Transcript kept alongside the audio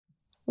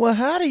Well,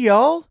 howdy,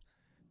 y'all.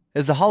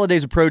 As the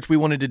holidays approach, we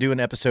wanted to do an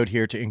episode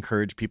here to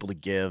encourage people to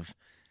give.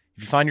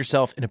 If you find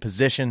yourself in a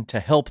position to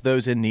help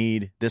those in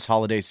need this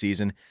holiday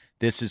season,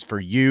 this is for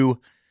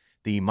you.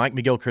 The Mike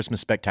McGill Christmas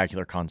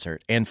Spectacular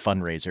Concert and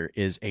Fundraiser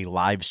is a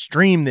live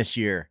stream this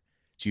year.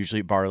 It's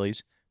usually at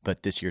Barley's,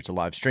 but this year it's a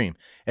live stream.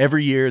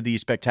 Every year, the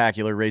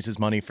Spectacular raises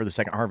money for the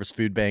Second Harvest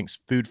Food Bank's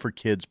Food for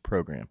Kids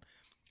program.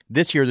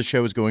 This year, the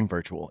show is going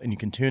virtual, and you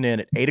can tune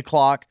in at 8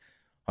 o'clock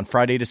on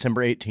Friday,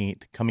 December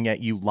 18th, coming at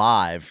you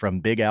live from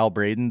Big Al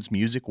Braden's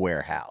Music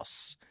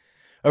Warehouse.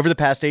 Over the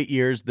past 8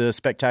 years, the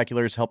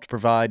Spectacular has helped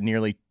provide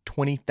nearly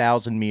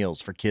 20,000 meals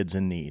for kids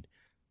in need.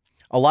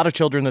 A lot of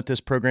children that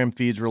this program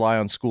feeds rely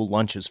on school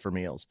lunches for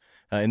meals.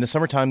 In the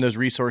summertime, those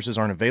resources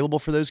aren't available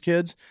for those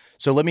kids.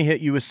 So let me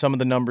hit you with some of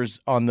the numbers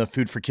on the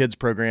Food for Kids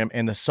program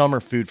and the Summer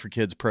Food for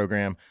Kids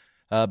program.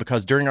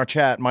 Because during our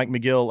chat, Mike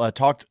McGill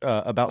talked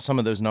about some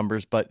of those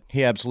numbers, but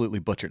he absolutely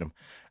butchered them.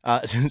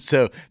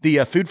 So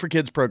the Food for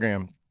Kids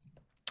program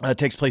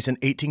takes place in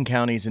 18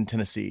 counties in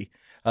Tennessee.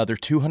 There are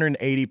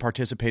 280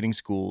 participating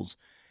schools,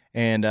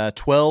 and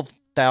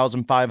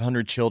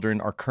 12,500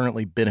 children are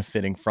currently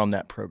benefiting from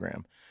that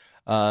program.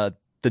 The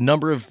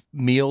number of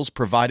meals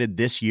provided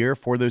this year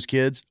for those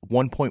kids,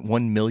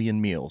 1.1 million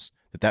meals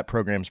that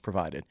program's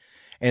provided.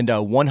 And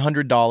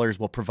 $100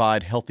 will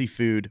provide healthy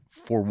food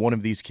for one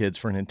of these kids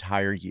for an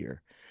entire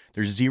year.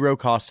 There's zero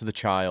cost to the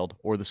child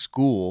or the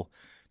school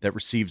that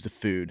receives the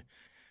food.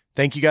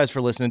 Thank you guys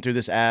for listening through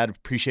this ad.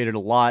 Appreciate it a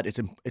lot. It's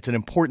an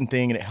important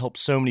thing, and it helps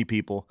so many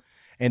people.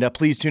 And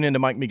please tune into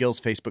Mike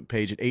McGill's Facebook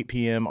page at 8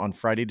 p.m. on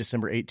Friday,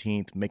 December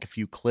 18th. Make a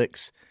few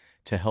clicks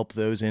to help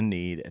those in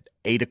need at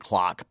 8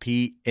 o'clock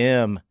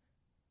p.m.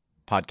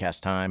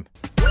 podcast time.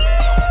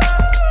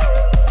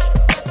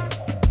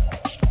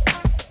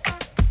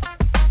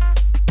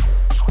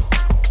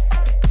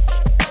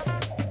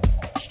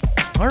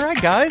 All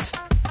right, guys.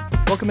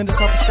 Welcome into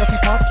South of Scruffy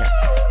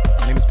Podcast.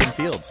 My name is Ben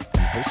Fields.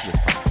 I'm the host of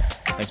this podcast.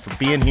 Thanks for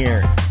being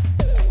here.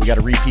 We got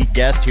a repeat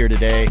guest here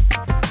today.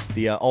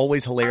 The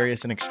always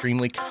hilarious and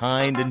extremely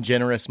kind and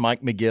generous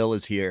Mike McGill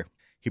is here.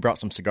 He brought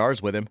some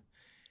cigars with him,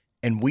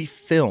 and we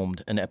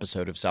filmed an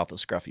episode of South of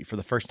Scruffy for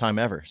the first time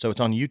ever, so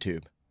it's on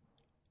YouTube.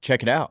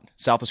 Check it out.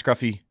 South of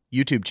Scruffy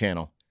YouTube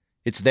channel.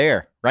 It's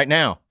there right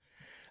now.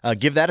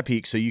 Give that a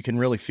peek so you can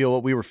really feel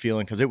what we were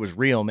feeling, because it was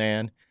real,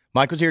 man.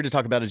 Mike was here to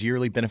talk about his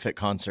yearly benefit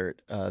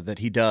concert that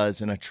he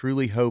does, and I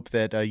truly hope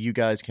that you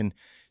guys can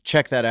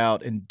check that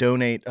out and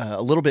donate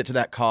a little bit to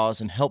that cause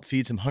and help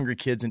feed some hungry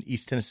kids in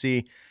East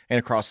Tennessee and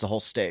across the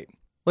whole state.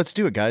 Let's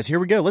do it, guys. Here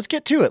we go. Let's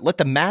get to it. Let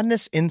the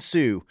madness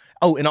ensue.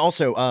 Oh, and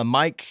also,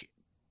 Mike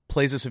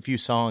plays us a few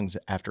songs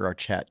after our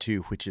chat,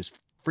 too, which is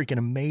freaking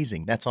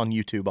amazing. That's on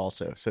YouTube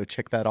also, so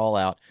check that all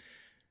out.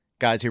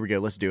 Guys, here we go.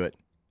 Let's do it.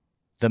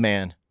 The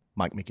man,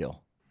 Mike McGill.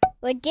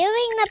 We're doing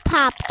the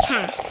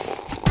podcast.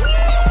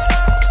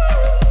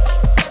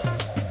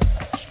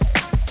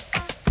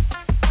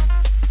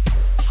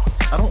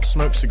 I don't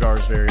smoke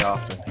cigars very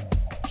often.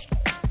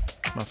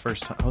 My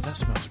first time. Oh, that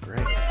smells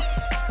great.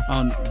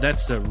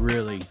 That's a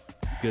really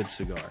good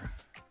cigar.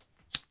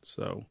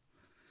 So,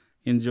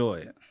 enjoy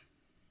it.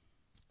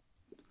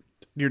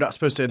 You're not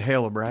supposed to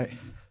inhale them, right?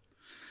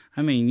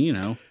 I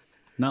mean,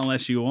 not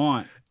unless you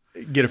want.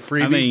 Get a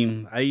freebie? I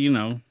mean,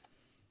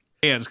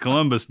 it's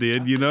Columbus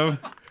did, Who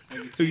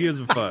gives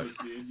a fuck?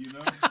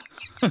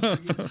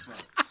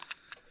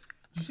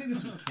 Did you say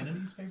this was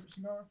Kennedy's favorite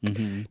cigar?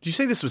 Mm-hmm. Did you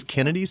say this was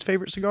Kennedy's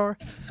favorite cigar?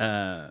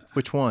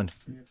 Which one?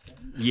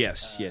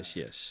 Yes. Yeah.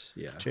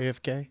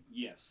 JFK?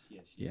 Yes.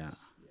 Yeah.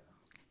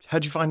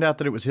 How'd you find out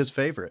that it was his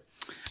favorite?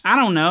 I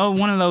don't know.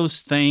 One of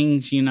those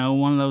things,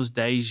 one of those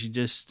days you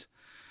just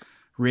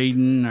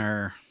reading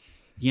or,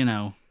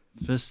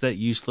 just that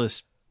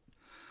useless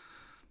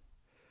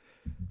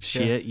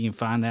shit. You can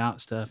find out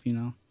stuff,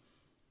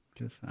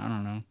 Just, I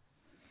don't know.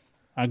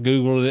 I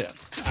Googled it.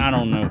 I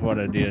don't know what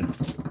I did.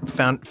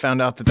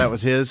 Found out that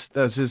was his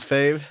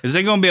fave? Is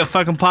there going to be a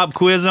fucking pop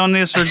quiz on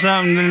this or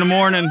something in the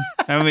morning?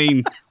 I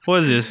mean,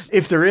 what is this?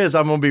 If there is,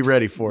 I'm going to be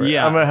ready for it.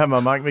 Yeah. I'm going to have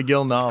my Mike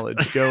McGill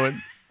knowledge going.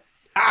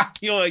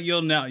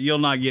 You'll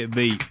not get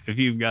beat if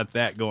you've got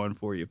that going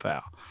for you,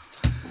 pal.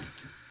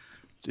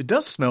 It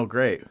does smell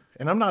great,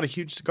 and I'm not a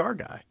huge cigar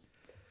guy.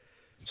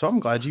 So I'm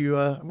glad you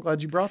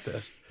brought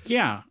this.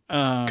 Yeah.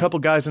 A couple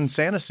guys in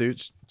Santa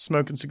suits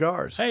smoking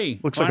cigars. Hey,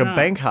 looks like a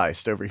bank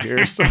heist over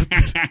here. So.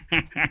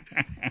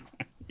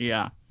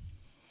 Yeah.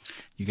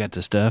 You got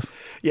the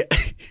stuff? Yeah.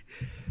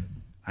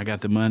 I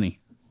got the money.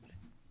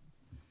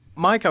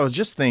 Mike, I was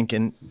just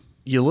thinking,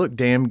 you look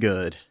damn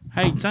good.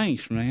 Hey,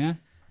 thanks, man.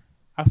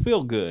 I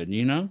feel good,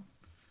 I'm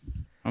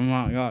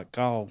not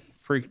all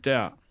freaked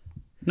out.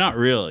 Not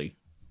really,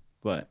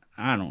 but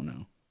I don't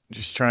know.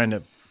 Just trying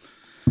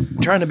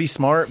to be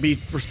smart, be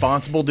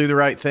responsible, do the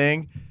right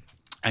thing.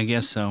 I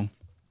guess so.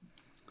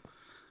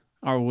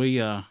 Are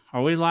we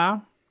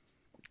live?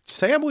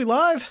 Sam, we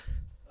live?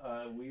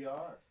 We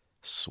are.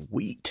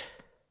 Sweet.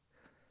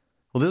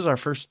 Well, this is our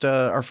first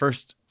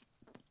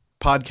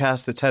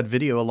podcast that's had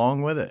video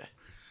along with it.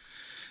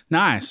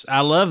 Nice.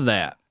 I love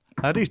that.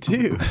 I do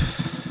too.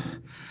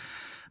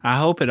 I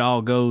hope it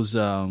all goes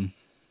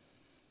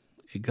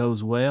it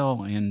goes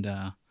well, and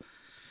I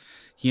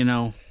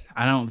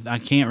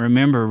can't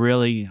remember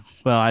really.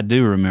 Well, I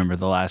do remember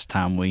the last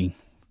time we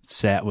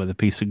sat with a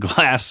piece of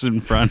glass in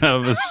front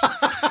of us.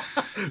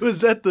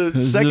 Was that the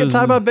second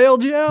time I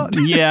bailed you out?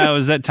 Yeah, it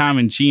was that time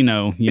in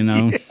Chino,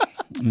 Yeah.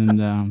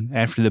 And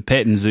after the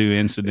petting zoo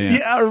incident.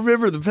 Yeah, I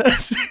remember the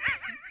pets.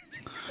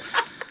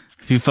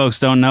 If you folks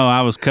don't know,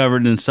 I was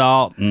covered in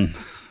salt, and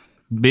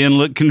Ben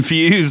looked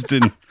confused,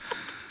 and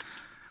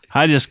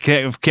I just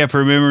kept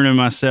remembering to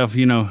myself,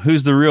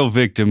 who's the real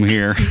victim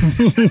here?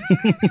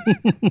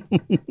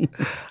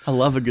 I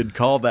love a good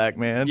callback,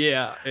 man.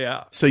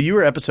 Yeah. So you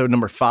were episode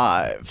number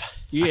 5.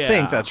 Yeah. I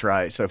think that's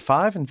right. So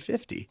 5 and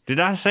 50. Did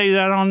I say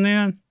that on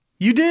then?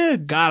 You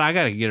did. God, I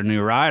got to get a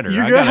new writer.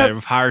 You're I gonna got to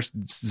hire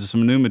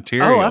some new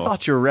material. Oh, I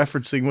thought you were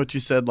referencing what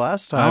you said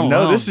last time.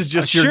 No, this is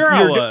just your... Sure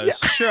I was.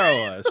 Sure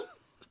I was.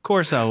 Of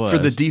course I was. For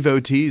the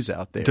devotees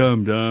out there.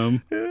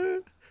 Dumb.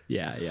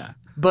 Yeah.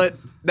 But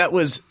that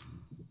was...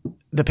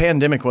 The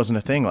pandemic wasn't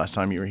a thing last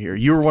time you were here.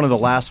 You were one of the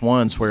last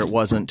ones where it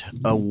wasn't...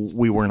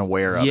 we weren't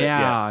aware of it.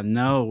 Yeah,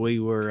 no, we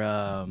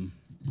were...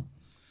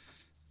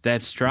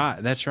 That's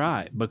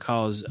right.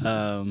 Because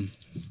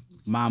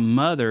my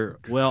mother...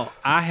 Well,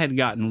 I had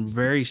gotten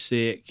very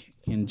sick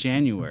in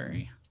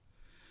January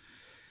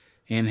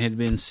and had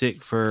been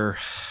sick for,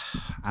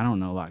 I don't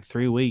know, like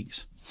 3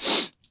 weeks.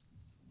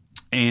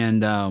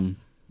 And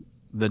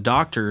the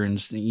doctor,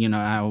 and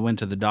I went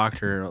to the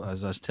doctor,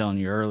 as I was telling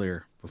you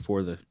earlier,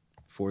 before the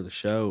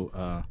show.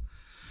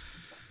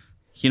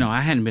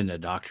 I hadn't been to a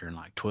doctor in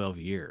like 12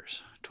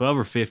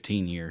 or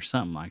 15 years,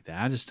 something like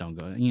that. I just don't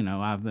go.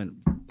 I've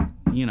been,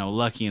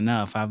 lucky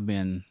enough. I've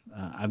been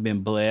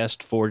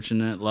blessed,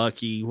 fortunate,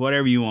 lucky,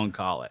 whatever you want to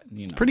call it.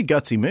 It's a pretty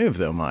gutsy move,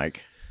 though,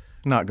 Mike.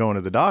 Not going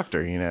to the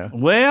doctor,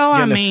 Well,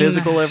 getting a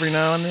physical every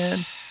now and then.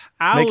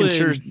 Making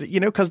sure,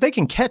 because they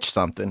can catch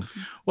something.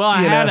 Well,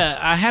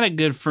 I had a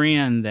good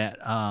friend that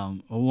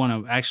one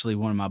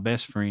of my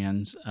best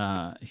friends,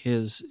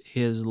 his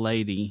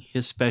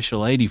special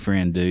lady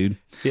friend, dude,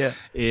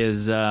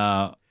 is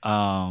a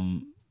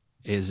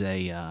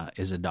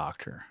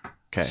doctor.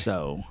 Okay,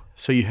 so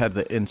you had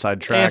the inside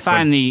track. If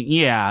I need,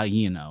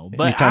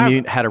 but anytime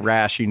you had a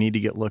rash, you need to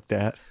get looked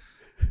at.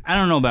 I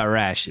don't know about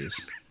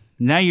rashes.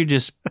 Now you're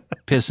just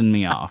pissing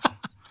me off.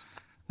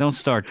 Don't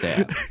start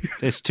that.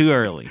 It's too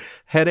early.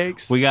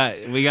 Headaches. We got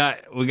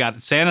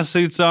Santa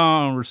suits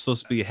on. We're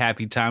supposed to be a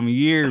happy time of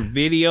year,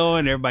 video,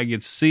 and everybody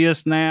gets to see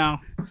us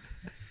now.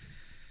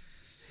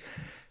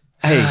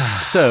 Hey,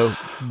 so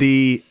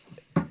the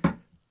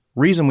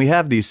reason we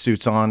have these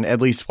suits on, at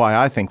least why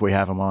I think we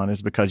have them on,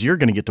 is because you're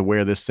going to get to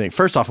wear this thing.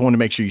 First off, I wanted to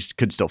make sure you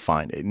could still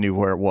find it, knew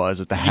where it was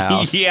at the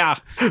house. Yeah,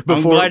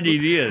 I'm glad you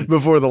did.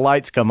 Before the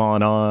lights come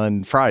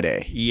on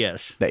Friday.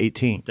 Yes. The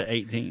 18th. The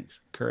 18th,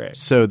 correct.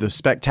 So the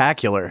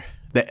spectacular,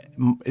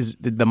 is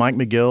the Mike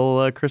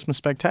McGill Christmas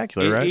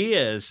Spectacular, right? It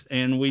is,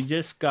 and we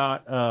just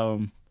got,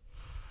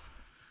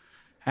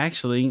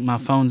 actually, my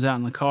phone's out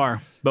in the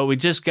car, but we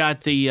just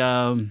got the,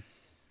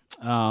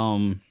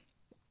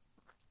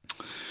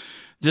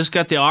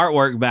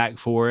 artwork back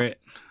for it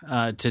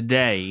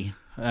today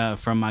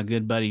from my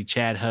good buddy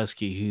Chad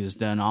Husky, who's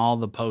done all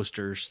the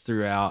posters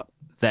throughout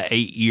the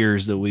 8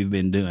 years that we've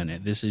been doing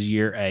it. This is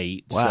year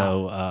 8.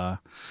 Wow.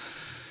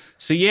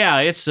 So yeah,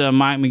 it's a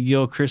Mike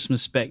McGill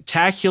Christmas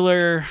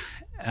Spectacular,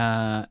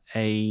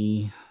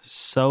 a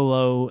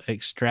solo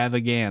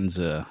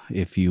extravaganza,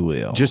 if you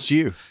will. Just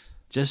you.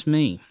 Just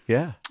me.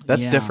 Yeah.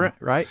 That's different,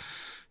 right?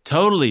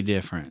 Totally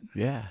different.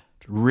 Yeah.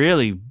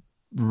 Really,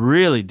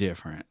 really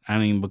different. I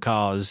mean,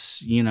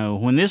 because,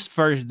 when this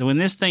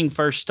thing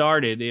first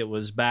started, it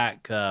was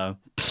back,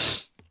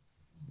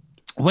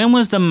 when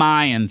was the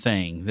Mayan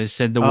thing? They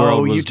said the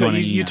world was going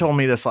to... You told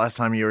me this last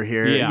time you were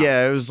here.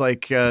 Yeah, it was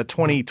like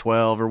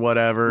 2012 or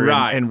whatever.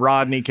 Right. And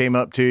Rodney came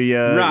up to you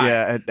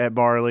at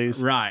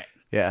Barley's. Right.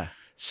 Yeah.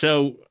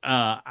 So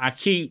I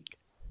keep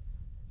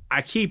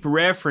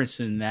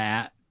referencing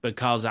that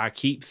because I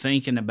keep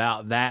thinking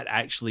about that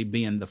actually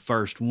being the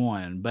first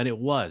one, but it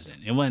wasn't.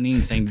 It wasn't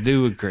anything to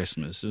do with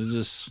Christmas. It was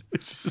just...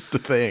 It's just the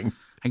thing.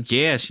 I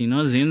guess,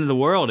 it's the end of the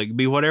world. It could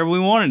be whatever we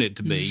wanted it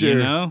to be,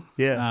 Sure.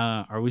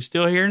 Yeah. Are we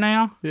still here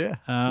now? Yeah.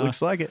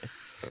 Looks like it.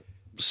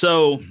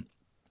 So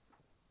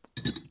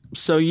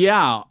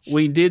yeah,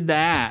 we did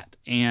that.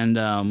 And,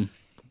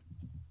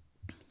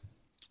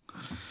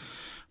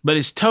 but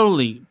it's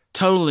totally,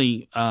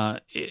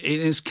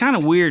 it's kind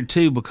of weird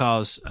too,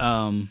 because,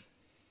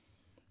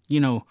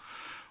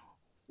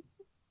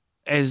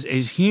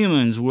 as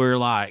humans, we're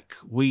like,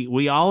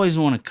 we always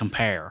want to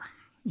compare,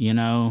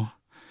 You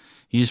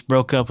just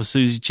broke up with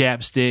Susie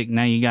Chapstick.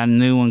 Now you got a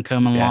new one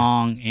coming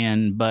along,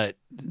 but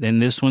then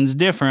this one's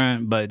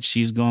different. But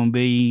she's going to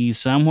be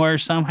somewhere,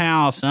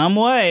 somehow, some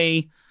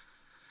way,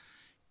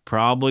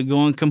 probably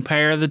going to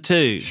compare the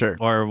two. Sure.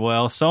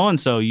 Or so and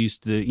so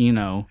used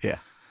to, Yeah.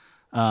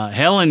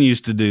 Helen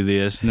used to do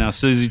this. Now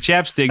Susie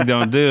Chapstick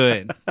don't do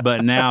it,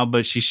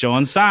 but she's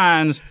showing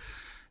signs.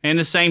 And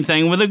the same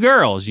thing with the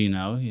girls. We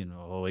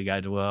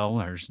got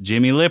there's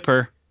Jimmy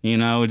Lipper. You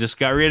know, we just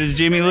got rid of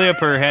Jimmy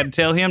Lipper, had to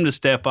tell him to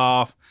step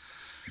off.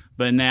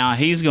 But now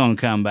he's going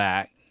to come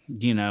back,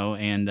 you know,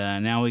 and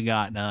now we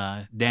got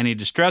Danny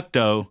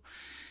Destructo.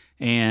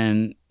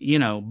 And, you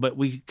know, but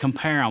we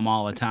compare them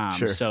all the time.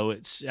 Sure. So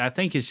I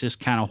think it's just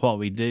kind of what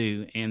we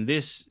do. And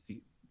this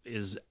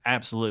is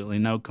absolutely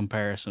no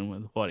comparison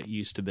with what it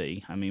used to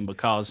be. I mean,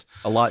 because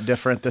A lot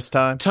different this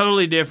time.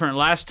 totally different.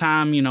 Last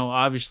time, you know,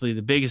 obviously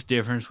the biggest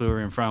difference, we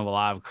were in front of a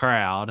live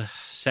crowd.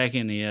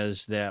 Second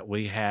is that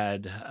we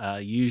had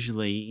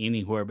usually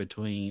anywhere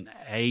between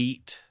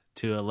 8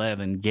 to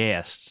 11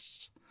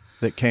 guests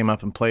That came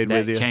up and played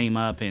with that you. came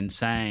up and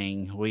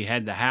sang. We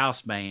had the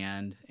house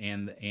band,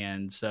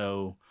 and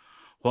so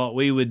what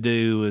we would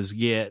do is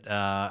get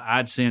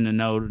I'd send a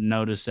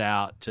notice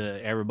out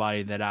to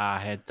everybody that I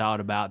had thought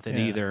about that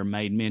either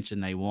made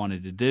mention they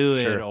wanted to do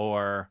it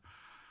Sure.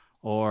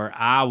 or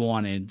I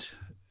wanted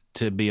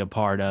to be a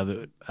part of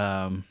it.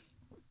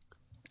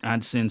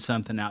 I'd send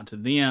something out to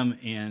them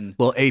and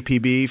Well,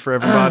 APB for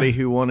everybody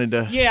who wanted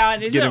to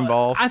it's get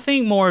involved. I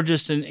think more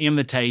just an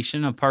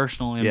invitation, a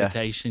personal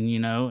invitation, you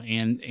know,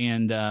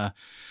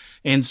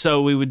 and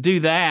so we would do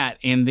that,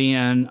 and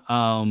then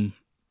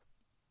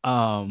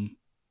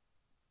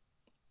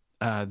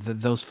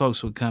those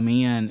folks would come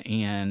in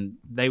and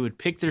they would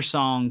pick their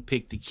song,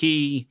 pick the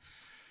key,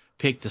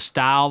 pick the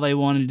style they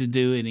wanted to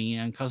do it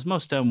in, because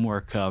most of them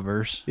were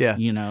covers. Yeah.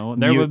 You know,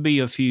 there would be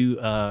a few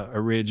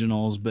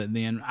originals, but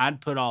then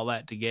I'd put all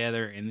that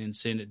together and then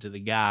send it to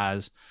the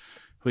guys.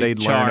 We'd They'd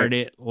chart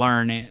it,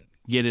 learn it,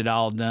 get it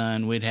all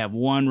done. We'd have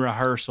one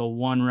rehearsal,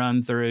 one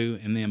run through,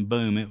 and then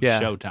boom, it was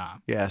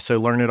showtime. Yeah, so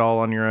learn it all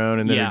on your own,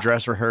 and then Yeah. a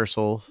dress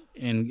rehearsal.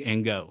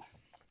 And go.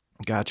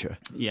 Gotcha.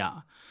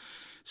 Yeah.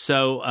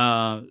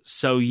 So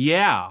So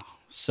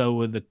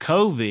with the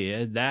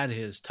COVID, that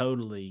has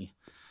totally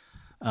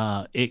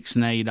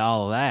ixnayed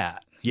all of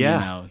that. Yeah. You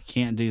know,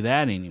 can't do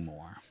that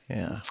anymore.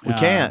 Yeah, we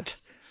can't.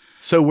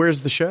 So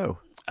where's the show?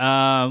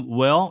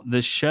 Well,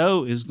 the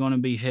show is going to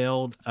be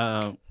held.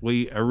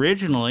 We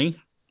originally,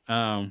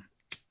 I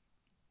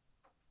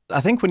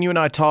think when you and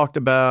I talked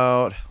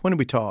about, when did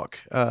we talk?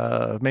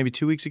 Maybe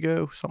 2 weeks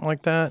ago, something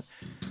like that.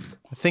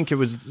 I think it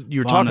was, you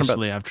were talking about.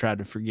 honestly, I've tried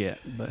to forget,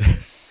 but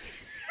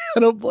I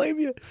don't blame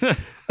you.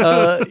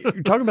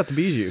 You're talking about the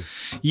Bijou.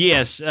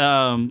 yes,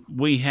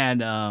 we had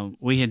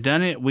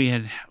done it. We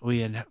had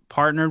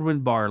partnered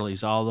with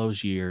Barley's all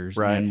those years,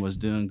 Right. and was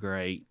doing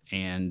great.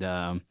 And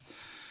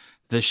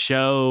the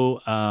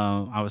show,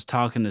 I was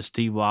talking to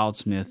Steve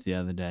Wildsmith the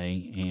other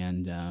day,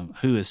 and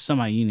who is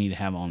somebody you need to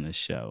have on this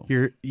show.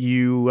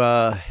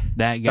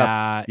 That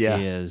guy yeah.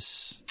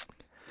 he's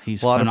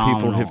A lot phenomenal.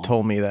 of people have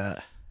told me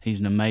that. He's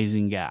an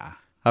amazing guy,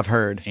 I've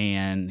heard.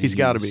 and He's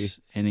gotta be.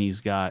 And he's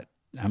got.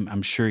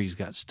 I'm sure he's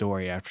got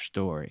story after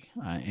story,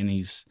 and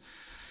he's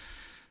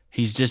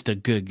just a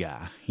good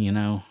guy, you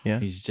know. Yeah.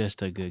 He's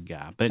just a good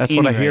guy. But That's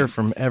what I anyway, hear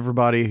from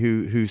everybody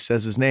who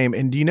says his name.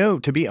 And do you know,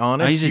 to be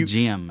honest, he's a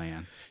gem,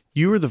 man.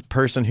 you were the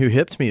person who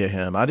hipped me to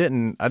him. I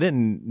didn't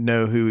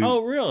know who.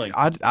 Oh, really?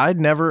 I'd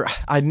never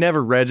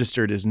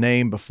registered his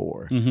name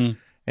before. Mm-hmm.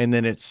 And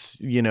then it's,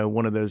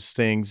 one of those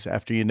things,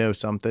 after you know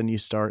something, you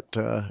start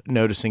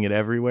noticing it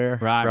everywhere.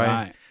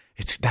 Right.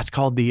 It's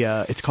called the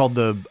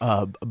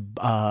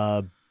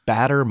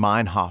Bader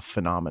Meinhof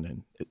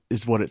phenomenon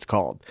is what it's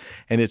called.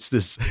 And it's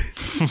this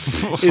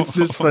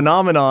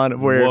phenomenon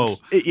where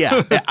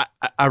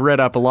I read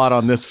up a lot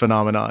on this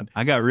phenomenon.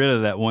 I got rid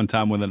of that one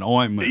time with an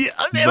ointment. Usually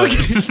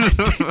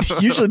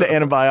the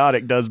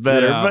antibiotic does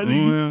better,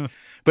 Yeah.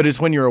 but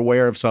it's when you're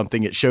aware of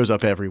something, it shows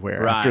up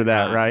everywhere after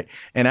that, right?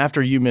 And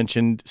after you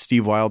mentioned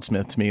Steve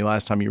Wildsmith to me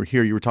last time you were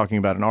here, you were talking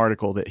about an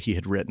article that he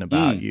had written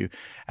about you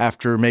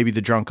after maybe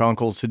the Drunk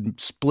Uncles had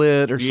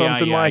split or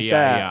something like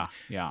that.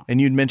 Yeah. And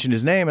you'd mentioned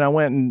his name, and I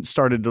went and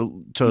started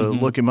to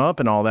look him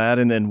up and all that.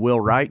 And then Will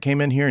Wright came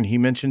in here, and he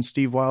mentioned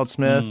Steve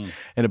Wildsmith,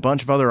 and a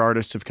bunch of other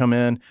artists have come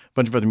in, a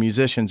bunch of other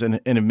musicians, and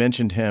have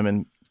mentioned him.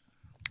 And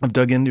I've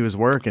dug into his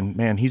work, and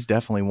man, he's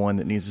definitely one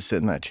that needs to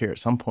sit in that chair at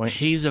some point.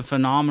 He's a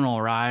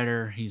phenomenal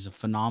writer. He's a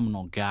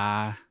phenomenal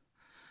guy.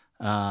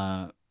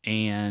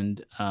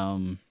 And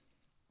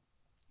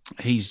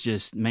he's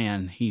just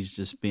been,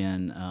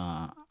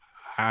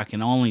 I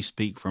can only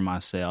speak for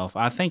myself.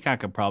 I think I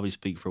could probably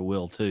speak for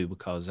Will too,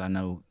 because I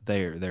know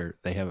they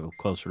have a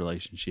close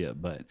relationship,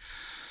 but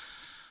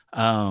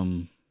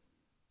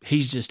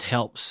he's just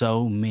helped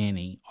so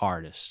many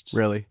artists.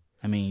 Really?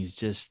 I mean, he's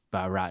just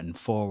by writing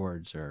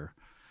forwards or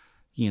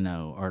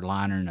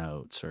liner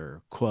notes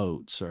or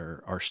quotes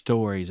or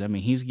stories. I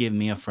mean, he's given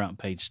me a front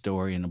page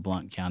story in the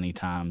Blount County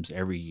Times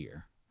every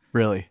year,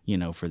 Really?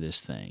 for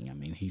this thing. I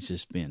mean, he's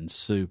just been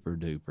super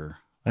duper.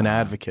 An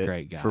advocate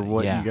great guy. for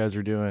what you guys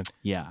are doing.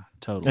 Yeah,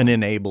 totally. An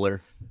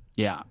enabler.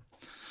 Yeah,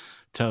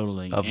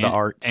 totally. Of the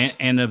arts.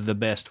 And of the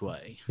best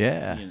way.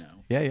 Yeah.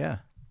 Yeah.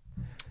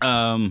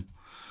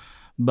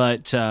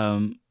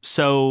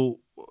 So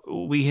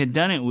we had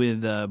done it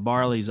with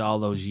Barley's all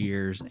those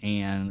years,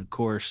 and of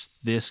course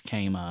this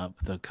came up,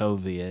 the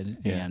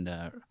COVID,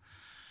 and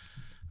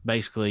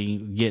basically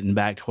getting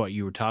back to what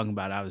you were talking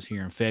about. I was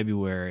here in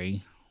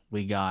February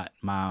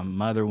my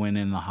mother went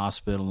in the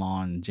hospital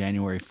on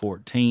January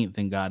 14th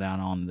and got out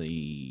on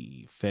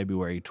the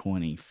February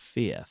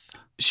 25th.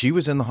 She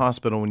was in the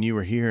hospital when you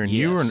were here, and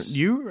Yes.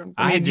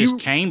 I just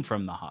came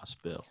from the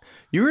hospital.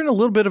 You were in a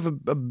little bit of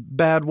a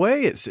bad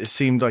way. It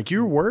seemed like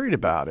you were worried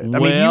about it. I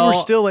mean, you Well- were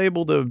still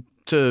able to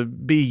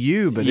be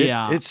you, but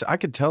Yeah. I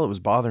could tell it was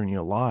bothering you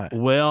a lot.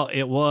 Well,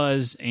 it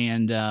was,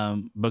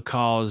 and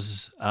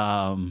because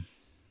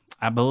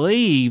I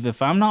believe,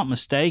 if I'm not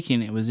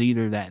mistaken, it was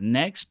either that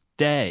next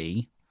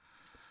day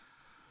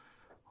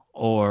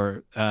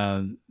or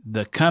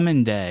the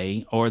coming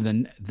day or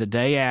the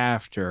day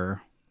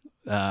after,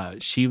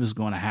 she was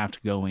going to have to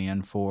go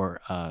in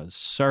for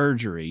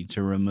surgery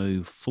to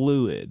remove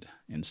fluid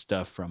and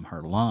stuff from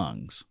her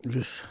lungs.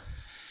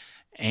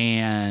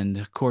 And,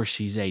 of course,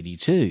 she's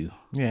 82,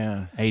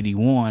 Yeah.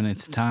 81 at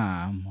the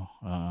time.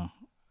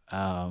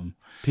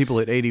 People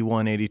at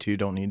 81, 82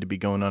 don't need to be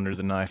going under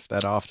the knife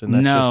that often.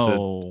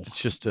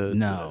 That's just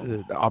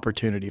an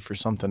opportunity for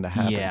something to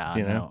happen. Yeah,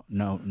 you know?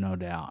 no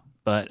doubt.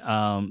 But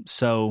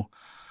so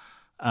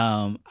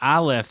I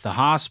left the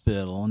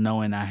hospital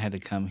knowing I had to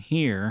come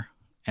here,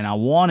 and I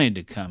wanted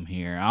to come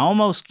here. I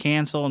almost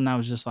canceled, and I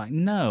was just like,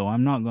 no,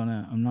 I'm not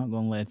gonna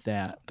let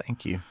that.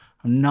 Thank you.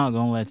 I'm not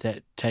gonna let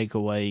that take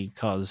away,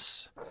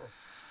 because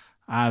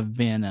I've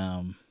been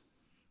a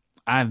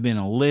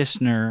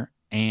listener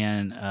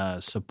and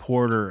a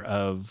supporter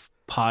of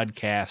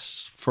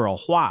podcasts for a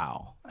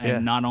while,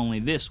 and not only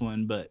this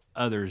one but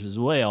others as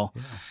well.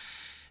 Yeah.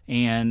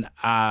 And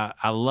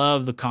I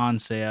love the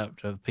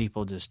concept of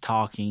people just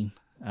talking.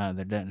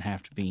 There doesn't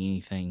have to be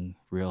anything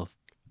real,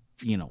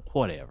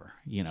 whatever.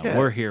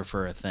 We're here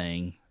for a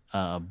thing.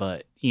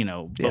 But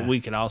we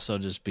could also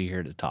just be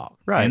here to talk,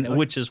 right?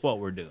 Which is what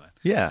we're doing.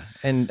 Yeah,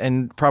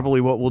 and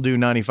probably what we'll do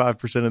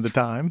 95% of the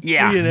time.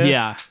 Yeah,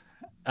 yeah.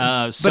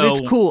 But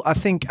it's cool. I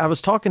think I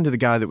was talking to the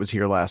guy that was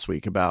here last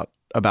week about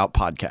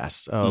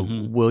podcasts.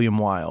 William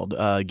Wild,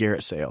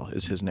 Garrett Sale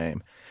is his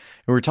name,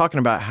 and we were talking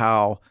about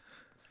how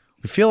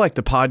we feel like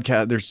the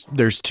podcast.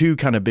 There's two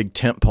kind of big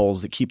tent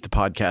poles that keep the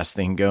podcast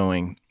thing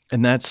going,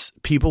 and that's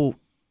people.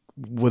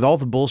 With all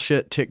the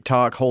bullshit,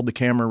 TikTok, hold the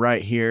camera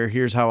right here.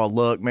 Here's how I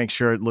look. Make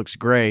sure it looks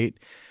great.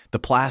 The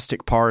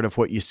plastic part of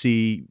what you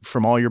see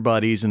from all your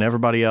buddies and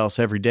everybody else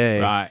every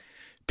day. Right.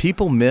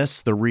 People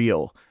miss the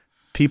real.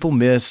 People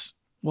miss.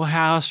 Well,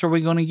 how else are we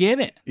going to get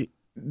it?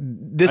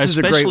 This is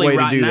a great way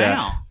to do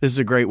that. This is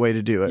a great way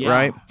to do it,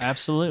 right?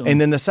 Absolutely.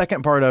 And then the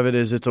second part of it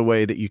is it's a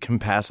way that you can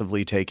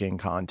passively take in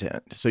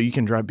content. So you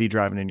can be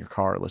driving in your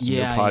car, listening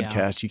to a podcast.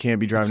 Yeah. You can't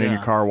be driving in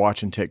your car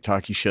watching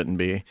TikTok. You shouldn't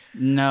be.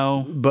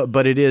 No.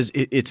 But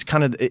it's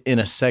kind of in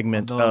a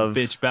segment the of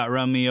bitch about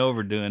run me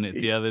over doing it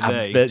the other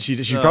day. I bet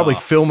she's probably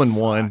filming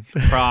one.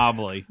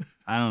 Probably.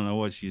 I don't know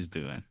what she's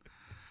doing.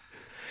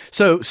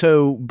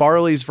 So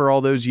Barley's for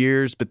all those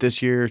years, but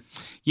this year,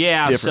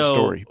 different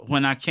story.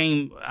 When I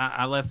came,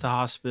 I left the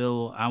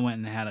hospital. I went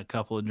and had a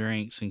couple of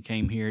drinks and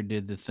came here,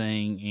 did the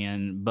thing,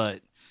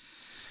 when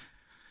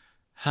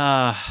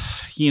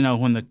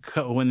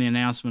the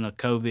announcement of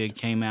COVID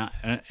came out,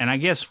 and I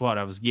guess what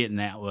I was getting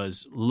at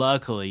was,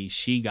 luckily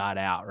she got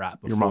out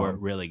right before it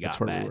really got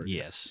bad.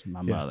 Yes,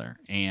 my mother,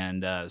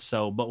 and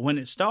but when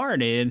it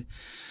started.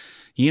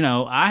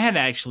 I had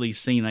actually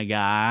seen a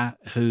guy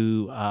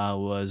who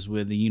was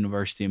with the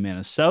University of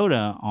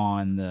Minnesota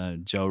on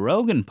the Joe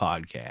Rogan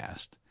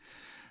podcast.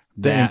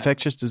 The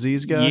infectious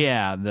disease guy?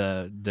 Yeah,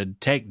 the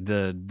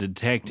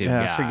detective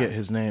guy. I forget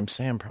his name.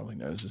 Sam probably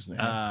knows his name.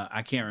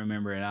 I can't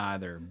remember it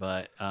either,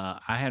 but I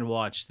had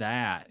watched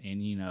that,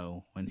 and,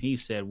 when he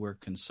said we're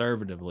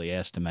conservatively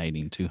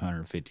estimating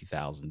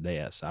 250,000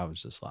 deaths, I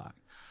was just like,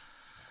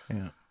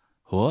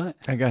 what?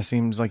 That guy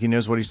seems like he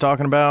knows what he's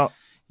talking about.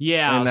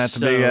 Yeah, and that's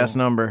a big ass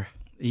number.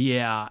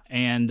 Yeah,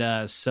 and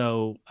it's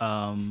almost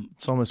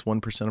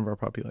 1% of our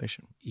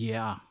population.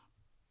 Yeah,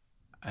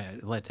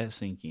 let that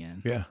sink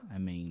in. Yeah, I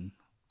mean,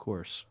 of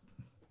course,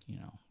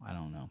 I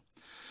don't know.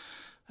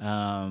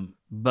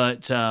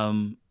 But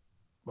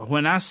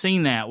when I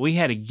seen that, we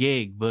had a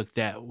gig booked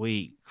that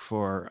week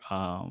for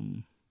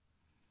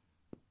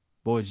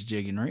Boyd's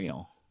Jigging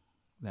Reel.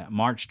 That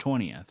March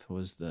 20th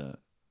was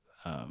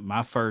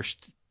my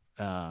first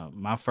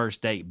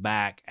date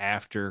back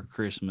after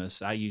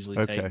Christmas. I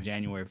usually take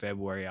January,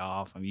 February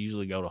off. I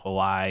usually go to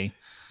Hawaii.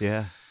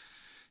 Yeah.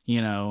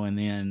 And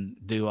then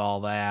do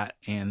all that.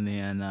 And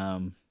then,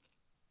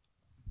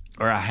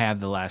 or I have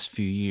the last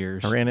few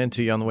years. I ran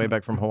into you on the way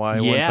back from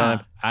Hawaii one time.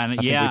 I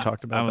think we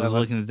talked about that. I was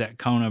looking at that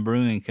Kona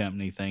Brewing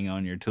Company thing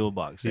on your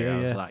toolbox there. Yeah,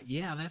 I was like,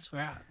 yeah, that's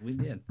right. We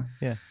did.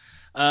 Yeah.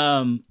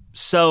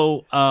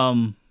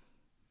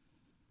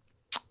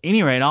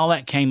 Any rate, all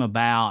that came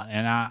about,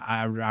 and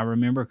I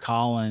remember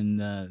calling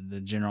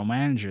the general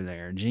manager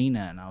there,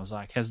 Gina, and I was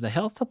like, has the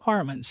health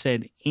department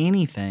said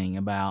anything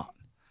about,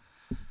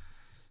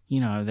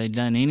 have they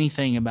done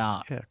anything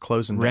about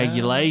closing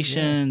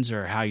regulations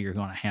or how you're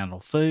going to handle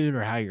food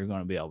or how you're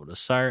going to be able to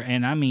serve?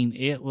 And I mean,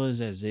 it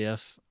was as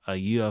if a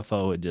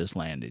UFO had just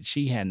landed.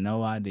 She had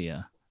no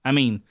idea. I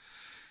mean,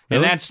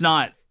 really? And that's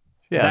not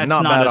Yeah, that's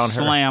not not bad a on her.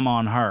 slam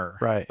on her,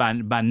 Right.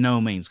 By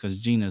no means, because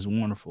Gina's a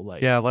wonderful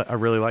lady. Yeah, I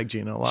really like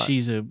Gina a lot.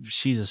 She's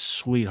a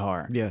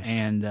sweetheart. Yes.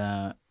 And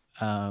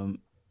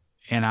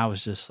I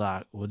was just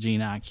like, well,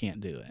 Gina, I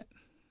can't do it.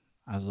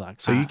 I was like,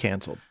 So you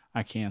canceled.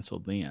 I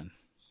canceled then.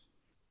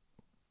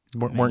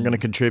 Weren't going to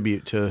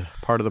contribute to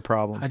part of the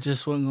problem. I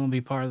just wasn't going to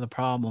be part of the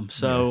problem.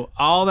 So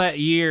all that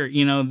year,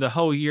 the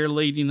whole year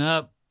leading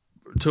up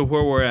to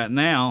where we're at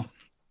now,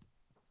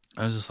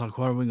 I was just like,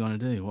 what are we going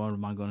to do? What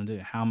am I going to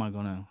do? How am I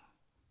going to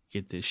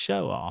get this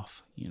show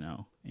off?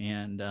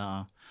 And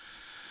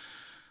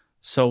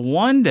so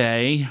one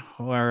day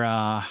where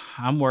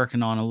I'm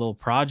working on a little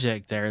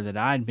project there that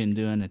I'd been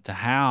doing at the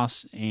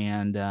house,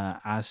 and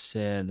I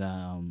said,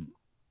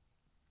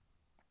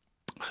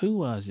 who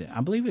was it?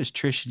 I believe it was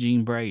Trisha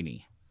Jean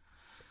Brady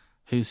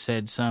who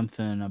said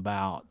something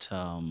about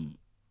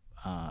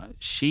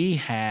she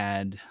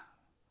had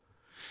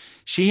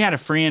a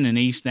friend in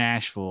East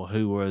Nashville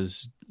who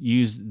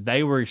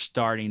they were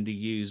starting to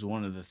use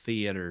one of the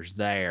theaters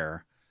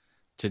there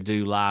to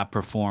do live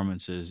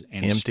performances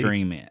and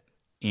stream it.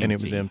 And it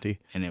was empty.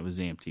 And it was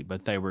empty,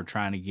 but they were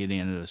trying to get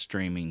into the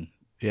streaming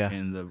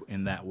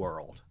in that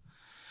world.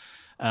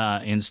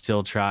 And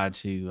still try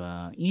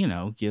to,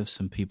 give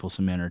some people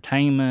some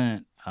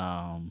entertainment,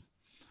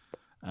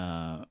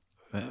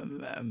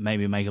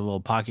 maybe make a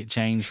little pocket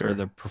change for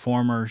the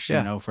performers,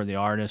 for the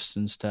artists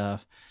and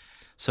stuff.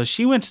 So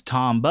she went to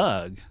Tom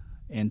Bug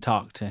and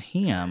talked to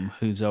him,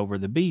 who's over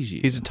the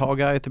Bijou. He's a tall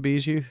guy at the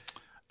Bijou?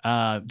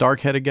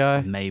 Dark-headed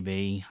guy?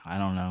 Maybe. I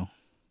don't know.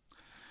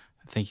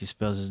 I think he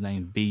spells his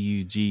name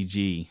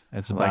B-U-G-G.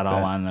 That's about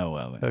all I know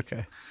of it.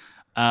 Okay.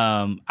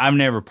 I've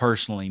never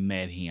personally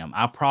met him.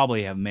 I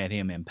probably have met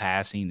him in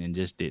passing and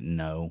just didn't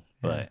know.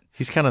 But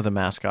he's kind of the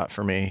mascot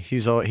for me.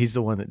 He's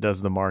the one that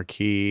does the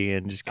marquee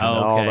and just kind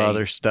of all the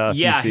other stuff.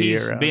 Yeah,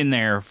 he's been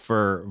there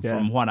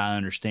from what I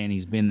understand,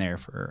 he's been there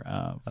for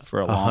a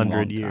long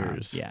 100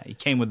 years. Time. Yeah, he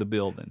came with the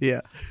building.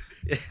 Yeah.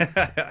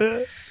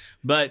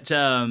 But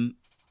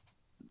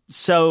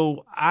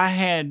so I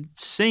had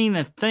seen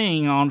a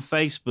thing on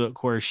Facebook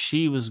where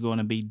she was going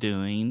to be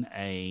doing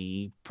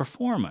a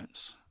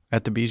performance.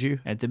 At the Bijou?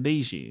 At the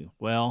Bijou.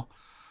 Well,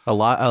 a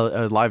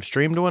live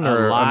streamed one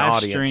or an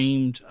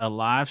audience? A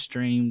live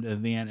streamed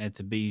event at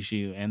the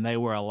Bijou, and they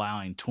were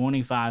allowing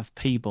 25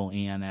 people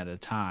in at a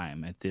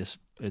time at this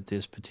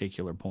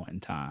particular point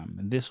in time.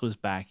 And this was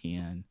back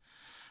in,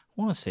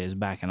 I want to say it was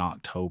back in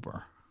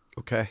October.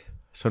 Okay.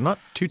 So not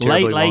too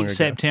terribly long ago. Late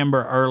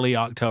September, early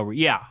October.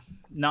 Yeah.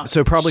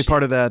 So probably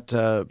part of that,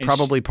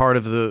 part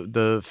of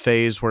the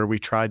phase where we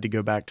tried to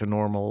go back to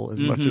normal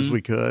as much as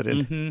we could.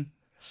 And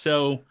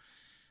So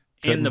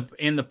in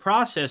the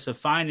process of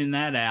finding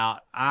that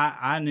out,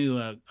 I knew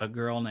a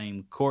girl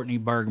named Courtney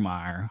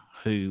Bergmeyer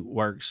who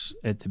works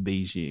at the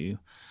Bijou,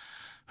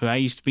 who I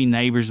used to be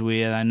neighbors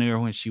with. I knew her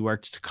when she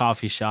worked at the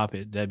coffee shop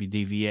at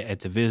WDV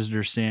at the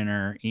visitor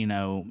center.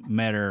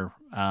 Met her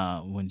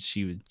when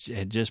she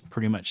had just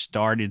pretty much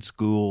started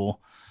school,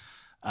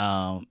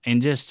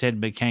 and just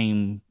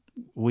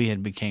we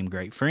had became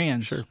great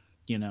friends. Sure.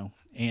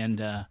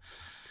 And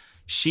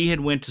she had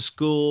went to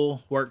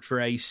school, worked for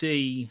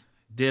AC.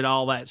 Did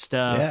all that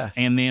stuff,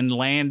 and then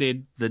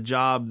landed the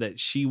job that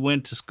she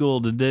went to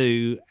school to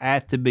do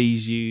at the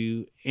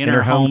Bijou in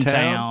her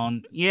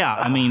hometown. Yeah,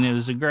 I mean, it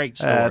was a great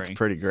story. That's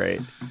pretty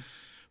great.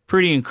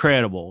 Pretty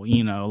incredible,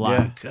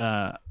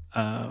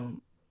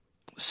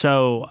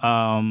 So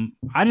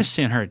I just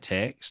sent her a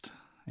text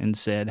and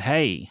said,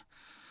 hey,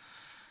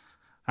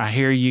 I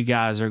hear you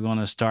guys are going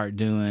to start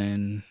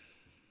doing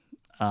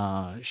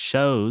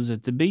shows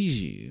at the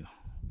Bijou.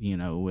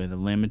 With a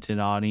limited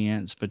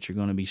audience, but you're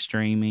going to be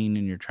streaming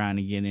and you're trying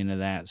to get into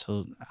that.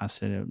 So I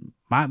said it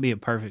might be a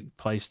perfect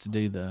place to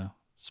do the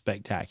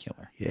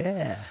spectacular.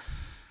 Yeah.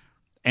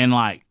 And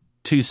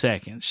 2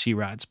 seconds, she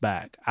writes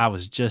back, I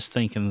was just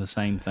thinking the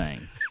same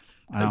thing.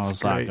 And I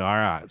was great. like, all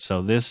right,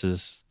 so this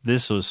was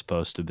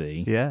supposed to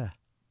be. Yeah.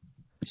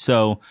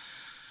 So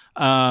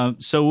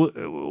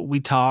we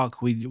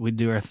talk, we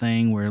do our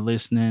thing, we're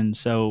listening.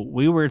 So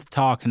we were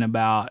talking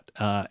about,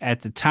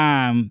 at the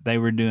time they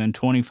were doing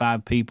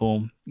 25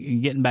 people.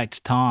 Getting back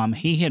to Tom,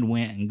 he had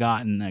went and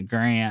gotten a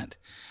grant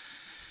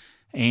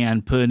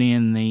and put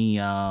in the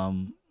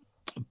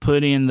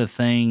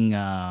thing,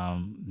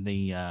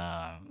 the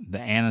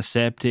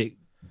antiseptic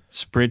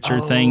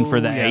spritzer thing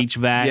for the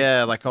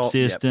HVAC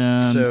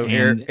system. Yep. So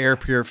air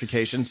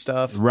purification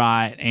stuff.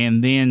 Right.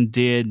 And then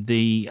did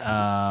they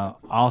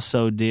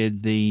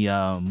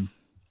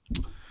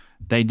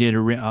did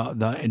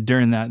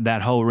during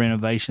that whole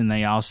renovation,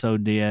 they also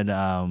did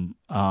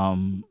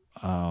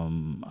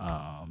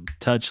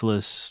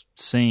touchless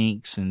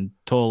sinks and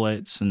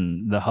toilets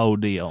and the whole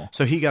deal.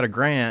 So he got a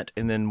grant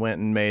and then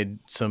went and made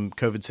some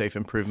COVID-safe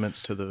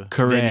improvements to the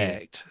Correct.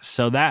 venue.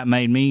 So that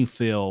made me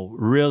feel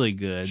really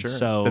good. Sure.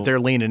 So but they're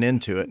leaning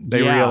into it.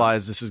 They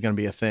realize this is going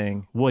to be a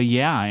thing. Well,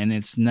 yeah, and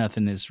it's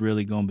nothing that's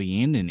really going to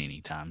be ending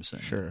anytime soon.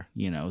 Sure.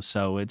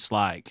 So it's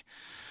like,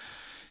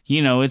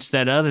 it's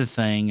that other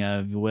thing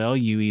of, well,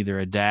 you either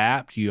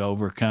adapt, you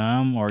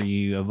overcome, or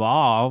you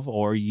evolve,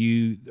 or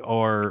you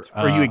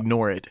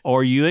ignore it.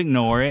 Or you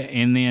ignore it,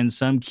 and then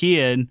some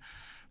kid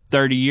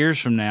 30 years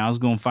from now is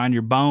going to find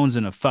your bones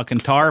in a fucking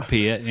tar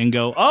pit and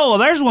go, oh, well,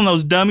 there's one of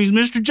those dummies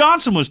Mr.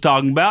 Johnson was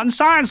talking about in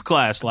science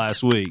class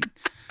last week.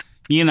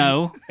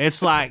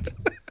 It's like,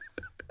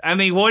 I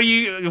mean, what do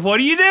you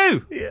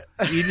do? Yeah.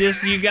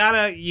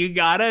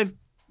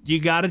 You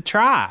gotta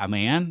try,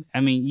 man.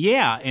 I mean,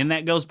 yeah. And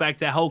that goes back to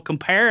that whole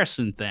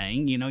comparison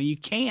thing. You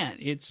can't,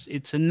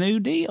 it's a new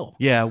deal.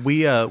 Yeah.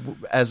 We,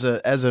 as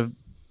a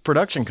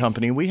production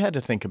company, we had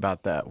to think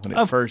about that when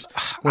it first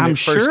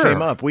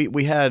came up.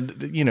 We had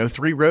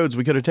 3 roads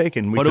we could have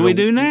taken. What do we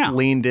do now?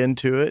 Leaned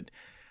into it.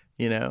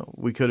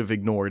 We could have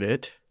ignored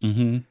it.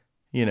 Mm-hmm.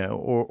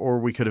 Or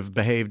we could have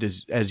behaved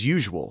as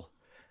usual.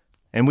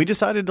 And we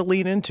decided to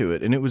lean into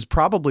it, and it was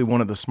probably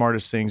one of the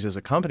smartest things as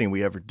a company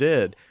we ever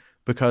did,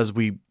 because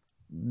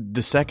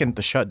the second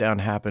the shutdown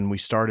happened, we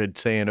started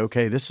saying,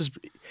 okay, this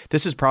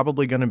is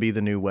probably going to be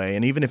the new way.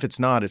 And even if it's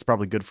not, it's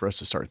probably good for us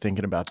to start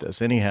thinking about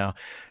this anyhow.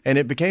 And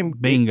it became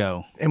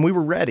bingo. And we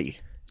were ready.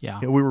 Yeah.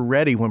 We were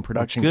ready when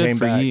production came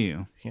back. Good for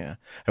you. Yeah.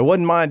 It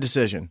wasn't my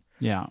decision.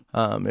 Yeah.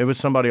 It was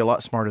somebody a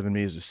lot smarter than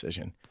me's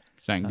decision.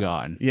 Thank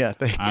God. Yeah.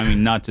 I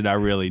mean, not that I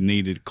really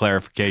needed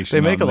clarification.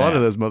 They make a lot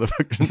of those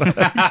motherfuckers.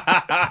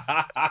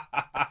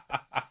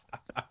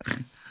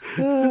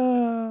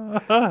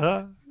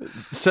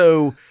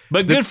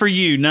 But good for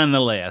you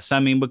nonetheless. I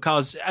mean,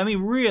 because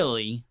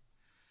really,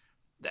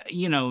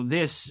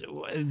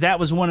 that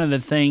was one of the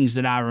things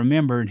that I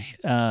remembered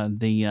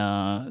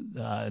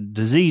the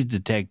disease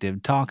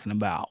detective talking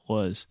about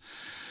was,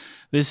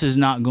 this is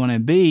not going to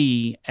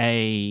be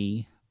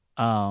a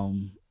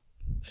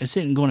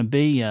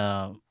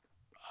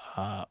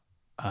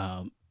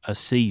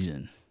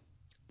season.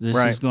 This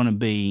is going to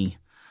be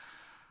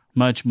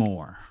much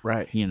more.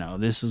 Right.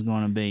 This is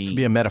going to be... This will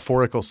be a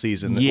metaphorical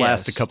season that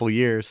lasts a couple of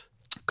years.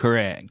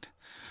 Correct.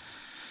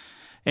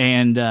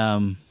 And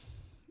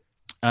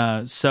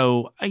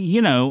so,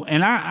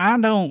 and I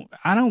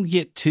don't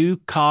get too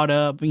caught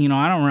up. I don't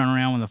run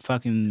around with a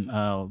fucking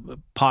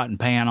pot and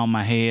pan on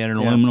my head or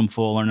aluminum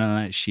foil or none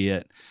of that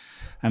shit.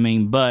 I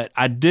mean, but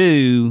I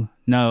do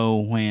know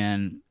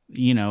when,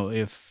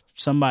 if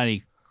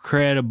somebody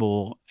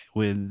credible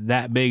with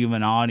that big of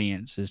an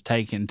audience is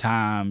taking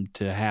time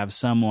to have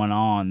someone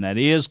on that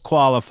is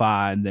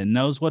qualified, that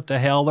knows what the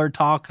hell they're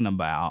talking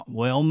about,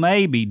 well,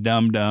 maybe,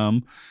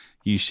 dum-dum,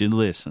 you should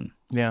listen.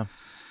 Yeah.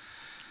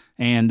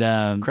 And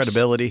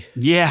credibility.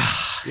 Yeah.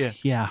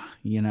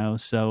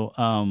 So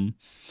and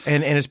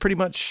it's pretty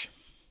much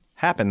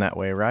happened that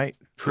way, right?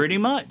 Pretty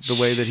much.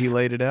 The way that he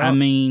laid it out. I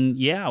mean,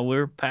 yeah,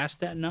 we're past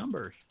that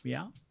number.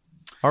 Yeah.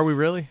 Are we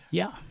really?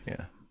 Yeah.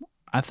 Yeah.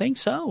 I think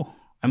so.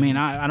 I mean,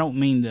 I don't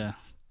mean to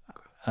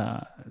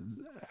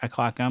act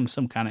like I'm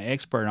some kind of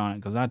expert on it,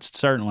 because I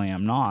certainly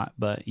am not.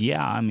 But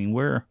yeah, I mean,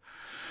 we're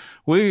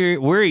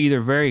either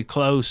very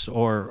close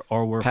or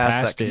we're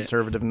past that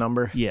conservative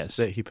number. Yes.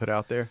 That he put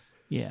out there.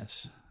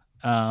 Yes.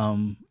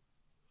 So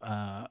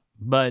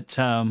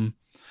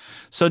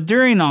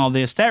during all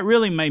this, that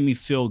really made me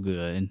feel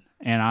good.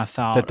 And I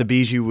thought that the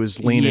Bijou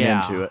was leaning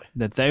into it,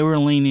 that they were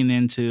leaning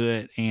into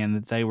it, and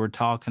that they were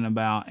talking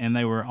about, and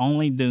they were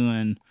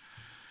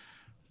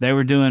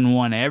doing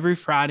one every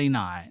Friday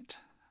night.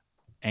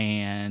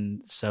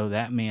 And so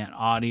that meant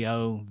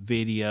audio,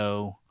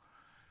 video,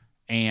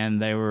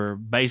 and they were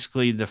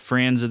basically the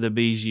friends of the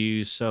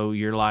Bijou. So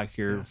you're like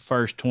your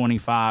first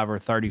 25 or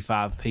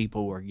 35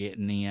 people were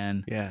getting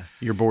in. Yeah,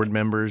 your board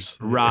members.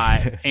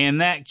 Right.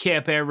 And that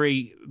kept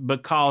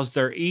because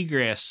their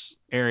egress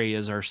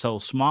areas are so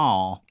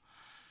small,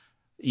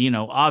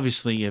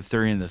 obviously if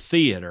they're in the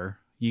theater,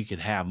 you could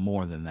have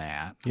more than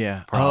that.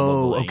 Yeah.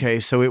 Probably. Oh, okay.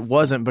 So it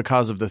wasn't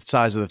because of the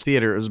size of the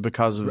theater. It was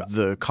because of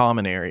the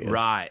common areas.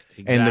 Right.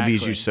 Exactly. And the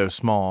Bijou's so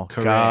small.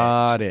 Correct.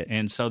 Got it.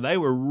 And so they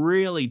were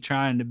really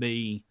trying to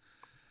be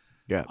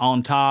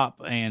on top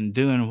and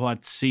doing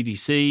what the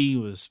CDC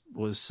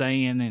was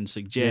saying and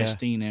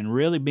suggesting, and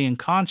really being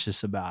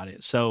conscious about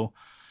it. So,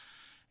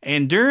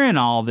 and during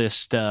all this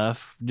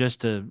stuff,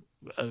 just in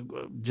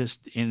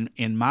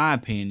my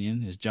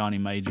opinion, as Johnny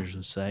Majors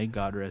would say,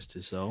 God rest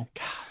his soul.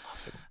 God, I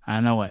love it. I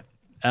know it.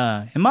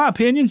 In my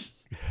opinion,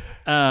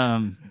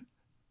 I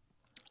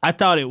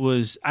thought it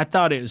was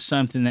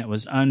something that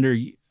was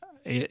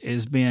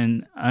has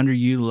been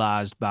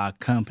underutilized by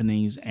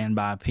companies and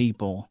by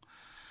people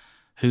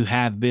who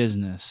have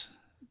business,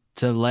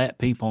 to let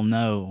people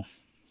know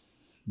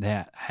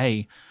that,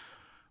 hey,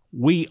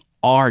 we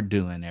are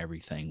doing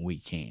everything we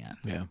can.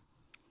 Yeah.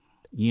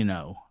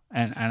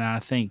 And I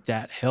think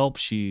that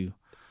helps you.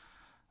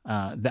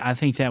 I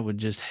think that would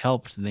just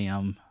help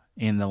them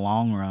in the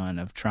long run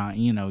of trying,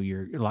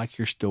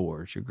 your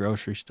stores, your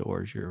grocery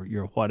stores,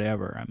 your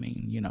whatever. I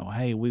mean,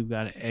 hey, we've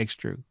got an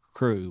extra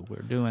crew.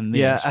 We're doing this.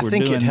 Yeah, I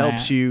think it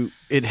helps that. you.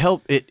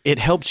 It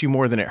helps you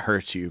more than it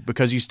hurts you,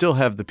 because you still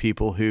have the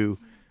people who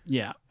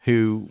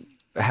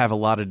have a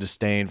lot of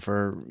disdain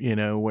for,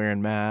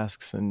 wearing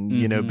masks and,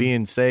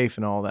 being safe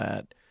and all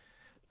that.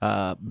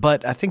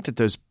 But I think that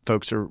those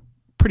folks are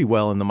pretty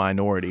well in the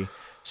minority.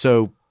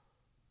 So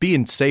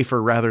being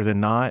safer rather than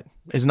not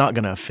is not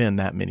going to offend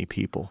that many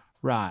people.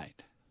 Right.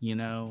 You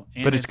know,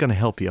 and But it's going to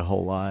help you a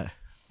whole lot.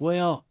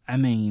 well, I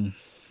mean,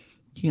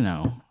 you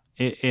know,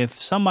 if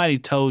somebody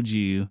told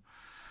you,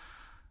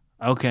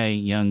 okay,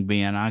 young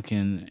Ben, I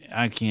can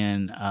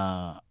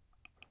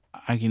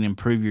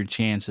improve your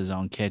chances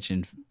on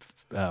catching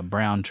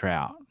brown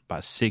trout by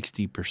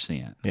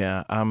 60%.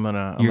 Yeah,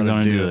 You're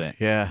gonna do it.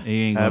 Yeah,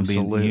 You ain't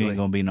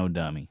gonna be no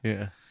dummy.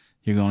 Yeah,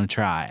 You're gonna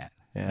try it,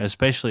 Yeah.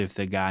 especially if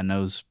the guy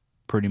knows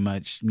pretty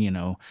much. You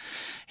know,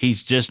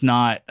 he's just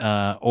not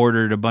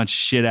ordered a bunch of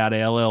shit out of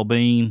LL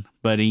Bean,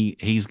 but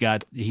he's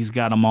got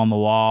them on the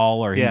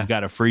wall, or Yeah. he's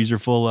got a freezer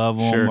full of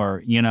them, Sure.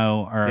 or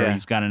Yeah.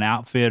 he's got an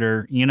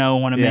outfitter. You know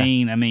what I Yeah.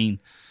 mean? I mean,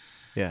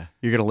 yeah.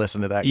 You're going to listen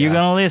to that guy. you're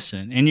gonna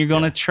listen and you're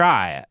gonna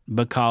try it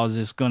because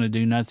it's gonna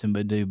do nothing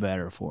but do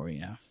better for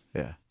you.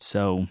 Yeah.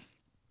 So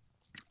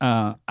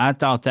I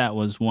thought that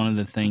was one of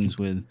the things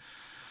with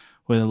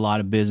a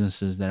lot of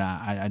businesses that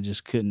I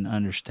just couldn't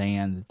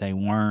understand, that they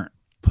weren't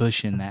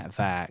pushing that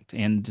fact.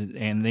 And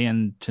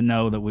then to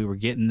know that we were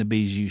getting the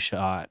Bijou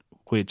shot,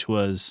 which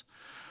was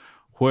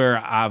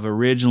where I've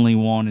originally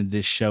wanted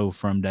this show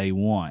from day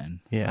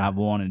one. Yeah. I've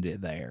wanted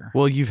it there.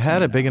 Well, you've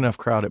had a big enough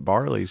crowd at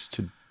Barley's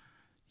to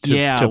put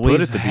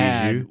we've at the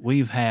Bijou.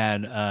 We've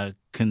had a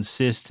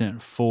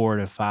consistent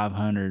 400 to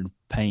 500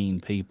 paying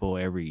people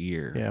every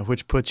year. Yeah,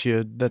 which puts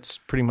you, that's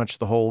pretty much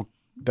the whole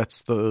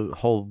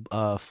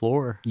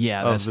floor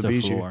Yeah, of that's the the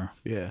Bijou. floor.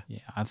 Yeah. Yeah,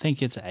 I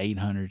think it's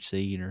 800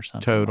 seat or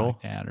something Total.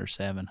 like that, or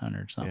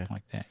 700, something Yeah.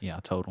 like that. Yeah,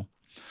 total.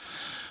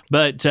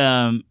 But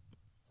So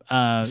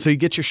you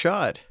get your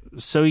shot.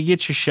 so you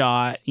get your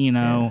shot, you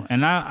know,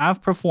 and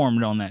I've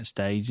performed on that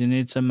stage, and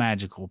it's a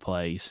magical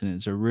place, and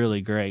it's a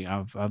really great.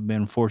 I've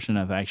been fortunate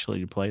enough actually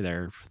to play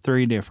there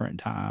 3 different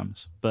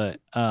times, but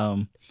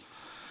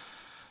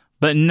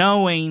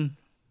knowing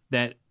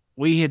that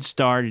we had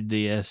started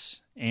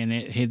this, and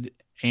it had,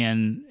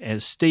 and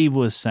as Steve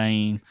was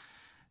saying,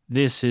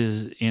 this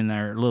is in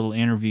our little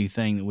interview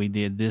thing that we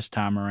did this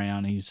time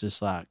around. He's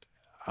just like,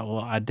 well,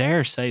 I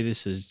dare say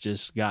this has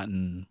just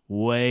gotten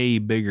way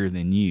bigger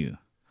than you.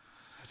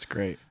 That's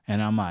great.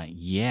 And I'm like,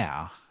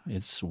 yeah,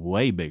 it's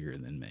way bigger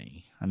than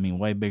me. I mean,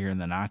 way bigger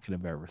than I could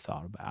have ever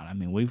thought about. I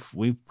mean,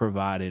 we've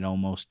provided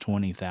almost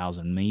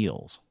 20,000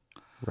 meals.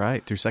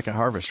 Right, through Second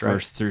Harvest, right?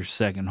 First through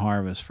Second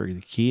Harvest for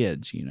the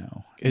kids, you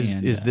know.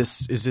 Is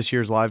this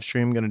year's live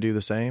stream going to do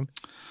the same?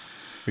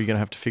 Or are you going to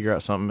have to figure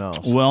out something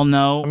else? Well,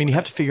 no. I mean, you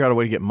have to figure out a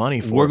way to get money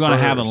for it. We're going to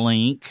have a first.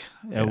 link.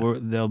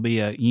 There'll be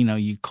a,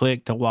 you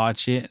click to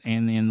watch it,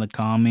 and in the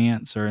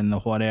comments or in the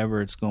whatever,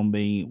 it's going to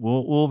be,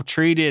 we'll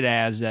treat it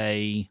as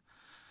a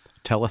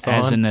telethon,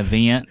 as an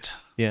event.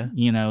 Yeah.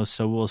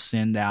 So we'll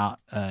send out,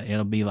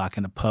 it'll be like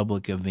in a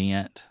public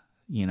event,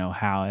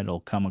 how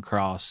it'll come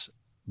across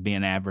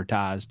being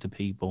advertised to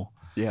people.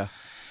 Yeah.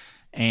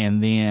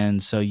 And then,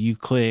 so you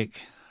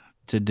click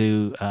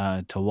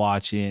to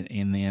watch it,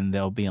 and then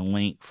there'll be a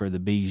link for the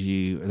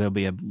Bijou, or there'll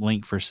be a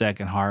link for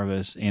Second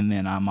Harvest, and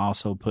then I'm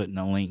also putting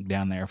a link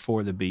down there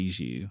for the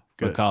Bijou.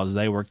 Good. Because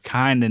they were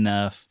kind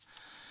enough,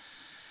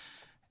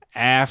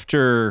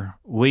 after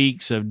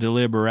weeks of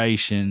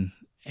deliberation,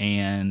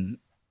 and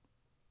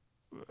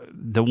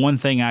the one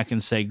thing I can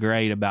say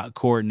great about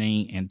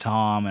Courtney and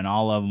Tom and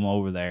all of them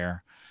over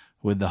there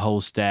with the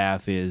whole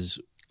staff is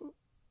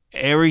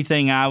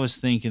everything I was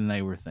thinking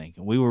they were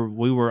thinking. We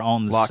were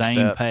on the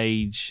same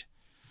page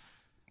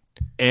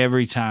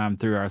every time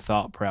through our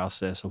thought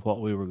process of what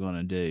we were going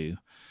to do.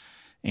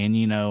 And,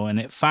 and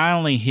it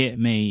finally hit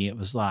me. It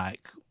was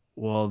like,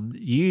 well,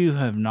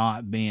 you've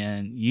not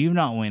went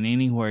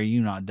anywhere.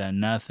 You've not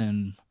done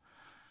nothing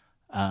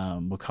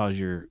because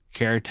you're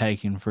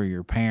caretaking for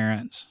your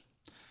parents.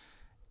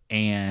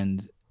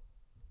 And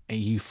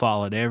you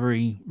followed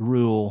every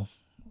rule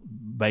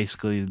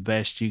basically the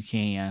best you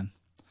can.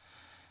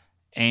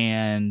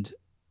 And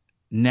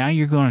now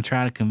you're going to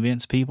try to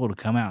convince people to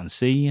come out and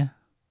see you?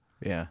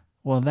 Yeah.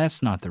 Well,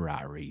 that's not the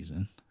right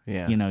reason.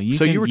 Yeah.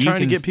 You were trying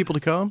to get people to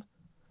come?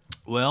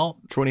 Well,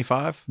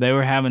 25? They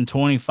were having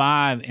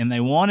 25, and they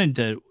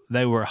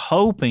were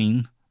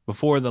hoping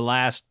before the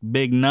last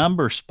big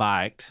number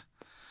spiked,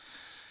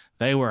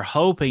 they were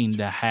hoping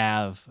to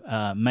have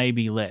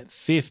maybe let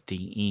 50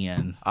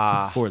 in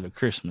for the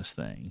Christmas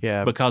thing.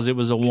 Yeah. Because it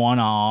was a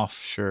one-off.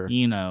 Sure.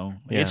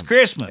 It's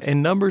Christmas.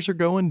 And numbers are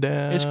going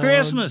down. It's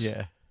Christmas.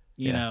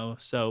 Yeah.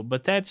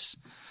 But that's,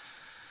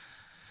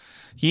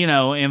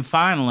 and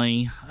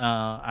finally,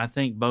 I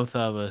think both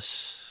of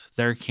us,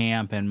 their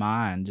camp and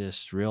mine,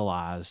 just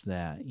realized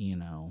that,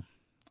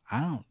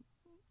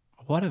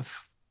 what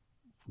if,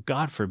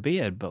 God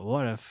forbid, but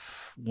what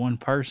if one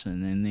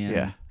person and then.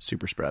 Yeah,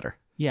 super spreader.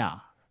 Yeah.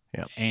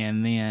 Yeah.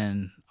 And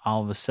then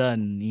all of a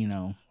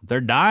sudden,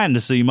 they're dying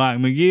to see Mike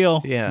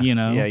McGill. Yeah.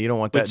 Yeah, you don't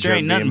want that joke there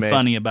ain't nothing being made.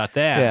 funny about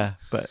that. Yeah,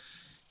 but.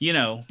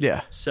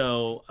 Yeah.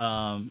 So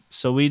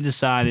we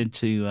decided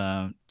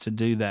to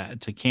do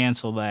that, to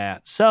cancel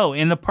that. So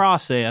in the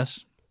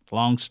process,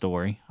 long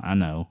story, I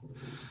know,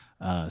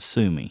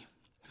 sue me.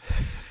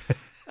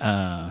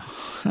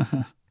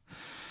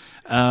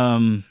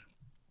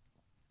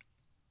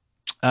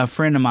 A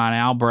friend of mine,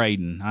 Al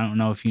Braden. I don't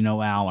know if you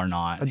know Al or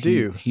not. I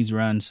do. He's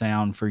run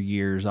sound for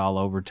years all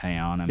over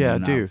town. I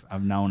do.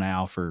 I've known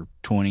Al for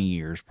 20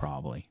 years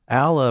probably.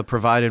 Al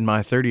provided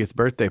my 30th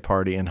birthday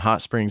party in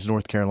Hot Springs,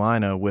 North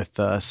Carolina, with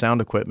sound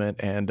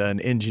equipment and an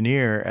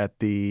engineer at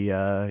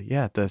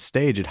the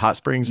stage at Hot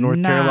Springs,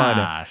 North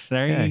Carolina. Nice.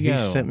 There you go. He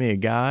sent me a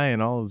guy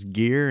and all his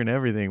gear and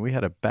everything. We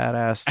had a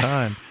badass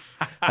time.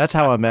 That's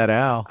how I met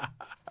Al.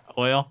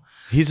 Well,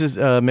 he's his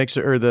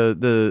mixer or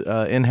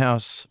the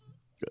in-house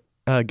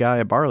guy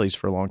at Barley's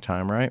for a long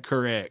time, right?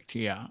 correct.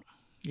 Yeah.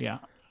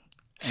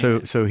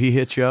 So he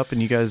hit you up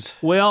and you guys.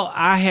 Well,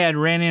 I had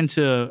ran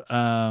into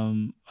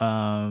to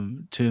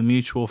a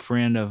mutual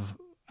friend of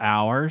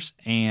ours,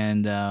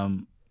 and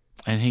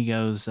he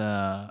goes,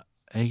 yeah,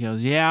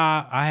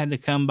 I had to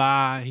come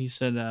by. He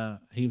said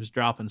he was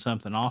dropping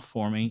something off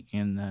for me,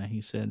 and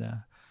he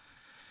said,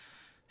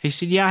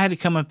 yeah, I had to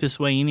come up this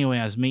way anyway.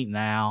 I was meeting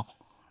Al,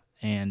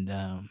 and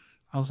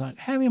I was like,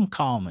 have him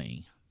call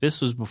me.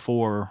 This was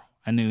before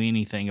I knew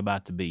anything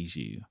about the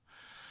Bijou.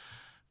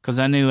 Because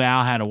I knew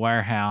Al had a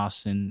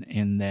warehouse,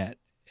 and that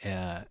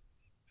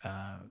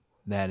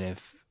that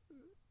if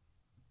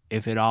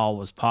it all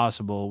was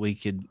possible, we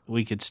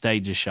could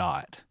stage a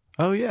shot.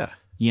 Oh yeah,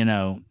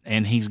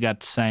 and he's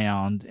got the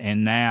sound.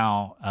 And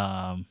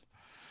now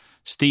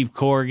Steve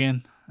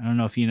Corrigan, I don't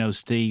know if you know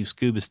Steve,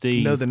 Scuba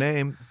Steve. Know the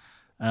name.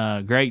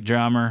 Great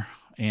drummer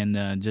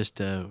and just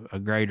a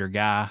greater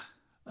guy,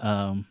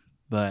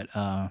 but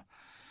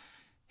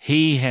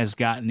he has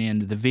gotten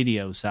into the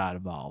video side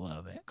of all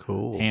of it.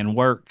 Cool. And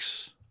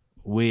works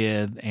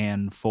with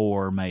and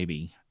for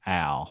maybe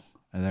Al.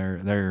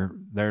 They're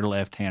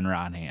left hand,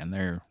 right hand.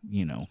 They're,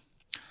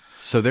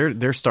 So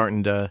they're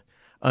starting to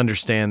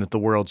understand that the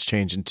world's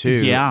changing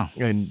too. Yeah.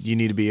 And you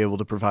need to be able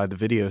to provide the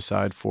video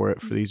side for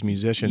it for these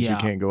musicians who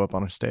can't go up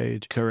on a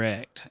stage.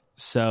 Correct.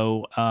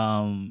 So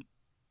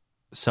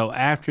so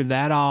after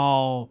that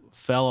all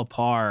fell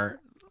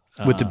apart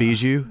With the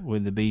Bijou?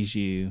 With the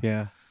Bijou.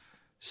 Yeah.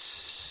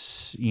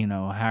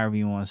 However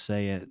you want to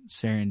say it,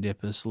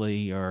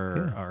 serendipitously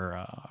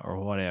or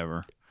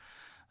whatever,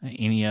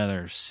 any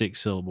other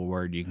 6-syllable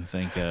word you can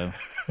think of.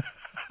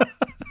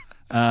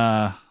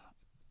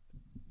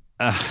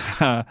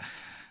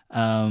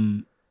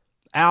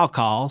 Al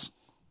calls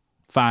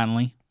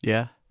finally.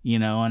 Yeah.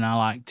 And I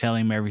like tell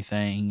him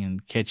everything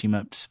and catch him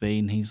up to speed,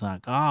 and he's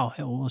like, "Oh,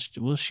 hell,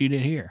 we'll shoot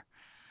it here.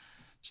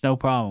 It's no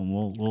problem.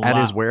 We'll at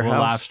his warehouse. We'll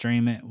live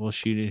stream it. We'll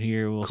shoot it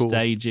here. We'll Cool.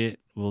 stage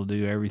it. We'll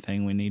do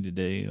everything we need to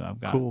do.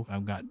 I've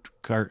got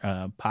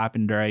pipe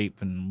and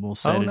drape, and we'll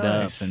set it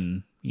nice. up,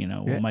 and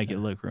we'll make it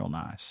look real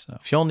nice." So.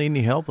 If y'all need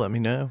any help, let me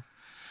know.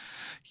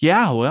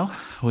 Yeah, well,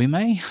 we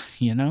may.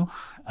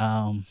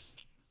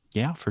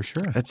 Yeah, for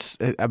sure. That's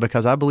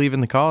because I believe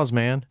in the cause,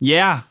 man.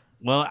 Yeah.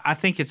 Well, I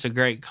think it's a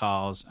great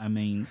cause. I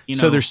mean,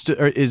 So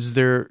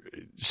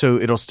so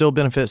it'll still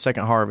benefit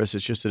Second Harvest.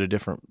 It's just at a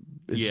different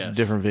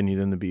venue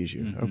than the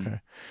Bijou. Mm-hmm. Okay.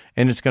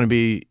 And it's going to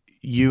be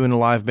you and a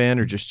live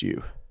band or just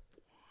you?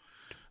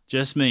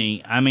 Just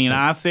me. I mean,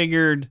 I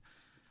figured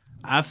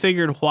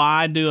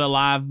why do a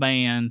live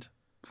band?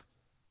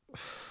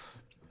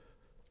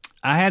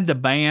 I had the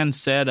band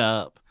set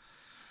up.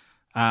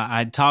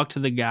 I'd talked to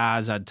the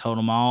guys. I'd told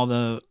them all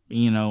the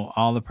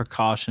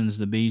precautions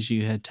the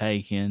Bijou had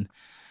taken.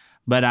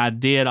 But I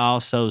did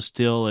also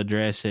still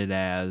address it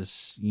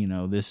as,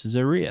 this is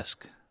a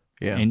risk.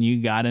 Yeah. And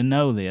you got to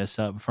know this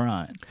up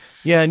front.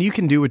 Yeah, and you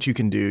can do what you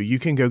can do. You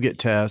can go get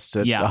tests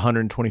at Yeah.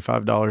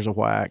 $125 a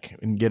whack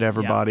and get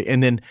everybody.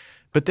 Yeah.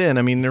 But then,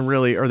 I mean,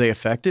 are they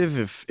effective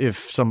if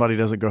somebody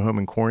doesn't go home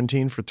and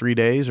quarantine for 3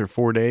 days or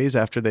 4 days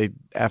after they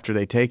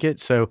take it?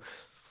 So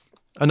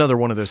another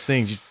one of those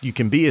things, you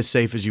can be as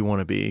safe as you want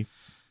to be,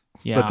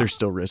 but there's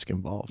still risk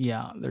involved.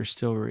 Yeah, there's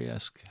still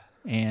risk.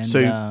 And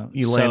so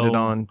you landed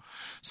on.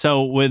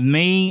 So with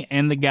me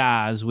and the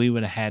guys, we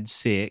would have had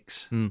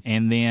 6,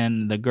 and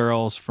then the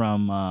girls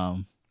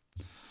from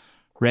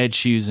Red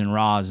Shoes and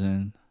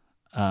Rosin,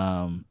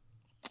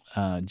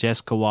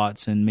 Jessica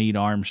Watson, Meade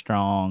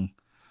Armstrong,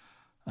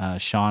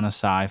 Shauna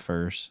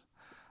Cyphers.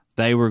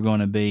 They were going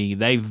to be.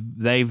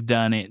 They've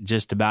done it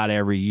just about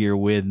every year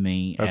with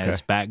me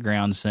as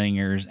background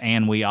singers,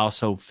 and we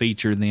also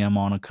feature them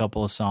on a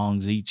couple of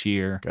songs each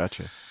year.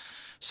 Gotcha.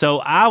 So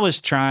I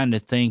was trying to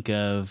think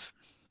of,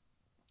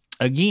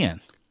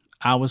 again,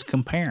 I was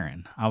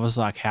comparing. I was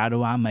like, how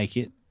do I make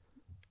it,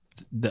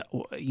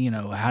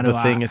 how do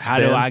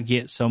I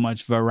get so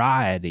much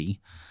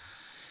variety?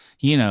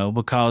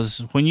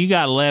 Because when you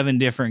got 11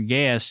 different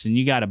guests and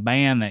you got a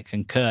band that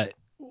can cut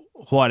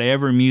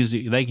whatever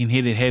music, they can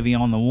hit it heavy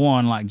on the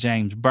one like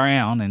James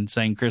Brown and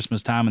sing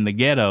Christmas Time in the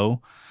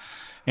Ghetto.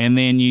 And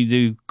then you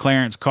do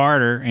Clarence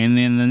Carter, and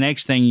then the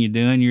next thing you're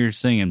doing, you're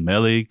singing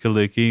Mele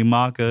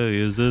Kalikimaka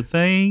is a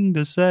thing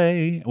to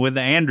say with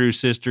the Andrews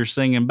sisters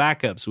singing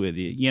backups with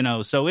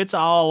you, so it's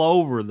all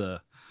over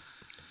the.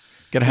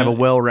 Got to have a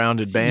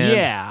well-rounded band.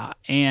 Yeah,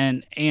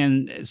 and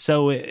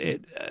so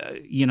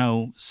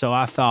so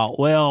I thought,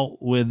 well,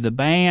 with the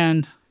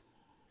band,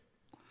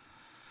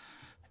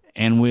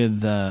 and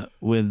with the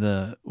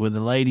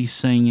ladies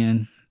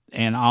singing,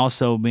 and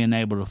also being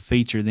able to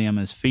feature them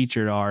as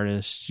featured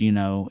artists,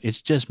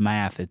 it's just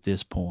math at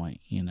this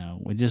point.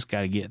 We just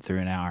got to get through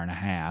an hour and a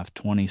half,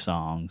 20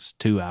 songs,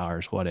 2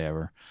 hours,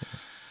 whatever.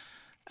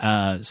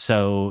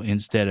 So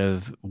instead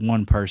of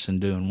one person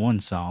doing one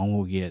song,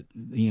 we'll get,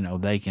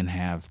 they can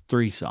have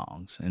 3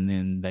 songs, and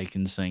then they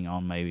can sing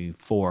on maybe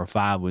 4 or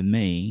 5 with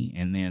me,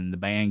 and then the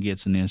band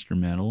gets an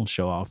instrumental,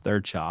 show off their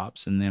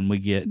chops, and then we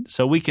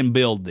can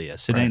build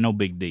this. It ain't no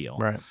big deal.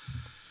 Right.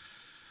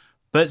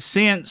 But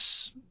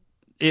since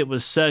it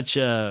was such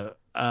for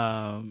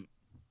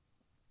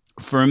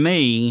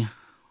me,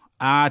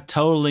 I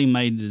totally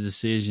made the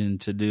decision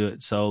to do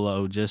it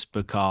solo just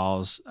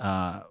because,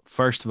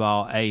 first of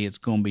all, it's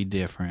going to be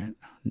different,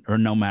 or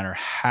no matter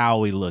how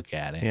we look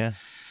at it. Yeah.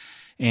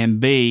 And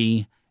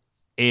B,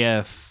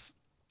 if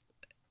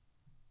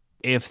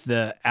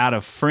out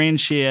of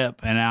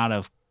friendship and out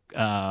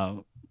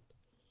of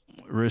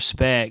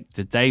respect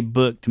that they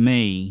booked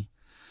me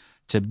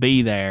to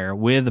be there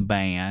with a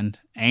band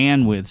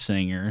and with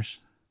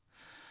singers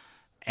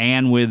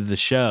and with the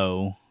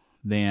show,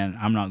 then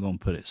I'm not going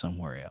to put it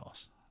somewhere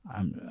else.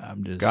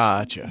 I'm just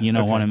gotcha. You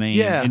know what I mean?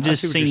 Yeah, it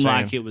just I see what you're seemed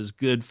saying. like it was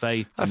good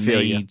faith to feel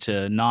me you.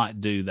 to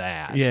not do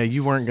that. Yeah,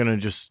 you weren't going to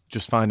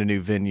just find a new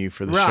venue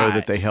for the show Right.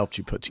 that they helped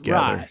you put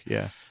together. Right.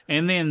 Yeah.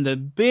 And then the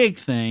big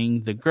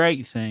thing, the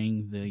great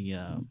thing,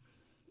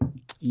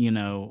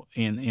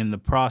 in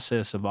the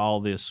process of all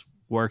this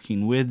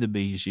working with the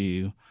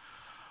Bijou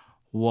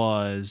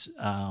was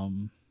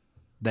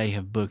they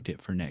have booked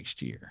it for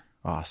next year.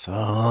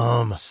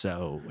 Awesome.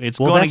 So it's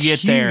Well, going that's to get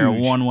there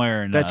huge. one way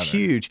or another. That's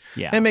huge.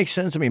 Yeah. That makes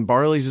sense. I mean,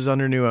 Barley's is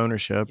under new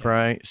ownership,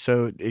 right?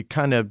 So it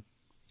kind of,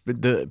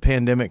 the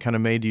pandemic kind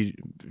of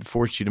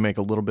forced you to make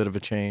a little bit of a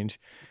change,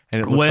 and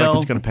it looks like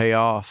it's going to pay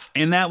off.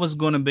 And that was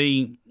going to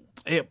be,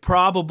 it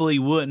probably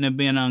wouldn't have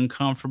been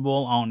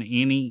uncomfortable on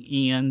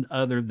any end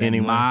other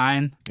than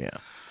mine, Yeah.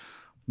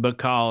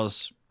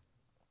 because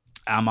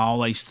I'm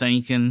always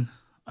thinking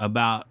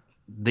about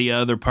the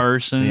other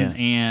person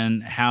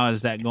and how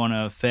is that going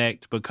to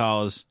affect,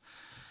 because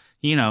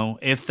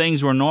if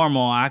things were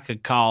normal, I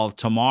could call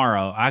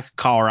tomorrow, I could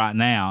call right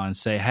now and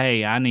say,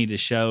 hey, I need to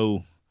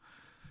show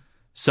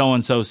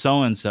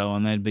so-and-so,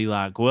 and they'd be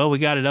like, well, we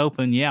got it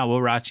open,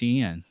 we'll write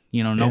you in,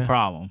 no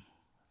problem,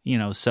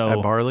 so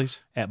At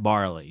Barley's? at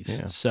Barley's.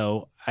 Yeah.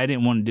 So I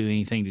didn't want to do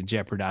anything to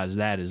jeopardize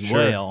that as Sure.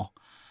 well,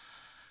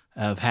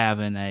 of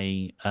having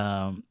a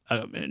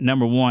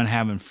number one,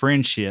 having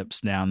friendships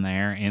down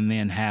there, and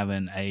then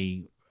having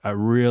a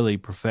really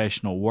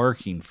professional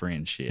working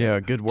friendship. Yeah,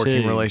 a good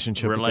working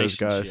relationship with those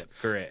guys.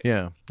 Correct.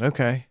 Yeah.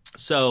 Okay.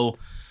 So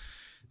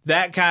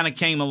that kind of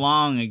came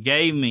along and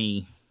gave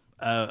me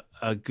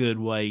a good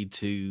way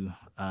to,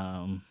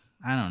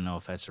 I don't know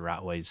if that's the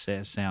right way to say it.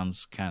 It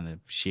sounds kind of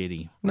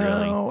shitty.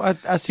 Really. No,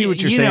 I see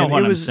what you're You saying. know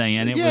what It I'm was-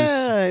 saying. It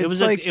yeah,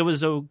 was it's it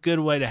was a good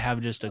way to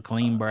have just a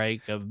clean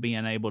break of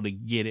being able to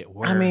get it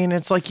where. I mean,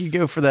 it's like you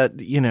go for that,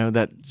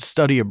 that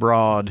study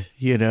abroad,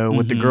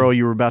 with the Mhm. girl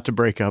you were about to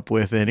break up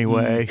with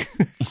anyway.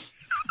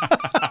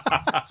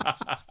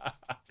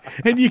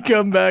 And you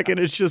come back and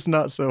it's just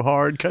not so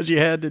hard because you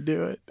had to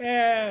do it.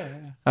 Yeah.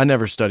 I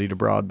never studied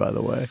abroad, by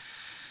the way.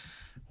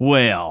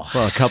 Well,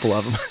 Well, a couple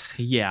of them.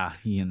 yeah,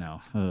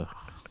 ugh.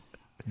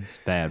 It's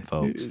bad,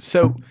 folks.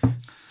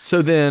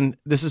 So then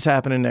this is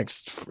happening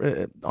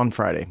on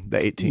Friday, the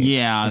 18th.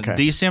 Yeah, Okay.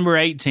 December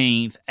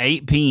 18th,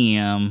 8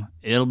 p.m.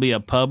 It'll be a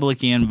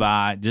public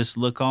invite. Just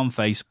look on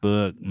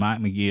Facebook, Mike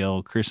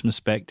McGill, Christmas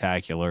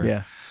Spectacular.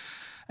 Yeah.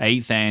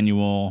 8th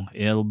annual.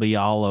 It'll be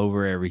all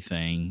over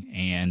everything.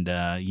 And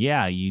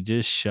you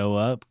just show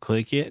up,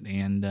 click it,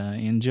 and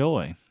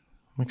enjoy.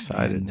 I'm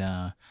excited.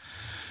 And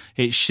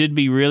it should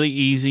be really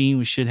easy.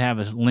 We should have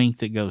a link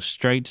that goes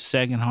straight to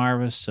Second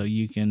Harvest, so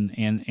you can.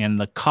 And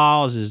the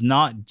cause is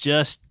not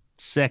just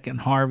Second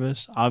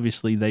Harvest.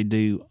 Obviously,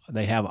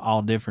 they have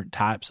all different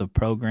types of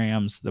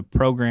programs. The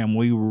program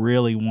we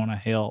really want to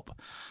help.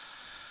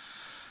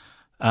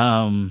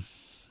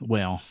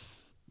 Well,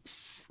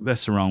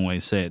 that's the wrong way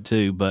to say it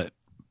too. But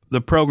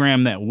the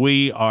program that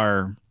we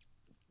are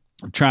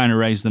trying to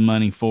raise the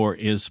money for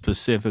is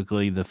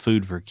specifically the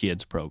Food for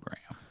Kids program.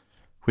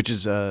 Which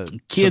is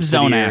kids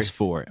don't ask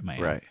for it,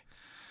 man. Right.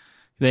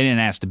 They didn't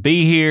ask to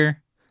be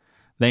here.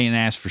 They didn't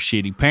ask for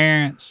shitty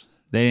parents.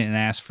 They didn't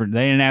ask for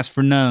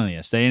none of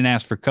this. They didn't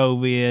ask for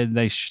COVID.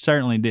 They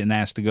certainly didn't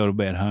ask to go to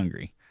bed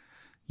hungry.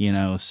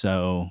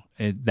 So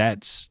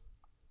that's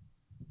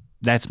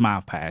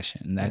my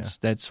passion.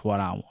 That's what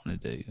I want to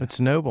do. It's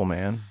noble,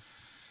 man.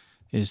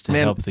 Is to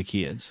help the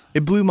kids.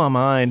 It blew my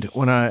mind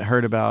when I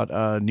heard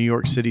about New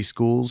York City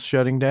schools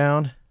shutting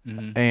down,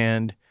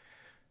 and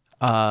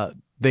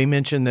they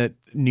mentioned that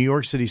New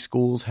York City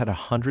schools had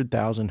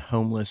 100,000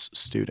 homeless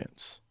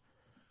students,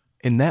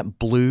 and that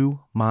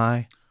blew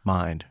my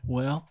mind.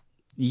 Well,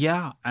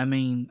 yeah, I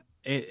mean,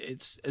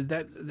 it's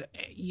that.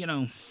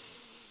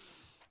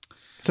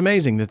 It's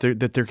amazing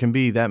that there can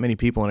be that many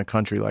people in a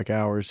country like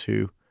ours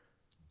who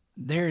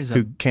There is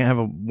can't have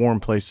a warm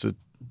place to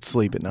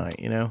sleep at night.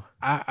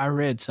 I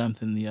read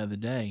something the other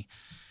day.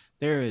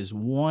 There is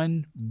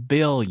 1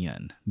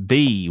 billion,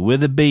 B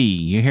with a B,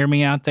 you hear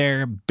me out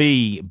there?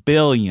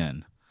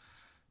 billion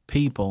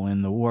people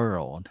in the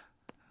world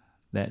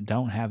that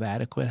don't have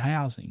adequate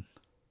housing.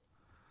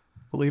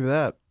 Believe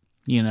that.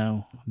 You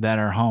know, that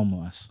are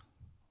homeless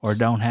or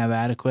don't have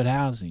adequate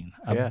housing.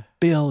 A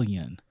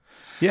billion.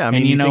 Yeah, I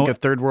mean, you think of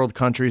third world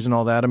countries and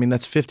all that. I mean,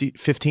 that's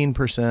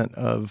 15%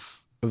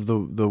 of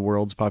the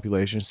world's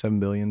population, 7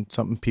 billion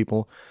something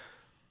people.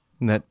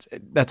 And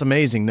that's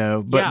amazing,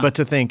 though. But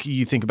to think,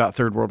 you think about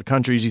third world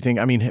countries, you think,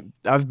 I mean,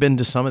 I've been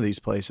to some of these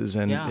places,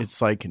 and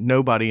it's like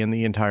nobody in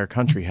the entire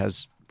country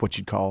has what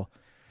you'd call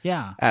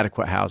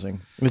adequate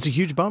housing. And it's a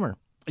huge bummer.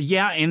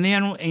 Yeah, and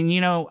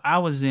you know, I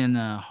was in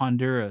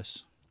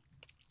Honduras,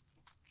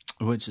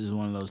 which is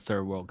one of those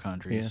third world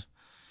countries.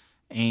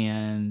 Yeah.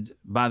 And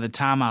by the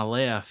time I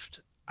left,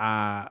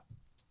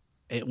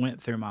 it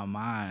went through my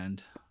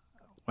mind.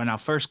 When I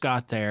first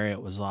got there, it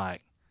was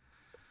like,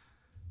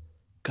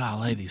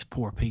 golly, these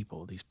poor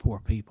people.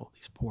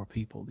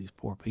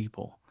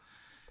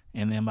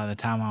 And then by the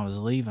time I was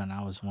leaving,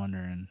 I was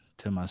wondering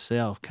to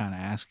myself, kind of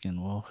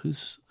asking, well,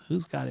 who's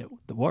got it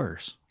the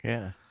worst?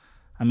 Yeah.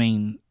 I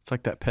mean, it's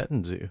like that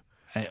petting zoo.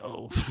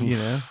 You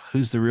know,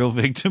 who's the real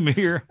victim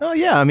here? Oh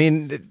yeah, I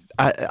mean,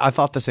 I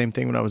thought the same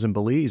thing when I was in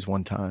Belize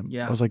one time.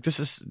 Yeah, I was like, this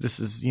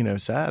is you know,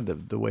 sad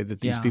the way that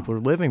these people are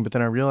living. But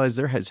then I realized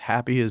they're as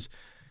happy as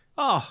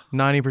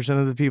 90%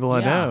 of the people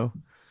I know.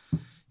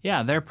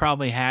 Yeah, they're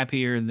probably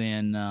happier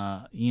than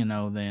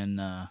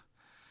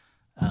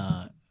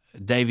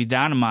Davy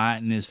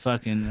Dynamite and his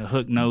fucking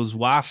hook-nosed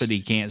wife that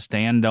he can't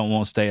stand, don't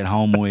want to stay at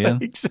home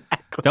with.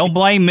 Exactly. Don't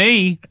blame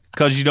me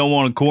because you don't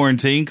want to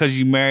quarantine because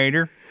you married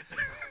her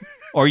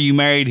or you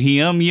married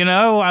him, you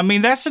know? I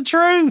mean, that's the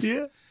truth.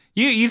 Yeah.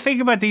 You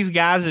think about these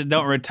guys that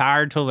don't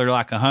retire till they're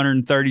like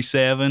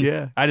 137.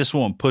 Yeah. I just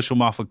want to push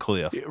them off a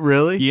cliff.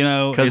 Really? You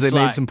know? Because they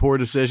made some poor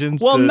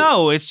decisions? Well,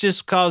 no. It's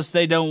just because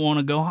they don't want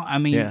to go home. I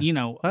mean, you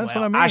know. That's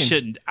what I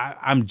mean.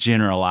 I'm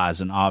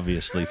generalizing,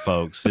 obviously,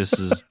 folks. This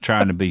is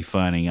trying to be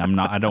funny.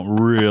 I don't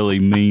really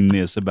mean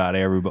this about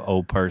every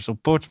old person.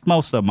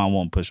 Most of them I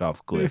won't push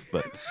off a cliff.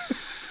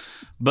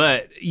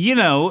 But you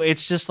know,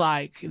 it's just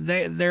like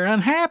they're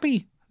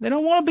unhappy. They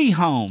don't want to be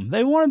home.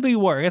 They want to be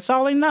work. That's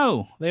all they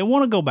know. They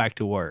want to go back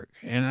to work.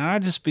 And I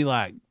just be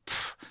like,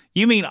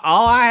 you mean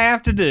all I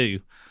have to do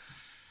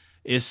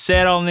is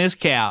sit on this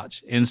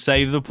couch and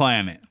save the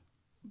planet?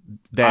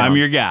 Down. I'm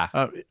your guy.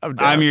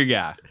 I'm your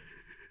guy.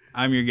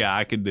 I'm your guy.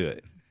 I can do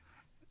it.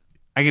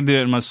 I can do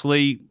it in my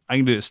sleep. I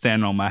can do it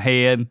standing on my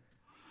head.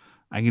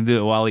 I can do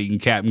it while eating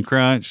Captain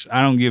Crunch.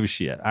 I don't give a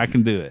shit. I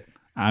can do it.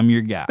 I'm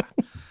your guy.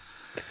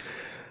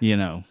 You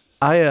know.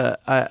 I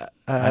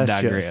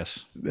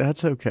digress.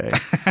 That's okay.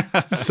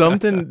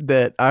 Something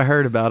that I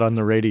heard about on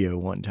the radio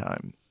one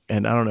time,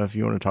 and I don't know if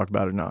you want to talk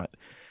about it or not,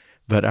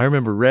 but I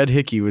remember Red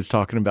Hickey was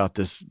talking about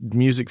this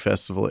music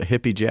festival at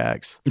Hippie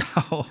Jack's.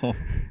 Oh.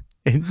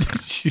 And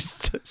she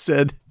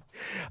said,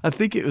 I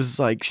think it was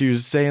like she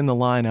was saying the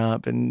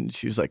lineup, and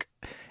she was like,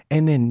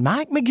 and then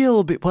Mike McGill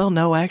will be, well,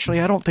 no, actually,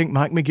 I don't think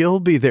Mike McGill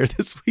will be there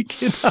this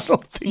weekend. I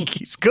don't think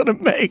he's going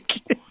to make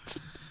it.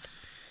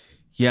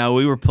 Yeah,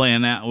 we were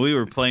playing that. We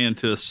were playing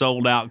to a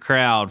sold out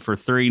crowd for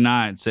 3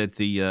 nights at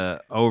the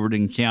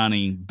Overton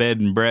County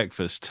Bed and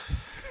Breakfast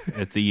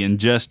at the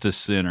Injustice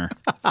Center.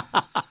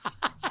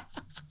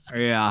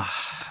 Yeah,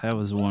 that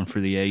was one for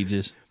the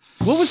ages.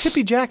 What was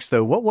Hippie Jack's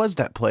though? What was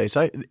that place?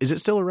 Is it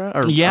still around?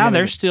 Or, yeah,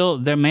 they're still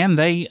there. Man,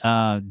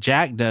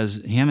 Jack does.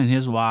 Him and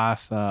his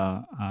wife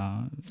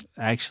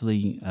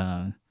actually.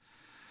 I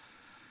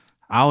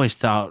always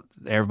thought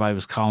everybody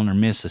was calling her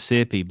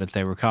Mississippi, but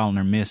they were calling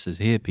her Mrs.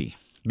 Hippie.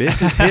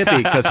 Mrs. Hippie,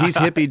 because he's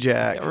Hippie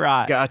Jack.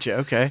 Right. Gotcha.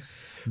 Okay.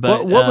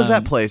 But what was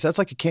that place? That's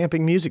like a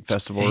camping music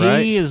festival,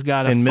 right? He has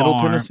got a in farm. Middle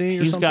Tennessee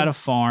or He's something? got a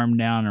farm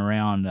down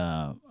around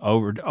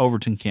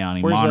Overton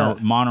County. Where's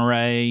that?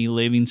 Monterey,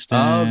 Livingston.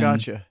 Oh,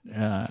 gotcha.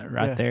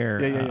 Right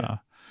there. Yeah.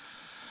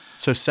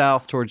 So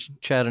south towards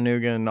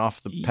Chattanooga and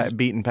off the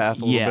beaten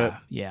path a little bit?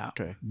 Yeah.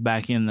 Okay.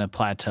 Back in the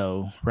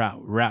plateau,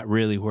 right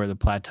really where the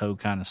plateau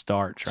kind of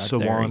starts right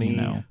Sewanee. there, you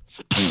know.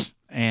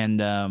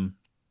 And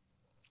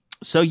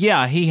so,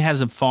 yeah, he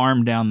has a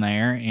farm down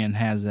there and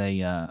has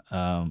an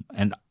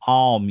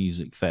all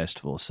music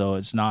festival. So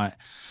it's not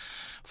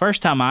 –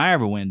 first time I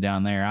ever went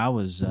down there, I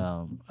was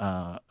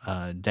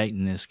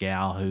dating this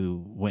gal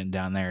who went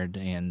down there,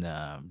 and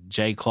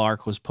Jay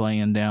Clark was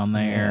playing down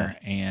there,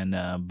 and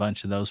a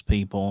bunch of those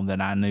people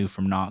that I knew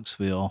from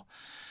Knoxville.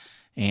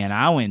 And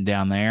I went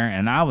down there,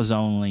 and I was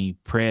only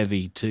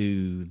privy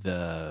to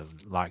the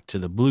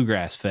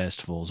bluegrass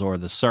festivals or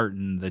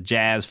the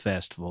jazz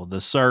festival,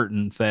 the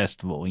certain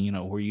festival, you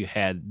know, where you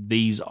had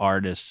these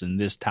artists and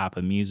this type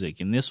of music,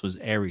 and this was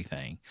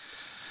everything.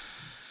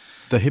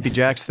 The Hippie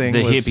Jacks thing.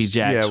 Hippie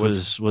Jacks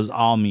was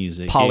all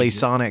music.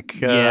 Polysonic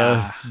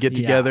get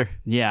together.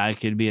 Yeah,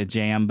 it could be a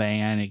jam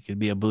band. It could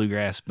be a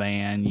bluegrass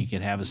band. You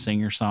could have a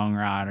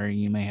singer-songwriter.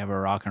 You may have a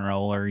rock and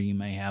roller. You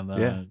may have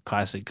a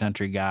classic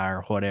country guy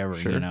or whatever,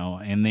 you know.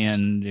 And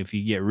then if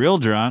you get real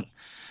drunk,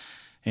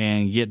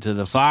 and get to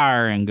the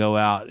fire and go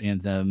out in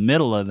the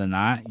middle of the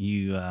night.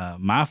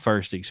 My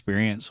first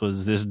experience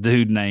was this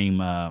dude named,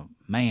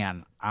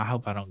 man, I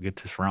hope I don't get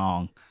this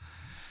wrong,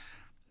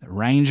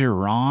 Ranger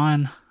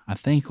Ron, I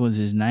think was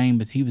his name,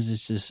 but he was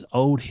just this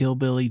old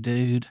hillbilly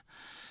dude,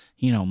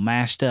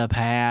 mashed up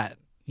hat,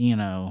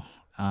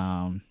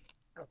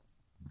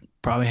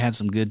 probably had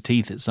some good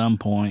teeth at some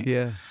point.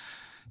 Yeah.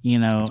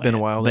 It's been a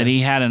while. But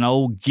he had an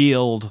old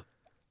Guild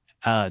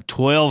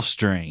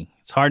 12-string.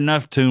 It's hard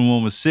enough to tune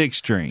one with 6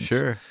 strings.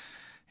 Sure.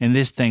 And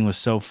this thing was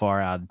so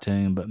far out of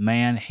tune. But,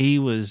 man, he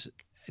was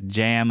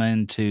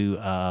jamming to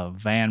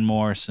Van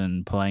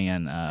Morrison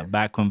playing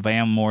back when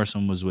Van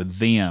Morrison was with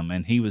them,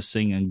 and he was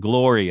singing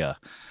Gloria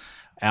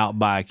out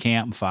by a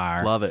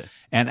campfire. Love it.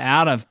 And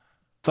out of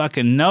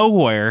fucking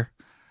nowhere,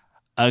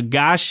 a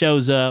guy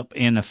shows up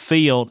in a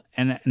field,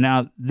 and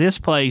now this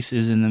place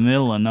is in the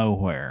middle of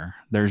nowhere.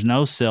 There's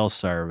no cell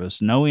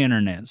service, no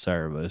internet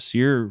service.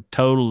 You're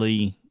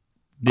totally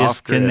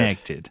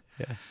disconnected.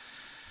 Yeah.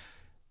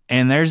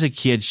 And there's a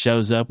kid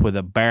shows up with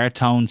a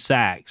baritone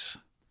sax.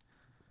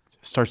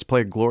 Starts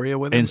playing Gloria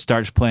with him? And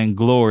starts playing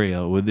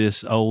Gloria with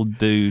this old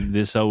dude,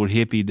 this old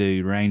hippie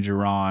dude, Ranger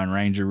Ron,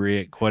 Ranger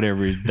Rick,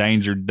 whatever,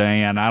 Danger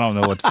Dan. I don't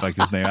know what the fuck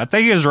his name. I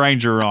think it was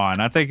Ranger Ron.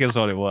 I think that's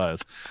what it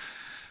was.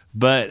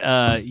 But,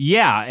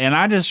 and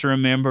I just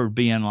remember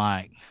being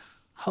like,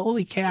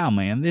 holy cow,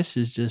 man, this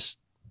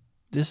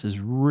is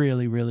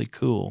really, really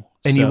cool.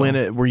 And you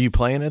were you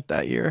playing it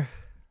that year?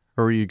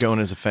 Or were you going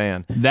as a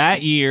fan?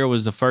 That year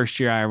was the first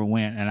year I ever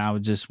went, and I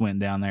just went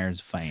down there as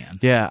a fan.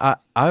 Yeah,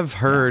 I've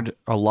heard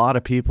a lot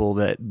of people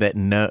that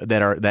know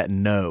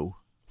a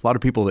lot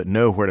of people that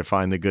know where to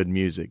find the good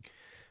music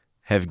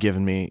have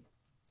given me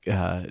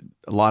a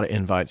lot of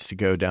invites to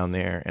go down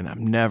there, and I've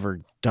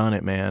never done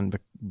it, man.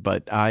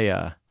 But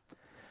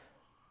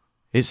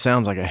it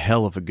sounds like a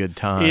hell of a good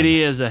time. It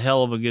is a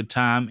hell of a good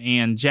time,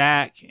 and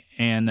Jack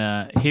and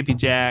Hippie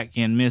Jack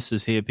and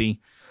Mrs. Hippie,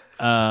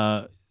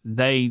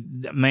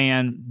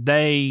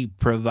 they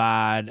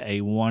provide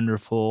a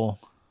wonderful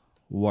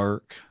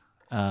work.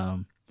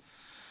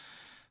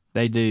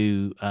 They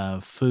do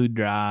food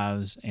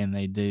drives and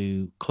they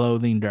do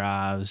clothing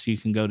drives. You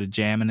can go to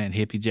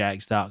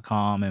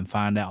jammin@hippiejacks.com and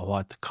find out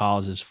what the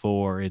cause is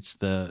for. It's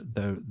the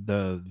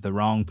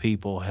wrong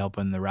people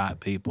helping the right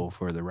people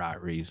for the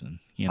right reason.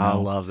 I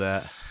love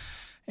that.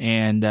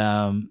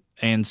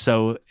 And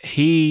so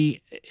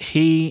he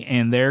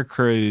and their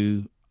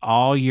crew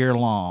all year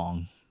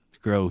long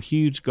grow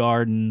huge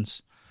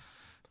gardens,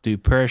 do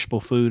perishable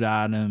food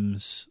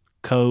items,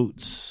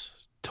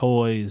 coats,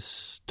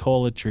 toys,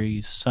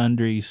 toiletries,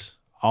 sundries,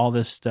 all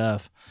this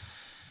stuff.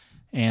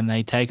 And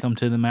they take them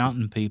to the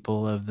mountain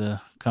people of the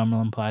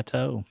Cumberland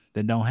Plateau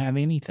that don't have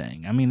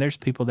anything. I mean, there's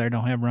people there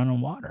don't have running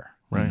water.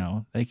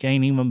 Right. They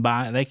can't even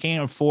they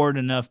can't afford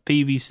enough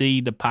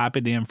PVC to pipe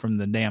it in from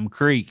the damn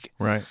creek.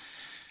 Right.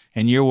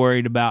 And you're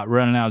worried about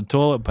running out of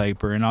toilet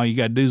paper, and all you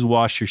got to do is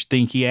wash your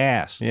stinky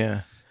ass.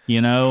 Yeah.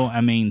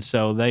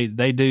 So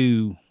they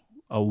do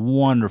a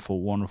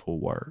wonderful, wonderful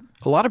work.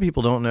 A lot of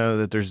people don't know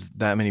that there's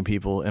that many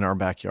people in our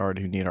backyard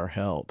who need our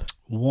help.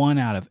 1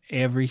 out of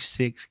every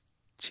 6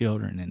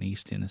 children in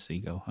East Tennessee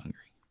go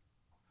hungry.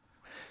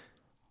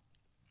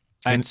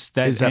 Is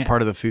that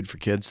part of the Food for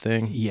Kids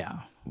thing? Yeah.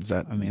 Is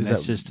that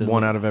that's just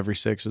 1 out of every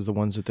 6 is the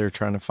ones that they're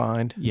trying to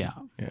find? Yeah.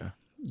 Yeah.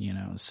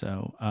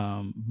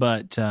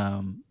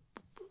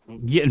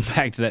 Getting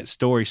back to that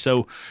story.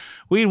 So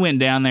we went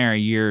down there a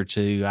year or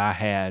two I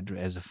had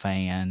as a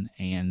fan,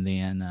 and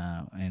then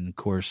and of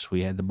course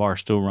we had the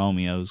Barstool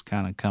Romeos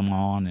kind of come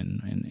on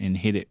and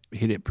hit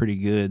it pretty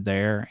good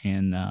there,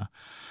 and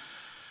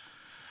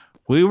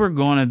we were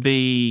going to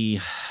be,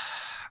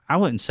 I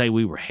wouldn't say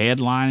we were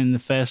headlining the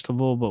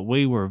festival, but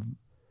we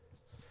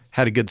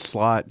had a good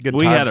slot,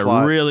 we had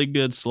a really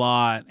good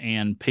slot,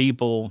 and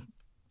people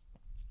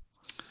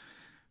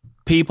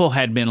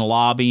had been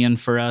lobbying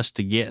for us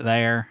to get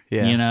there,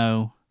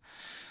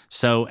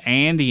 So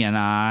Andy and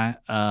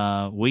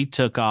I, we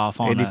took off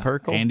on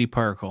Andy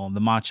Perkle, the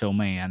Macho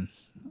Man,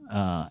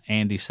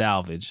 Andy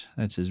Salvage.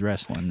 That's his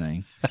wrestling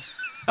name.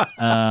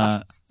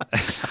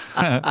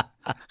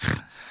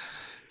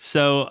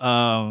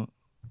 So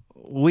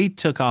we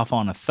took off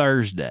on a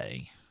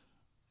Thursday,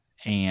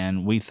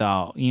 and we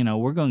thought,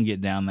 we're going to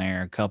get down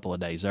there a couple of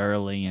days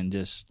early and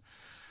just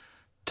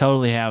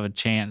totally have a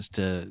chance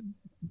to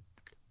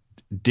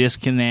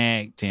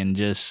disconnect and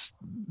just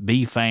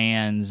be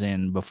fans,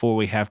 and before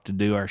we have to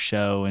do our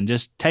show, and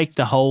just take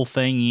the whole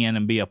thing in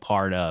and be a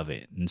part of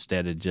it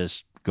instead of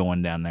just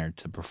going down there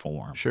to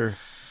perform. Sure.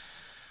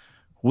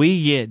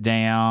 We get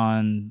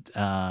down,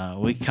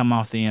 we come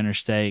off the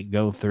interstate,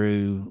 go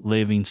through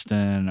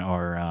Livingston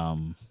or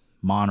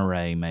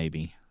Monterey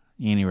maybe.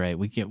 Any rate,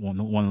 we get one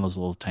of those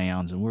little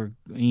towns, and we're,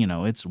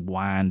 it's a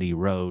windy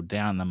road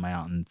down the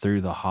mountain,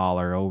 through the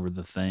holler, over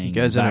the thing. You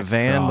guys in a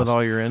van with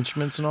all your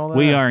instruments and all that?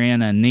 We are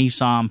in a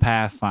Nissan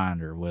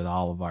Pathfinder with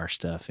all of our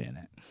stuff in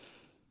it.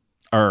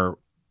 Or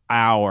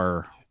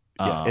our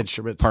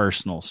instruments.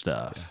 Personal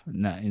stuff.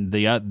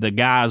 Yeah. The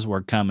guys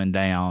were coming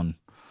down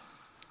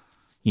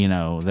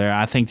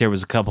I think there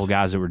was a couple of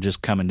guys that were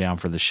just coming down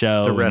for the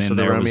show. The rest and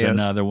then of the there was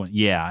Romeos? another one.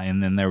 Yeah,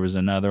 and then there was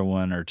another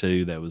one or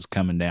two that was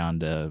coming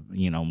down to,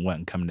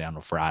 wasn't coming down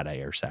to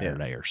Friday or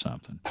Saturday or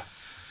something.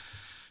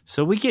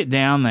 So we get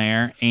down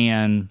there,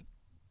 and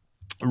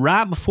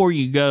right before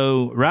you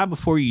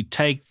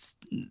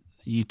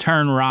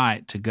turn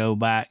right to go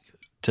back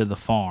to the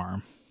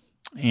farm.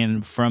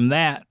 And from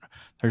that,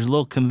 there's a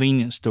little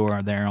convenience store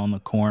there on the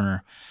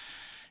corner.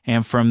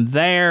 And from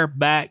there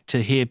back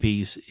to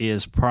Hippies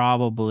is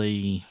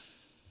probably,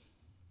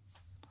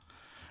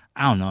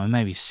 I don't know,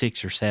 maybe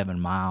 6 or 7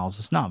 miles.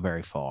 It's not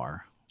very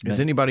far. Is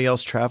anybody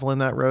else traveling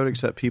that road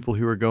except people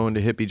who are going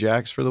to Hippie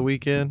Jack's for the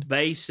weekend?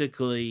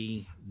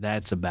 Basically,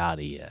 that's about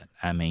it.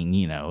 I mean,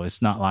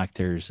 it's not like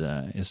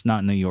it's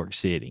not New York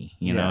City.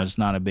 It's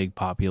not a big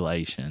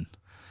population.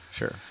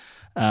 Sure.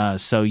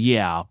 So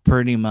yeah,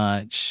 pretty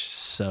much.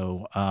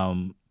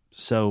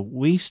 So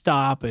we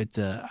stop at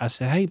I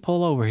said, hey,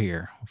 pull over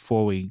here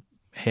before we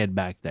head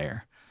back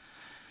there.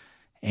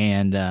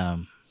 And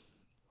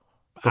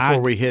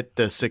before we hit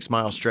the 6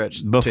 mile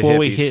stretch, before to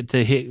we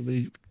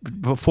Hippies.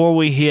 before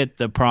we hit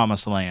the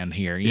promised land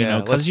here,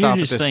 let's because you're stop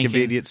just at this thinking,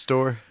 convenience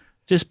store.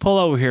 just pull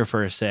over here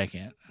for a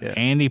second. Yeah.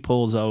 Andy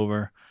pulls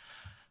over.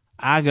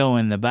 I go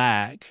in the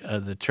back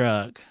of the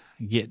truck,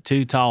 get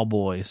 2 tall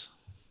boys,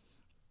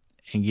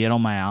 and get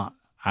them out.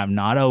 I've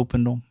not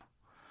opened them.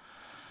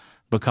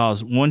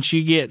 Because once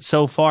you get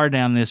so far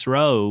down this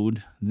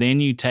road,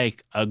 then you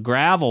take a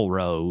gravel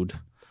road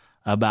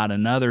about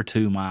another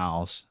 2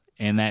 miles,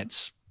 and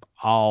that's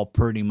all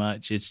pretty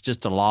much, it's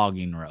just a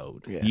logging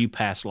road. Yeah. You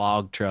pass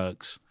log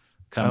trucks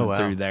coming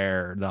through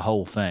there, the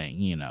whole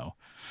thing,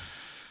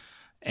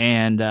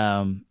 And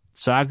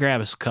so I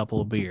grabbed us a couple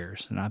of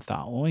beers, and I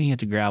thought, well, we hit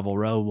the gravel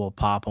road, we'll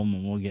pop them,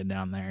 and we'll get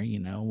down there,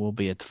 we'll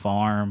be at the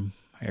farm.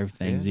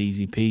 Everything's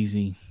easy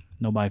peasy.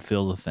 Nobody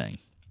feels a thing.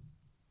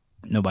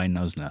 Nobody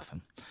knows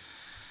nothing.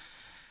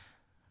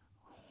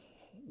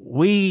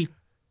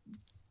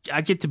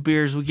 I get the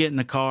beers, we get in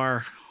the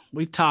car,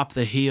 we top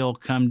the hill,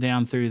 come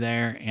down through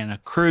there, and a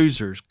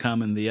cruiser's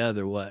coming the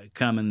other way,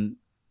 coming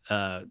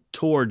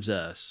towards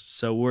us.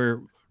 So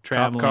we're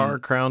traveling. Cop car,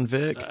 Crown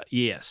Vic.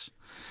 Yes.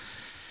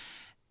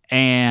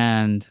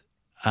 And,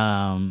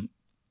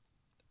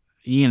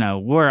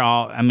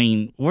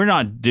 we're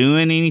not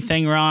doing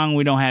anything wrong.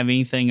 We don't have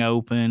anything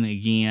open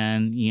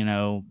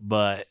again,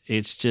 but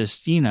it's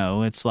just,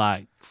 it's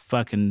like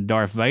fucking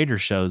Darth Vader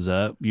shows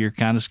up. You're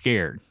kind of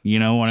scared. You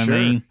know what I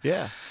mean?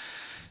 Yeah.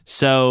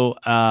 So,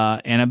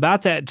 and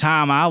about that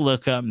time, I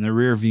look up in the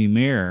rearview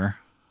mirror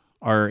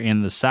or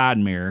in the side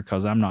mirror,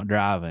 because I'm not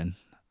driving.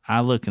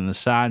 I look in the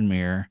side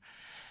mirror,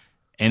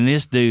 and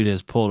this dude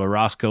has pulled a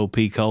Roscoe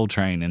P.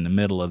 Coltrane in the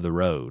middle of the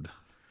road.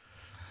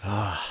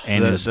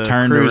 And has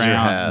turned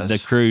around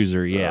the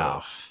cruiser,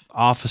 yeah.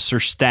 Officer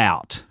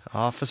Stout.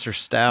 Officer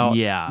Stout?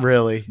 Yeah.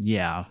 Really?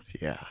 Yeah.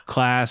 Yeah.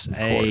 Class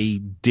A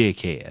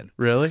dickhead.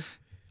 Really?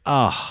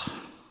 Oh.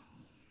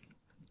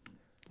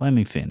 Let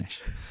me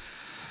finish.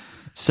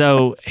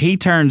 So he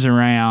turns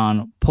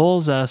around,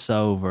 pulls us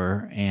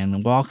over,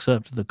 and walks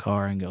up to the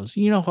car and goes,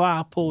 you know why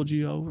I pulled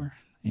you over?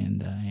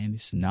 And Andy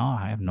said, no,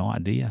 I have no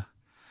idea.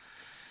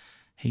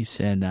 He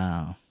said,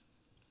 I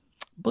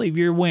believe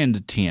your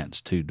window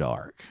tint's too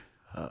dark.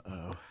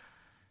 Uh-oh.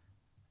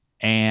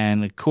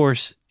 And, of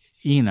course,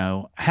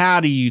 how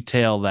do you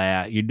tell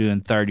that? You're doing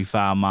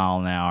 35 mile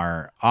an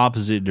hour,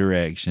 opposite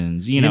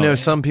directions.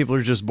 Some people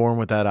are just born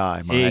with that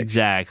eye, Mike.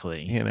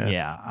 Exactly.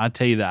 Yeah, I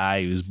tell you the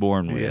eye he was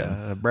born with.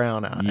 Yeah, a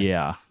brown eye.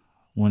 Yeah,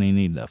 when he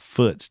needed a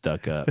foot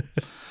stuck up.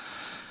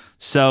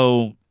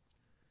 So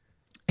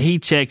he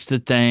checks the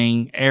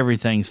thing.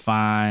 Everything's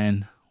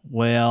fine.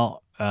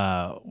 Well,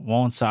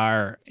 wants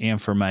our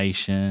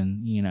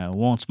information,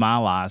 wants my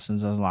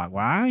license. I was like,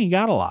 well, I ain't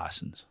got a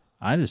license.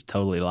 I just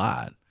totally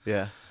lied.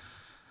 Yeah.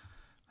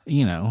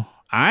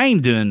 I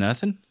ain't doing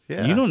nothing.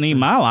 Yeah. You don't need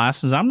my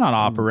license. I'm not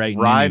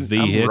operating any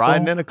vehicle. I'm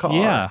riding in a car.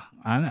 Yeah.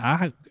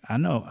 I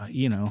know,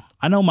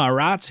 I know my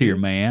rights here,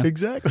 man.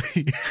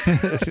 Exactly.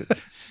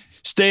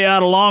 Stay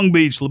out of Long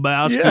Beach,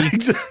 Lebowski. Yeah,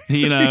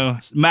 exactly.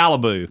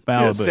 Malibu.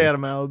 Yeah, stay out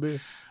of Malibu.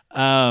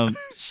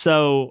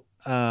 So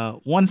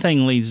one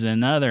thing leads to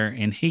another,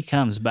 and he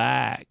comes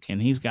back,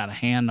 and he's got a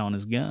hand on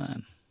his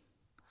gun.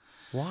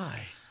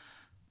 Why?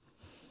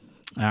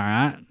 All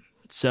right.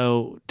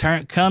 So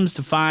comes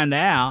to find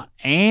out,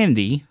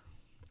 Andy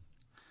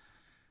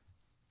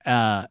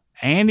had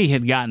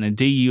gotten a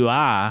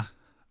DUI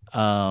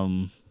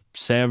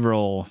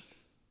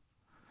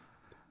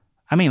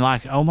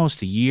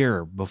almost a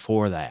year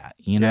before that,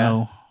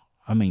 Yeah.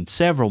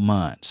 Several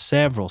months.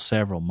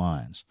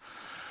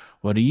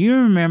 Well, do you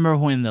remember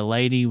when the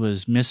lady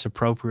was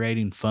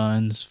misappropriating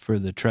funds for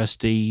the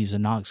trustees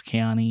of Knox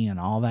County and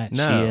all that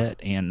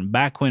shit? And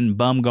back when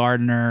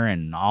Bumgardner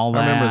and all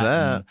that. I remember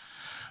that.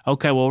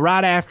 Okay, well,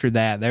 right after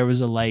that, there was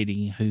a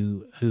lady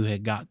who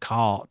had got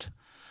caught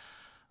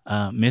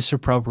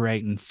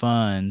misappropriating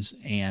funds,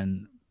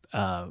 and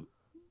that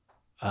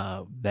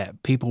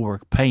people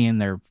were paying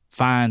their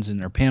fines and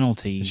their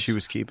penalties. She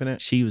was keeping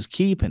it? She was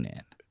keeping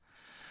it.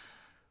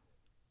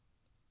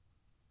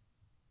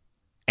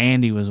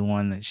 Andy was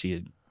one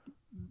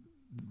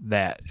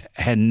that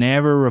had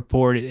never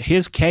reported.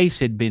 His case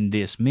had been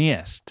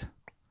dismissed.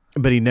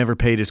 But he never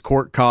paid his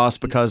court costs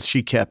because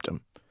she kept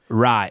him.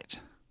 Right.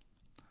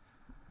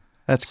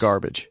 That's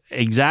garbage.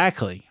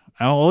 Exactly.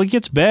 Oh, well, it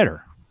gets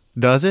better.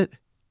 Does it?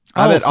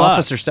 I bet fuck.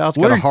 Officer Stout's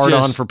got a hard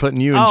on for putting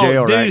you in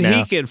jail dude, right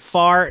now. He could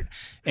fart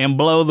and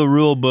blow the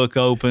rule book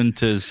open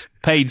to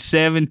page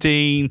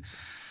 17,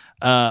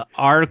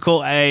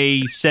 Article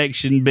A,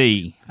 Section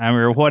B. I mean,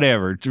 or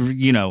whatever.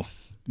 You know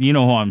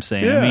what I'm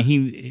saying. Yeah. I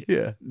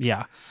mean,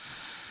 Yeah.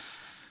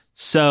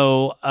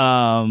 So,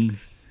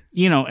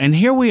 and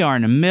here we are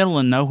in the middle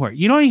of nowhere.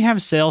 You don't even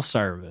have cell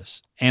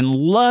service. And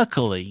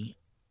luckily,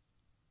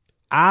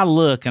 I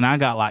look and I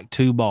got like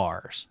 2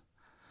 bars.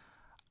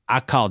 I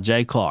called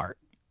Jay Clark.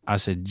 I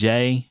said,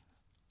 Jay,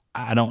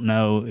 I don't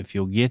know if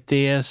you'll get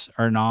this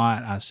or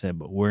not. I said,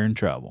 but we're in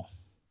trouble.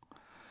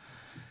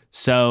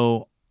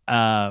 So,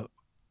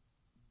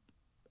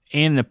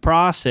 in the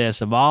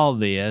process of all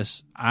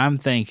this, I'm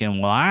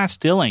thinking, well, I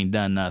still ain't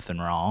done nothing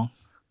wrong.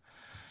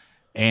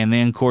 And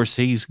then, of course,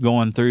 he's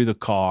going through the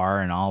car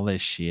and all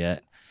this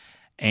shit,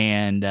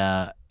 and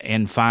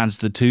finds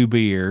the 2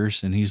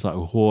 beers, and he's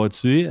like,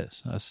 "What's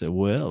this?" I said,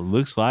 "Well, it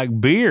looks like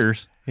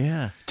beers."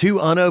 Yeah. 2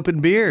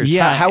 unopened beers.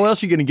 Yeah. How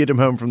else are you going to get them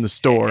home from the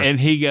store? And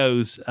he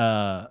goes,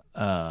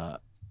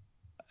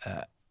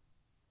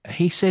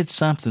 he said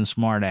something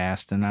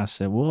smart-assed, and I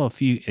said, "Well,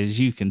 as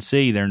you can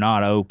see, they're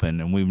not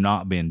open, and we've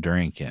not been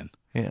drinking."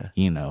 Yeah.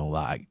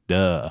 Like,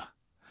 duh.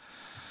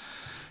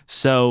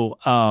 So,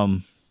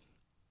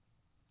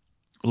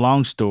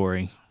 long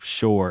story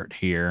short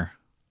here,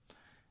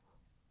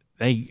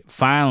 they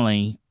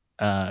finally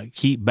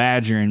keep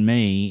badgering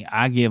me.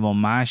 I give them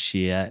my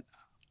shit.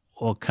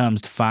 Well, comes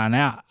to find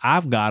out,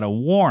 I've got a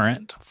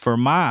warrant for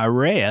my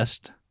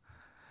arrest.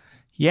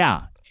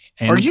 Yeah.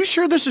 And are you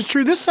sure this is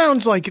true? This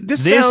sounds like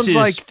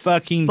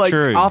fucking like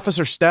true.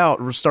 Officer Stout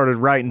started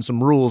writing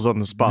some rules on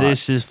the spot.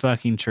 This is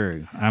fucking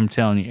true. I'm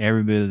telling you,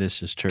 every bit of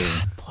this is true.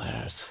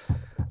 Bless.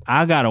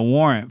 I got a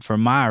warrant for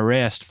my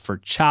arrest for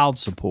child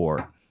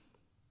support.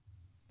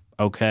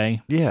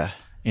 Okay? Yeah.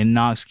 In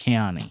Knox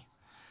County.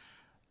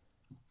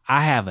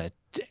 I have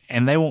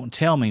and they won't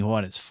tell me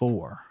what it's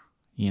for.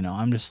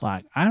 I'm just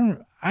like, I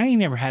ain't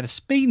never had a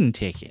speeding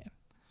ticket.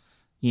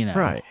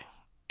 Right.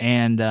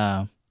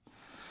 And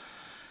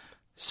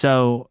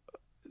so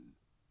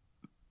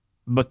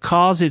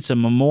because it's a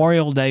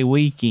Memorial Day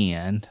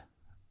weekend,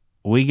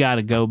 we got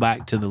to go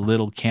back to the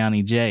Little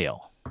County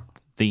Jail,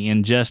 the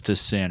Injustice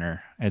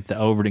Center at the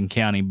Overton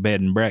County Bed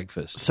and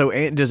Breakfast. So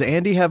does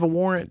Andy have a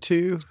warrant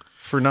too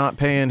for not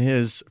paying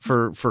his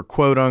for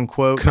quote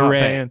unquote Correct. not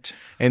paying?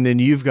 And then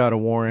you've got a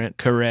warrant.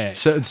 Correct.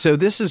 So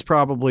this is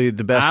probably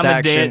the best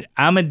action.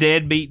 I'm a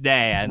deadbeat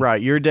dad.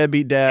 Right, you're a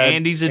deadbeat dad.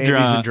 Andy's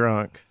a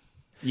drunk.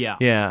 Yeah.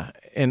 Yeah.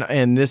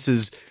 And this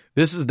is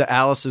the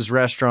Alice's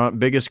Restaurant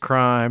biggest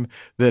crime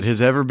that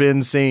has ever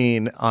been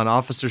seen on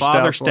Officer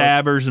Father Stout's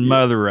stabbers and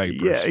mother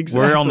rapers. Yeah,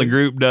 exactly. We're on the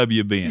Group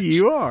W bench.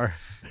 You are.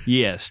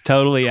 Yes,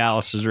 totally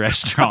Alice's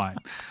Restaurant.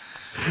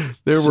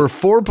 There were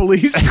 4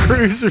 police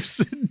cruisers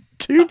and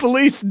 2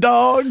 police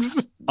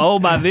dogs. Oh,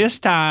 by this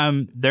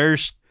time,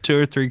 there's 2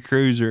 or 3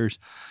 cruisers.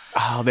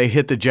 Oh, they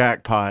hit the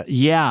jackpot.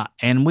 Yeah,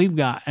 and we've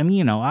got, I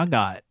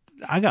got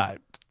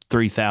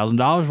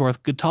 $3,000 worth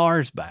of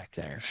guitars back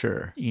there.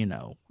 Sure.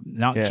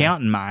 Not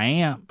counting my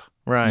amp.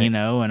 Right.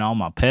 And all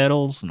my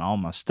pedals and all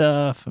my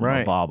stuff. And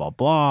right. Blah, blah,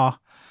 blah.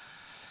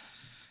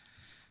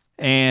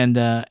 And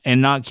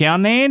not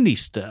counting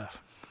Andy's stuff.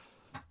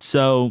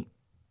 So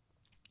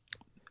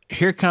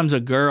here comes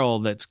a girl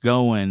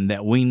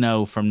that we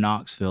know from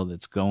Knoxville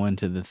that's going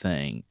to the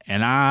thing.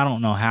 And I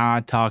don't know how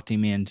I talked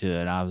him into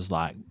it. I was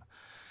like,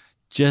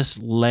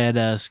 just let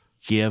us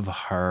give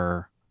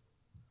her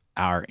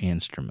our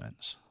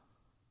instruments.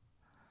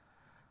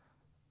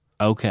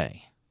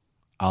 Okay,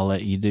 I'll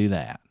let you do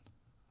that.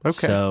 Okay.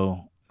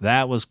 So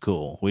that was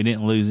cool. We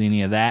didn't lose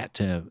any of that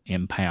to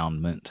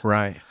impoundment.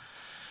 Right.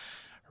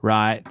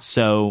 Right.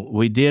 So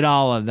we did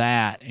all of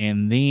that,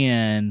 and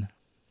then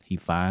he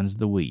finds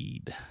the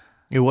weed.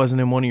 It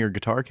wasn't in one of your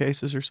guitar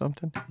cases or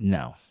something?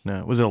 No.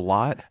 Was it a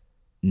lot?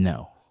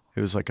 No.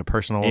 It was like a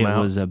personal amount?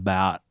 It was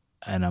about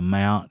an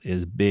amount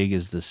as big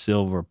as the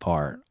silver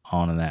part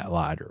on that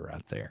lighter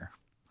right there.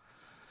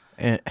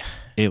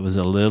 It was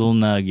a little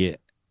nugget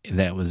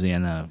that was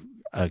in a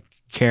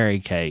carry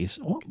case.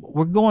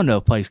 We're going to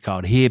a place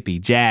called Hippie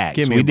Jack's.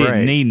 Give me we a break.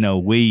 didn't need no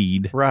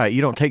weed. Right.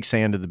 You don't take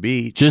sand to the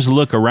beach. Just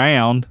look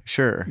around.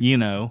 Sure.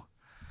 Yeah.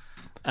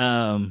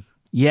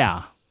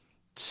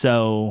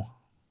 So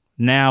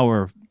now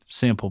we're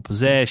simple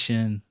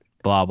possession,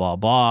 blah, blah,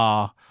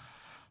 blah.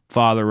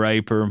 Father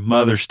raper,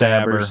 mother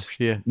stabber.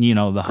 Yeah.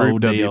 The whole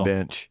Group W deal.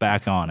 bench.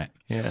 Back on it.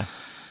 Yeah.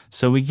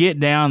 So we get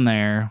down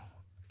there.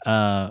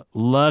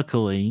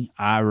 Luckily,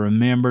 I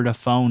remembered a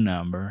phone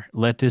number.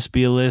 Let this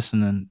be a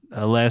lesson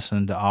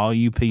to all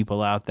you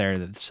people out there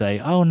that say,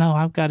 "Oh no,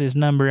 I've got his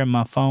number in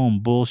my phone."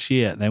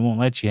 Bullshit. They won't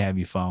let you have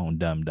your phone,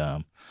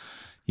 dum-dum.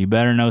 You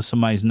better know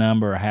somebody's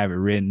number or have it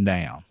written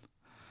down.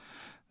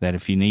 that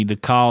if you need to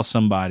call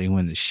somebody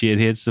when the shit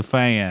hits the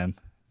fan,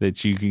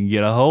 that you can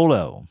get a hold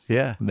of them.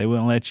 Yeah. They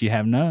wouldn't let you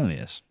have none of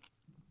this.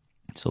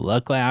 So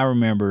luckily I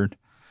remembered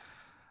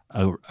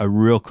a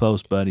real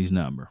close buddy's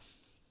number.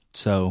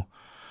 So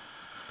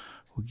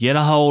we get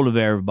a hold of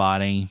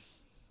everybody.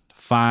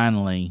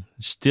 Finally,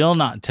 still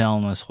not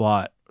telling us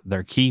what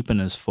they're keeping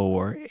us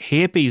for.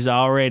 Hippie's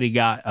already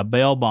got a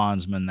bail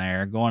bondsman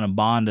there going to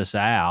bond us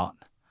out.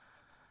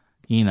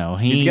 You know,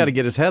 He's got to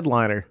get his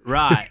headliner.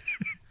 Right.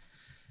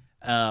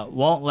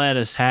 Won't let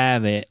us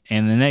have it.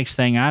 And the next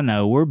thing I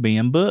know, we're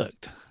being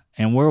booked.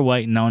 And we're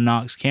waiting on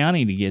Knox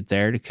County to get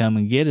there to come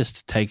and get us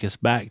to take us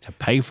back to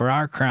pay for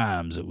our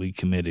crimes that we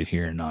committed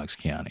here in Knox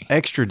County.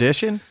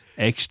 Extradition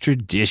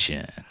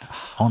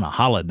on a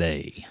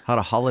holiday. On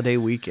a holiday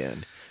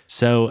weekend.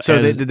 So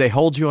did they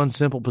hold you on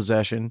simple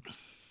possession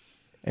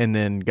and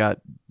then got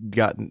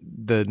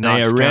the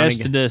Knox They County?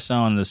 arrested us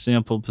on the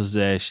simple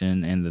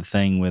possession and the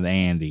thing with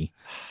Andy.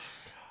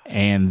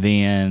 And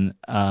then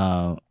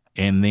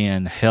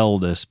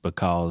held us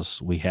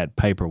because we had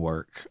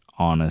paperwork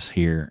on us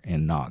here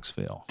in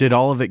Knoxville. Did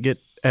all of it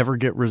ever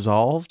get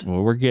resolved?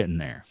 Well, we're getting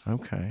there.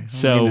 Okay.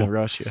 So- I don't mean to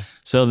rush you.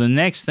 So the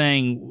next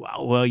thing,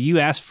 well, you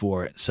asked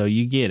for it, so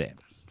you get it.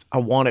 I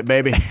want it,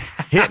 baby.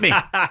 Hit me.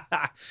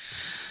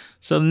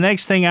 So the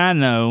next thing I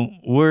know,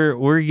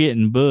 we're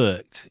getting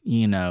booked,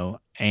 you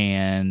know,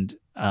 and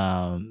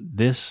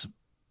this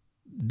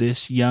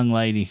young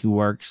lady who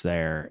works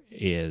there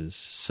is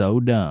so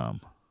dumb.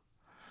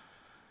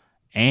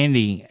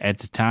 Andy at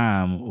the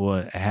time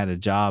had a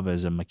job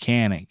as a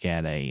mechanic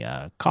at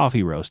a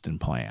coffee roasting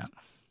plant.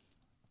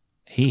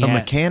 He A had,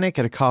 mechanic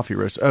at a coffee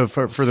roast. Oh,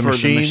 for the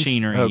machines? the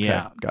machinery. Okay,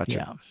 Yeah, gotcha.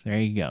 Yeah, there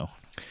you go.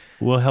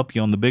 We'll help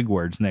you on the big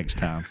words next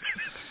time.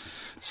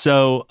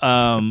 So,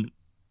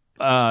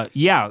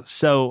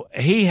 so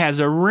he has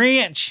a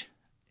wrench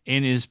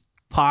in his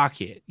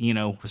pocket, you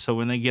know, so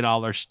when they get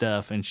all their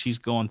stuff and she's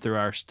going through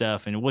our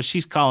stuff and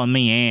she's calling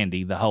me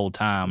Andy the whole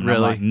time. And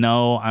Really? I'm like,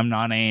 no, I'm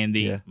not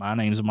Andy. Yeah. My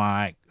name's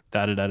Mike.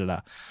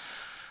 Da-da-da-da-da.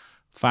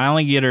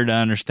 Finally get her to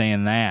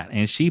understand that.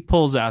 And she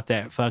pulls out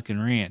that fucking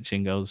wrench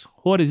and goes,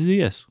 what is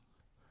this?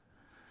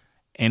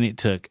 And it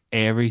took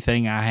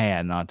everything I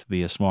had not to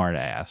be a smart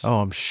ass. Oh,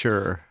 I'm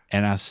sure.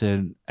 And I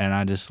said, and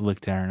I just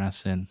looked at her and I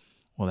said,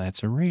 well,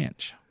 that's a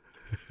wrench.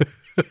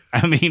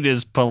 I mean,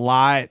 as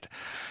polite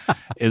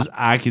as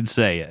I could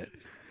say it.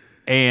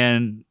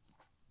 And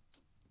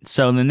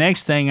so the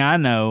next thing I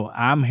know,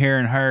 I'm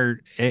hearing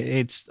her,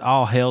 it's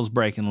all hell's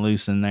breaking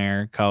loose in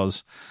there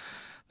because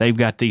they've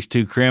got these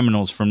two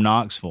criminals from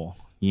Knoxville,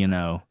 you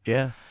know.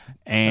 Yeah.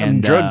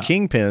 And drug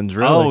kingpins,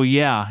 really. Oh,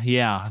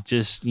 yeah.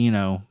 Just, you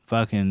know,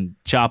 fucking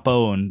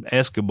Chapo and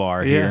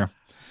Escobar here.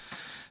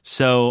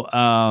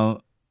 So,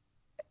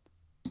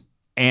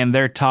 and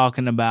they're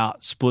talking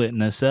about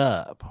splitting us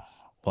up.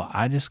 Well,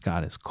 I just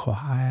got as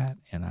quiet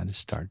and I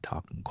just started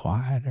talking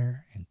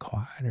quieter and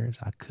quieter as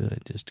I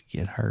could just to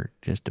get her,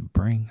 just to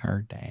bring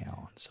her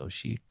down so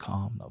she'd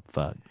calm the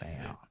fuck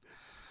down.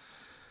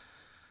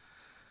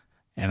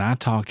 And I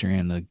talked her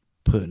into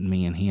putting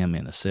me and him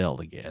in a cell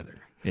together.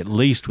 At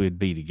least we'd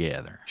be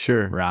together.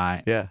 Sure.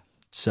 Right? Yeah.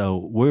 So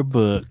we're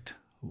booked,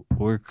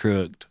 we're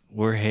crooked,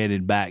 we're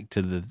headed back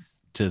to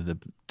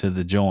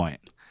the joint.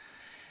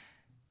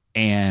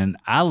 And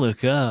I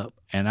look up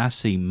and I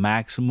see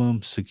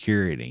maximum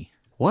security.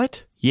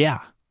 What? Yeah.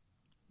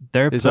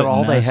 Is that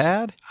all they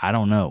had? I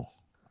don't know.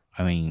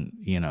 I mean,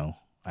 you know,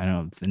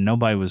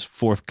 nobody was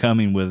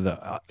forthcoming with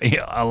a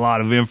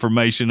lot of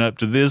information up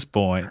to this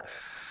point.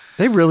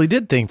 They really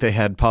did think they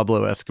had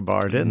Pablo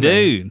Escobar, didn't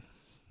they? Dude.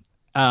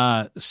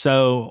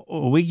 So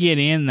we get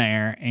in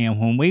there, and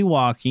when we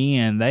walk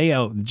in,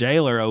 the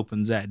jailer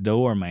opens that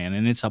door, man,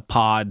 and it's a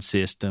pod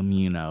system,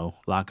 you know,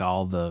 like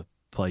all the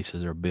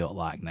places are built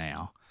like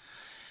now.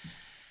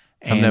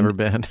 I've never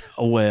been.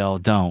 Well,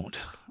 don't.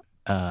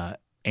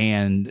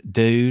 And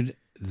dude,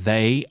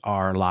 they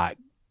are like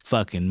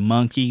fucking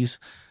monkeys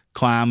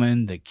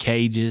climbing the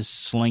cages,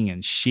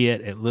 slinging shit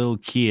at little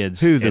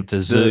kids at the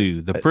zoo.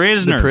 The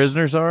prisoners. The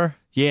prisoners are?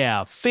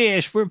 Yeah,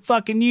 fish, we're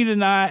fucking you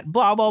tonight,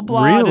 blah, blah,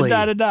 blah, Really?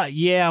 da-da-da-da.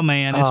 Yeah,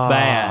 man, it's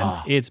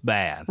bad. It's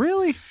bad.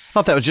 Really? I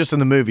thought that was just in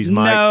the movies,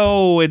 Mike.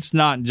 No, it's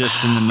not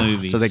just in the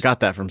movies. So they got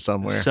that from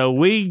somewhere. So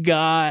we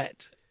go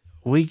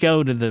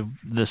to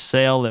the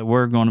cell that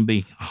we're going to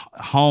be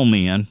home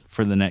in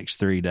for the next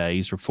 3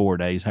 days or 4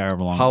 days,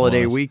 however long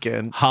Holiday it was.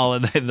 weekend.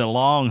 The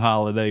long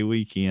holiday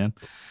weekend.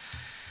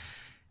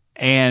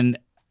 And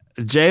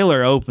the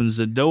jailer opens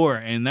the door,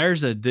 and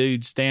there's a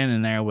dude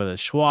standing there with a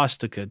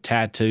swastika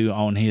tattoo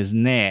on his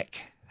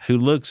neck who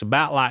looks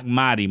about like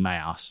Mighty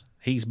Mouse.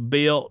 He's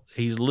built,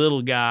 he's a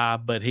little guy,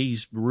 but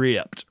he's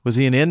ripped. Was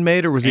he an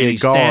inmate or was And he a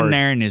he's guard? standing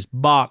there in his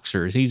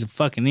boxers. He's a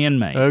fucking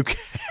inmate. Okay.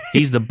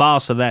 He's the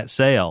boss of that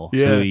cell.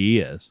 Is Yeah. who he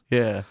is.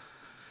 Yeah.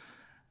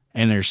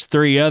 And there's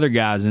 3 other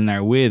guys in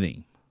there with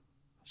him.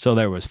 So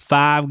there was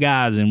 5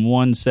 guys in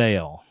one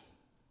cell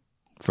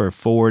for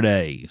 4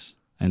 days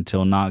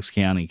until Knox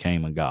County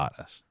came and got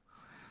us.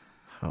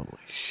 Holy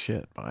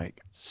shit,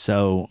 Mike.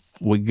 So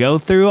we go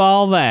through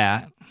all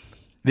that,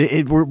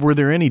 Were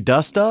there any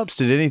dust ups?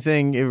 Did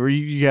anything? Were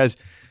you guys,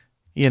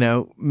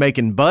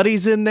 making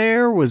buddies in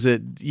there? Was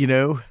it,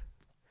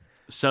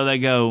 So they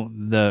go.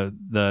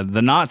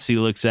 The Nazi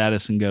looks at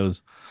us and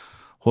goes,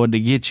 "What'd they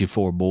get you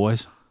for,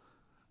 boys?"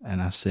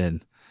 And I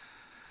said,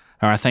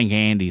 or I think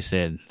Andy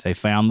said, "They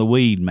found the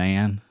weed,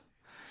 man."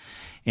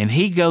 And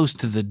he goes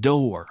to the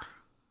door,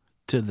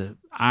 to the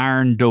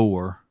iron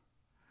door,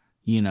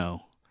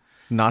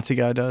 Nazi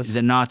guy does?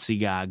 The Nazi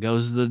guy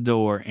goes to the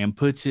door and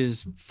puts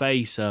his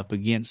face up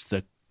against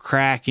the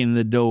crack in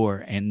the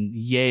door and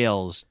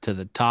yells to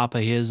the top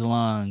of his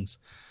lungs,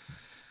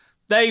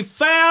 "They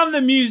found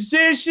the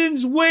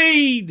musicians'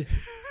 weed!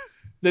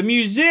 The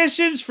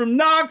musicians from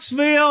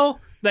Knoxville,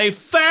 they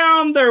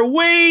found their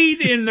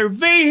weed in their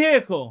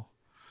vehicle.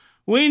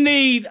 We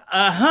need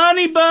a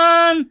honey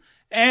bun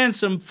and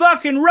some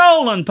fucking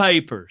rolling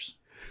papers.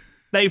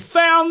 They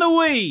found the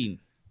weed."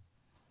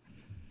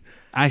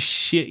 I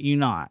shit you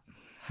not.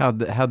 How'd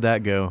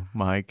that go,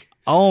 Mike?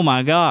 Oh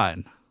my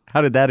God. How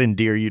did that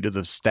endear you to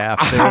the staff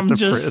there I'm at the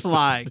just prison?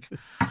 like,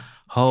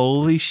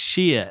 holy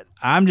shit.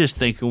 I'm just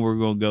thinking we're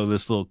going to go to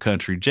this little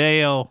country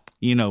jail.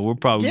 We're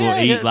probably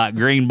going to eat like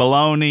green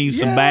bologna,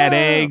 some bad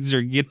eggs,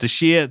 or get the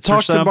shits Talk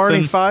or something. to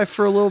Barney Fife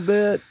for a little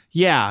bit.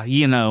 Yeah,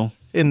 In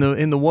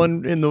the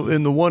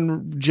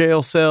one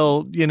jail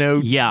cell,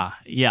 Yeah.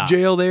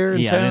 jail there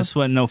in town. This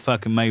wasn't no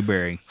fucking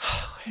Mayberry.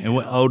 And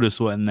Otis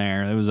wasn't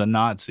there. It was a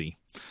Nazi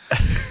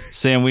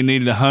saying we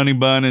needed a honey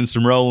bun and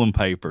some rolling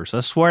papers.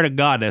 I swear to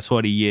God, that's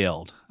what he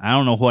yelled. I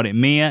don't know what it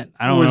meant.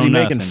 I don't know. Was he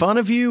nothing. making fun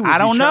of you? I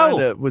don't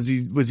know. Was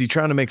he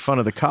trying to make fun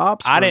of the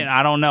cops?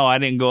 I don't know. I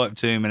didn't go up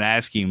to him and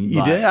ask him.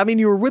 You did? I mean,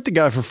 you were with the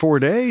guy for 4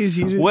 days.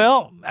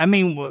 Well, I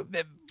mean,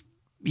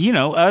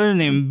 other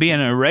than being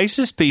a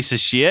racist piece of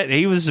shit,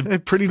 he was a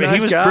pretty nice guy.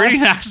 He was a pretty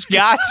nice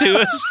guy to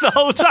us the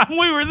whole time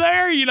we were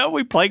there.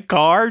 We played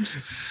cards.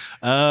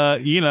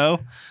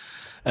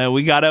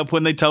 We got up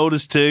when they told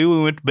us to.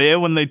 We went to bed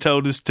when they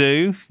told us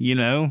to.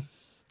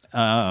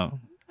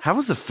 How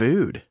was the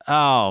food?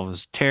 Oh, it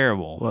was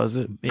terrible. Was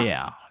it?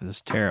 Yeah, it was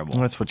terrible.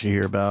 That's what you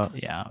hear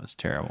about. Yeah, it was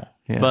terrible.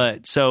 Yeah.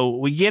 But so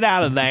we get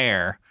out of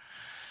there,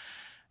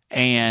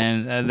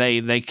 and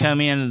they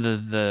come in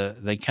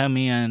they come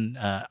in.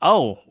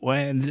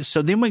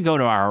 So then we go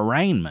to our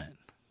arraignment.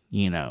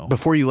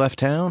 Before you left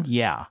town?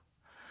 Yeah.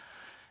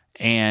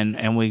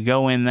 And we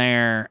go in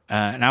there,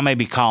 and I may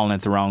be calling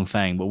it the wrong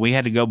thing, but we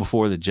had to go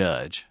before the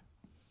judge.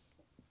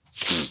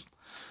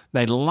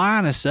 They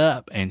line us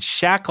up and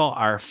shackle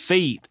our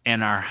feet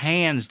and our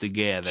hands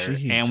together,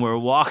 Jeez. and we're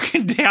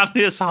walking down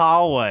this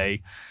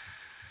hallway.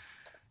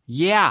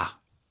 Yeah.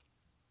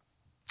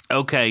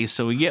 Okay,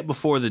 so we get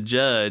before the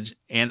judge,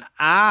 and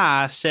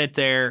I sat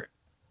there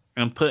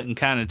and putting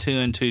kind of two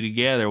and two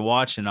together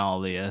watching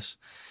all this.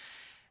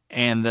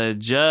 And the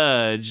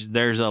judge,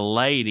 there's a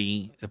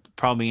lady,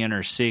 probably in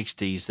her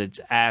 60s, that's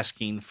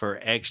asking for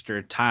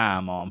extra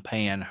time on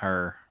paying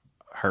her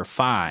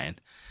fine.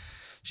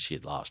 She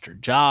had lost her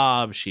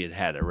job. She had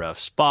had a rough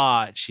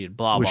spot. She had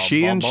blah, blah, blah, blah. Was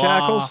she in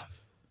shackles?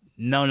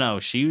 No.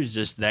 She was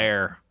just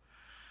there.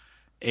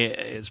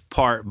 It's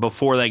part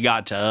before they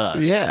got to us.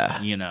 Yeah.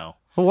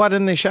 Well, why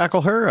didn't they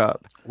shackle her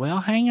up? Well,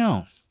 hang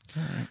on.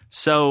 All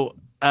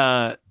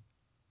right.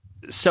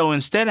 So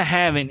instead of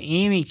having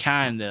any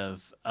kind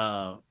of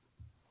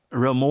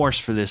remorse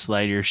for this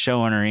lady or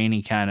showing her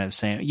any kind of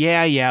saying,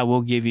 yeah,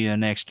 we'll give you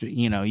an extra,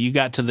 you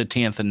got to the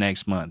 10th of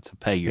next month to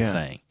pay your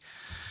thing.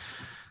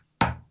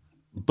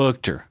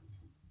 Booked her.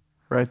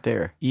 Right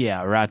there.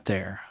 Yeah, right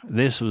there.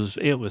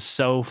 It was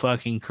so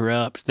fucking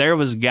corrupt. There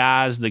was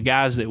the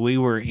guys that we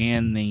were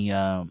in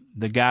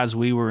the guys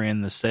we were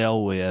in the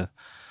cell with.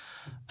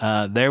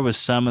 There was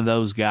some of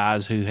those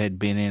guys who had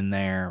been in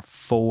there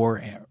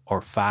 4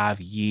 or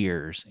 5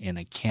 years in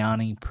a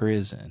county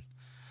prison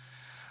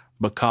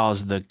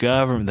because the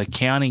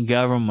county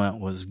government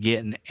was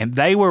getting, and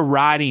they were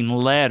writing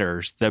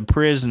letters. The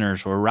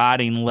prisoners were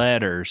writing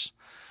letters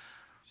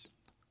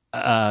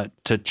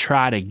to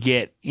try to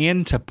get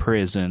into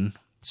prison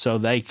so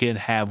they could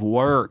have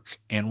work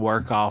and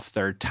work off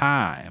their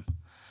time.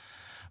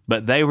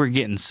 But they were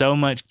getting so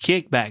much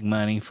kickback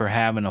money for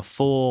having a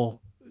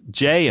full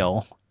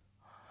jail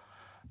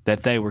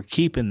that they were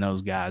keeping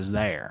those guys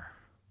there.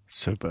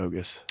 So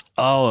bogus.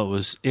 Oh,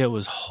 it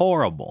was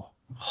horrible.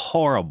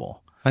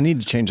 Horrible. I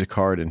need to change the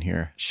card in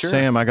here. Sure.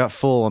 Sam, I got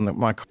full on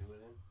my.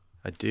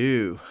 I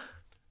do.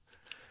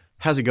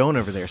 How's it going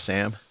over there,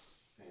 Sam?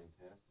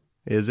 Fantastic.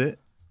 Is it?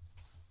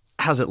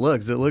 How's it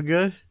look? Does it look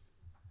good?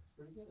 It's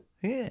pretty good.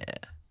 Yeah.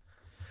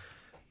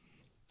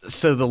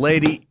 So the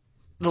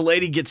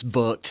lady gets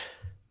booked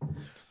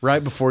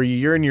right before you.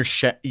 You're in your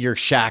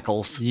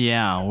shackles.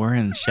 Yeah, we're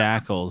in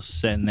shackles,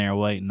 sitting there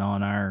waiting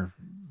on our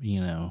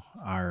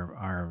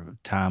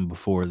time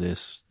before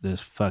this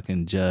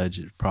fucking judge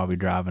is probably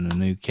driving a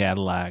new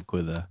Cadillac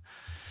with a,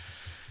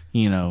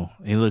 he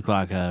looked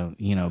like a,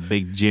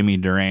 big Jimmy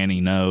Durante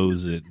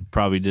nose that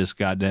probably just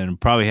got done,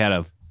 probably had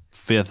a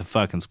fifth of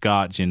fucking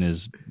scotch in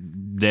his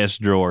desk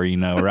drawer,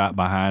 right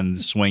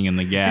behind swinging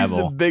the gavel.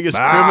 He's the biggest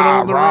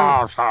criminal in the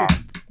room.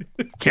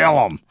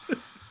 Kill him.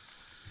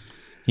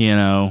 you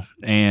know,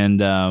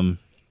 and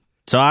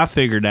so I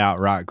figured out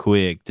right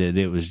quick that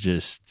it was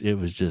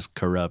just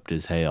corrupt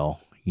as hell.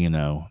 You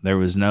know,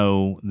 there's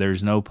no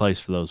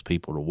place for those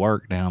people to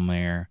work down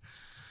there.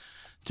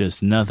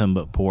 Just nothing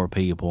but poor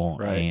people,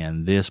 Right.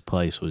 and this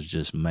place was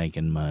just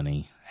making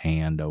money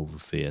hand over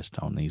fist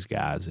on these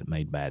guys that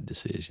made bad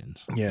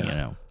decisions. Yeah. You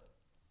know,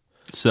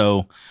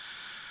 so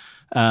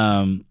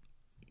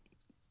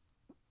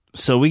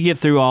so we get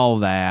through all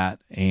of that,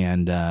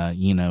 and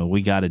you know,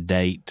 we got a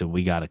date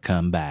we got to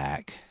come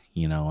back,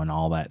 you know, and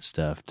all that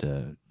stuff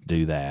to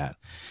do that,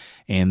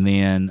 and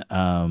then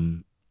our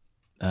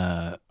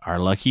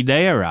lucky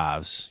day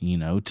arrives. You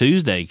know,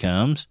 Tuesday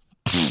comes,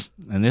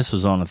 and this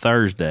was on a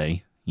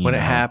Thursday. When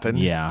it happened.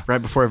 Yeah.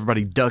 Right before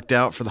everybody ducked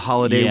out for the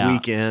holiday Yeah.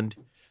 weekend.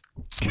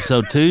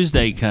 So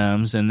Tuesday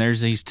comes, and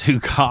there's these two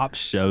cops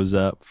shows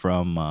up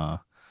from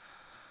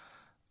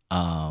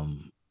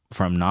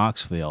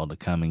Knoxville to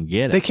come and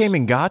get us. They came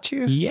and got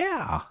you?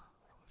 Yeah.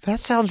 That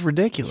sounds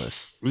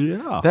ridiculous.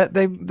 Yeah. That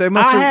they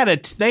must have.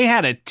 They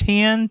had a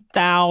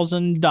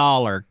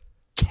 $10,000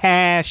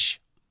 cash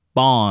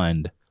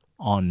bond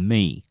on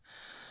me,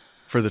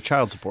 For the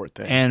child support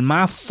thing. and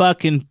my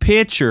fucking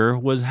picture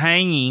was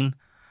hanging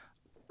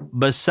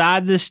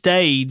beside the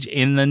stage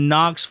in the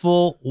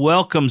Knoxville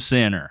Welcome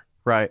Center.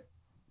 Right.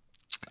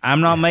 I'm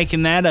not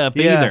making that up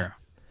Yeah. either.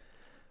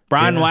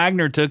 Brian Yeah.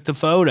 Wagner took the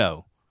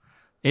photo.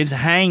 It's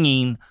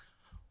hanging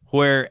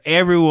where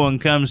everyone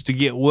comes to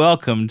get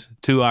welcomed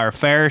to our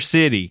fair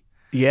city.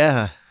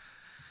 Yeah.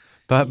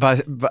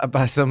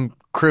 By some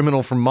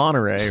criminal from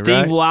Monterey, Steve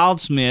right?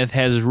 Wildsmith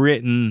has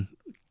written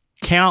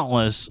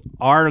countless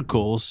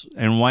articles,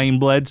 and Wayne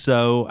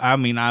Bledsoe. I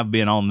mean, I've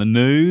been on the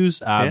news.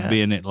 I've Yeah.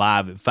 been at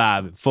live at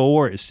 5, at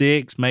 4, at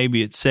 6,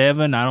 maybe at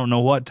 7. I don't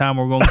know what time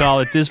we're going to call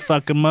it this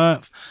fucking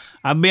month.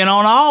 I've been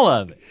on all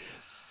of it.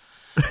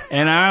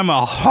 And I'm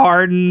a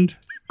hardened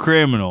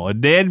criminal, a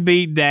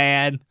deadbeat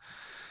dad.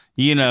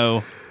 You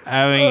know,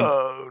 I mean,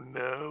 Oh,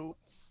 no.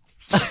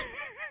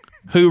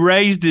 who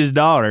raised his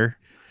daughter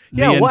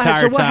the Yeah, entire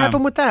so what time.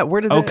 happened with that?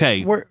 Where did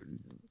Okay. Where,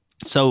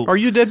 So are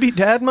you a deadbeat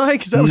dad,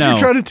 Mike? Is that what No, you're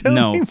trying to tell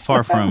no, me?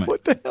 far from it.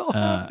 What the hell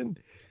happened?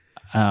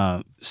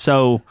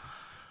 So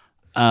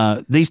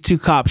these two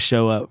cops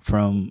show up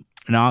from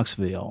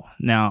Knoxville.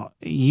 Now,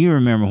 you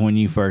remember when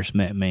you first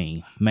met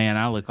me. Man,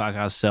 I looked like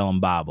I was selling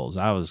Bibles.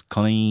 I was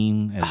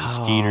clean as a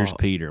Skeeter's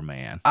Peter,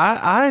 man.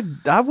 I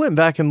went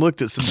back and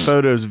looked at some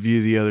photos of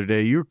you the other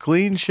day. You were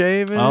clean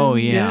shaven. Oh,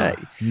 yeah.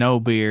 No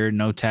beard,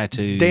 no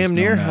tattoos. Damn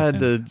no near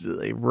had nothing.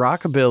 the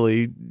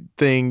rockabilly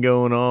thing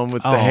going on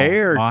with the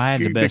hair. Oh, I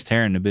had the best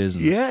hair in the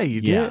business. Yeah,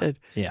 you did.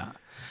 Yeah.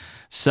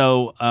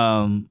 So,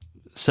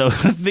 so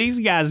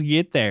these guys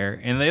get there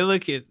and they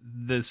look at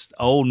this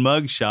old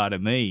mugshot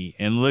of me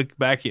and look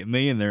back at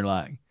me and they're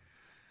like,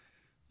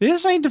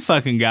 "This ain't the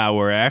fucking guy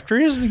we're after.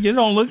 You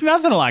don't look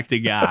nothing like the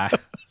guy."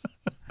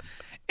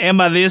 And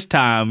by this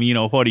time, you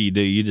know, what do?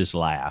 You just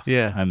laugh.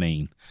 Yeah. I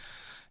mean,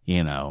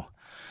 you know,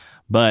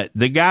 but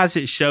the guys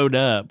that showed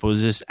up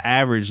was this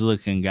average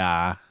looking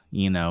guy,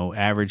 you know,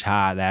 average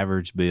height,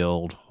 average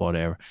build,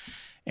 whatever.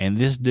 And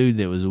this dude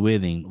that was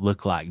with him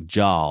looked like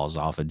Jaws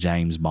off of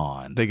James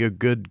Bond. They go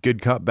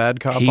good cop, bad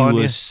cop He on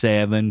was you.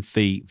 7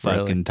 feet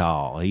fucking Really?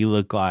 tall. He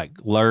looked like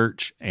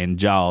Lurch and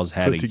Jaws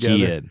had Put a together.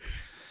 kid.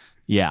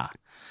 Yeah.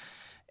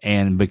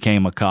 And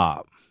became a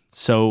cop.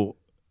 So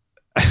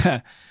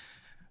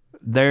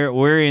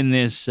we're in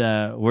this,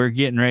 we're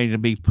getting ready to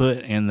be put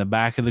in the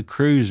back of the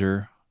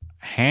cruiser,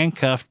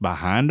 handcuffed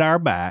behind our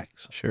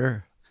backs.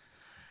 Sure.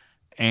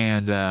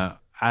 And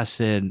I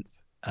said,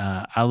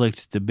 I looked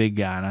at the big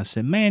guy and I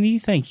said, "Man, do you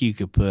think you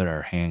could put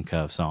our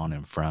handcuffs on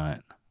in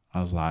front?" I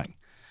was like,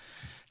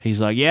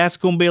 he's like, "Yeah, it's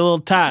going to be a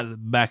little tight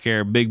back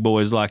there, big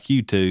boys like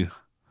you two."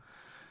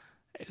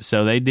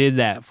 So they did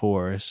that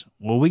for us.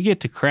 Well, we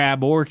get to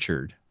Crab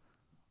Orchard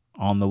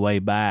on the way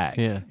back.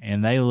 Yeah.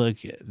 And they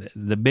look at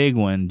the big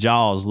one,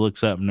 Jaws,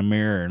 looks up in the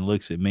mirror and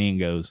looks at me and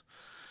goes,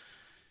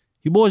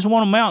 "You boys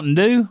want a Mountain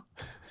Dew?"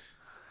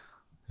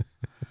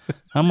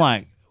 I'm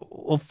like,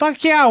 "Well,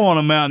 fuck yeah, I want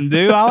a Mountain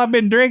Dew. All I've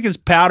been drinking is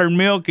powdered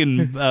milk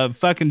and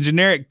fucking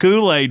generic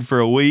Kool-Aid for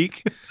a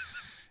week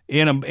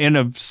in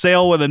a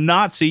cell with a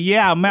Nazi.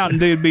 Yeah, a Mountain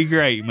Dew would be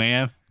great,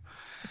 man."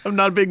 I'm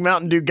not a big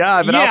Mountain Dew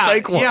guy, but I'll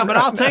take one. Yeah, but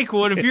I'll take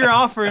one if you're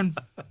offering.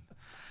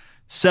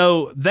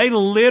 So they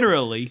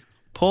literally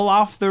pull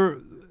off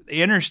the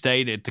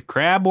interstate at the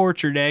Crab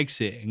Orchard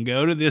exit and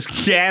go to this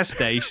gas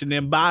station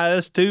and buy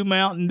us 2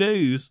 Mountain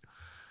Dews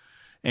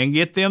and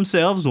get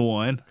themselves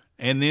one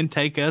and then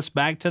take us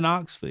back to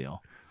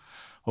Knoxville.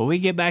 Well, we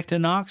get back to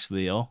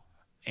Knoxville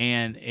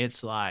and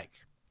it's like,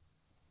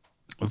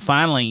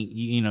 finally,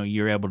 you know,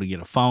 you're able to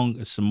get some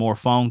more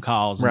phone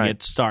calls and Right.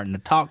 get starting to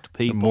talk to a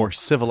people. more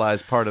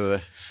civilized part of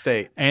the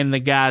state. And the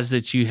guys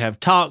that you have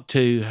talked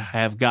to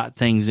have got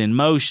things in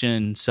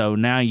motion. So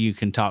now you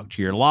can talk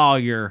to your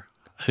lawyer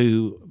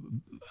who,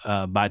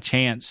 by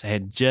chance,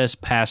 had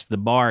just passed the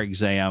bar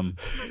exam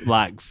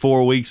like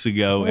 4 weeks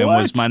ago and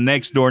was What? my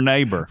next door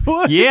neighbor.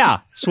 What? Yeah,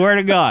 swear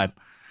to God.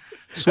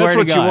 Swear That's to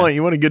what God. you want.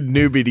 You want a good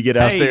newbie to get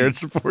out Hey. there and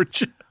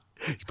support you.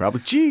 He's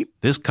probably cheap.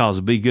 This cause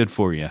will be good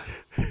for you.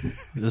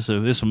 This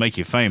will make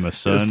you famous,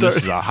 son. Yes, This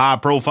sir. is a high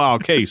profile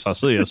case. I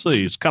see.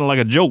 It's kind of like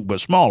a joke,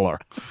 but smaller.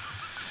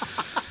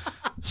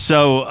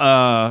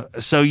 So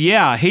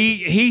yeah,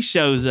 he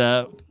shows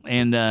up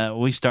and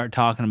we start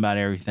talking about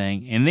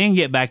everything, and then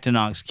get back to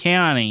Knox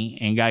County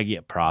and got to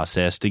get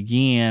processed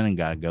again and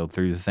got to go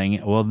through the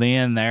thing. Well,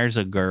 then there's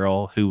a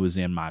girl who was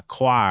in my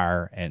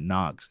choir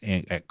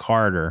at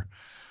Carter,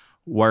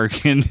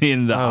 working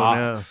in the Oh,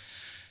 no.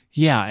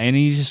 yeah, and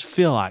you just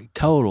feel like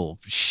total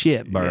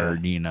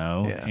shitbird, you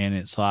know? Yeah. And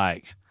it's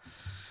like,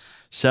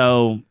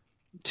 so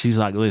she's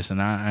like,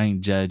 listen, I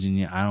ain't judging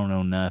you. I don't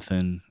know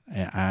nothing.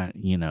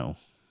 And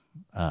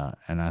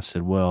and I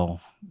said, well,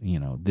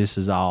 this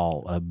is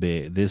all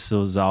this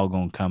is all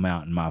going to come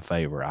out in my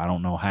favor. I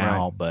don't know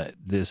how, Right. but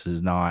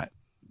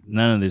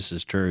none of this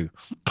is true.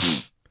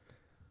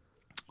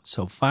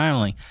 So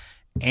finally,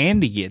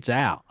 Andy gets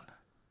out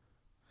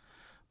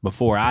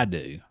before I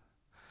do.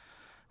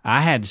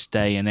 I had to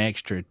stay an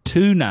extra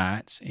 2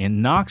 nights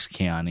in Knox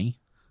County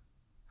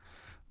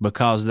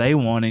because they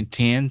wanted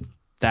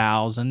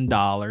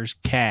 $10,000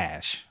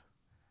 cash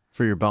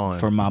For your bond.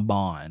 for my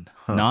bond.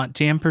 Not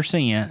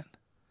 10%,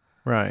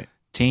 right.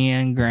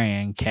 10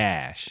 grand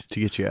cash. To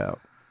get you out.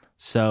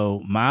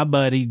 So my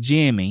buddy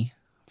Jimmy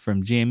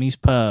from Jimmy's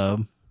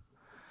Pub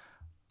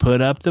put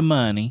up the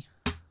money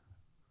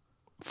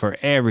for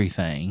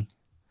everything,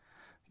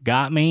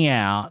 got me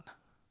out.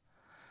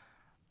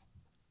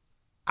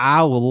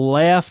 I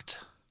left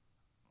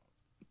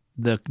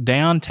the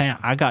downtown.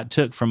 I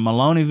took from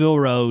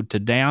Maloneyville Road to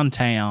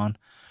downtown,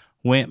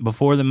 went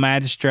before the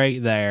magistrate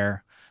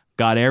there,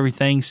 got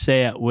everything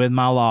set with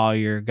my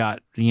lawyer,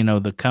 got, the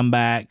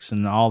comebacks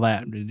and all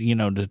that,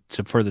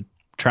 for the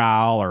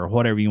trial or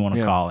whatever you want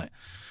to call it.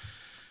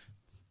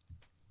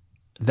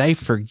 They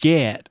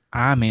forget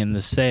I'm in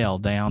the cell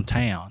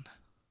downtown.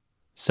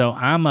 So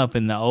I'm up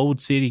in the old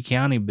city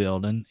county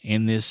building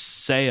in this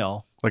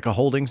cell. Like a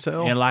holding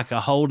cell? And like a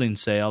holding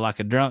cell,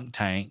 like a drunk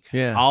tank,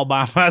 Yeah. all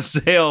by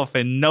myself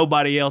and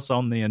nobody else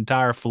on the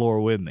entire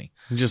floor with me.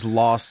 Just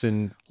lost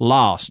in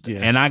Lost. Yeah.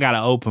 And I got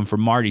to open for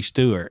Marty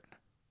Stewart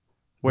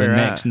where the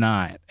at? next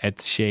night at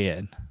the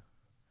Shed.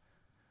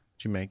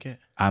 Did you make it?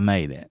 I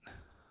made it.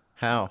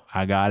 How?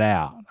 I got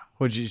out.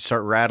 Would you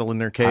start rattling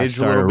their I cage a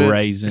started little bit?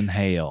 raising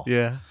hell.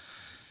 Yeah.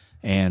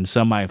 And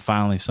somebody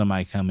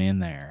come in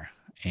there.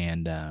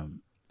 And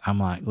I'm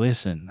like,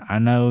 listen, I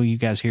know you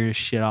guys hear this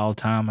shit all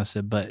the time. I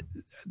said, but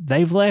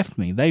they've left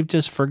me. They've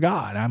just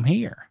forgot I'm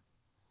here.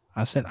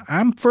 I said,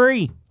 I'm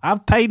free.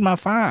 I've paid my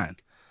fine.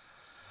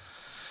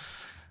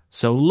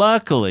 So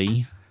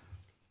luckily,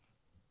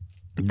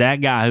 that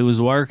guy who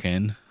was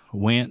working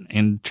went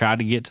and tried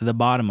to get to the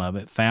bottom of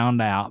it,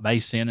 found out. They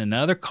sent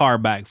another car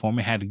back for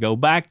me, had to go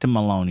back to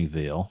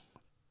Maloneyville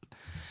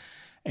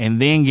and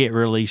then get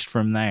released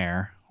from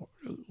there.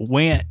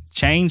 Went,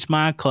 changed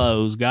my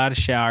clothes, got a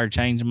shower,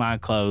 changed my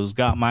clothes,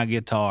 got my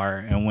guitar,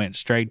 and went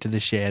straight to the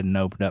Shed and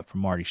opened up for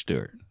Marty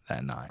Stewart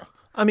that night.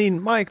 I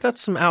mean, Mike, that's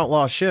some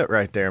outlaw shit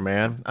right there,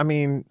 man. I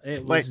mean,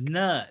 It like, was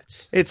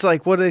nuts. it's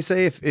like, what do they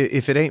say?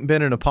 If it ain't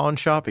been in a pawn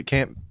shop, it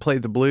can't play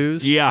the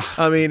blues. Yeah.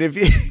 I mean, if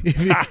you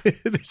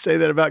they say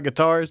that about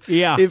guitars.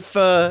 Yeah. If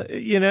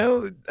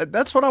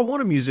that's what I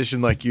want a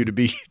musician like you to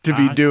be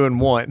doing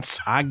once.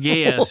 I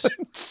guess.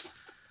 Once.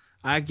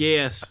 I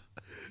guess.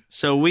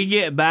 So we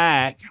get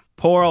back.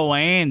 Poor old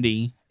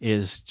Andy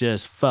is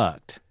just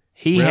fucked.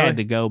 He Really? had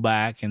to go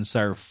back and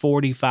serve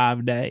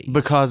 45 days.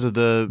 Because of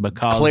the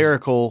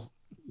clerical.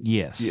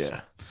 Yes.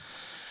 Yeah.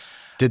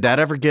 Did that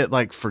ever get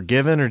like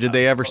forgiven, or did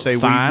they ever say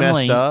Finally, we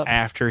messed up?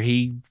 after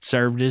he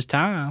served his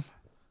time.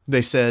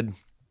 They said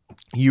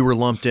you were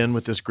lumped in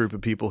with this group of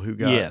people who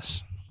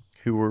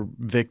were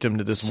victim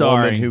to this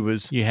Sorry, woman who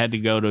was. you had to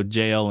go to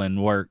jail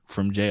and work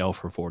from jail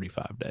for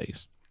 45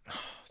 days.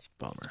 It's a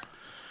bummer.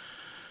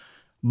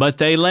 But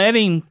they let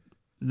him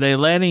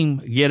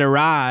get a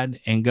ride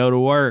and go to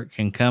work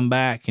and come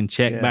back and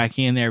check back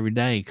in every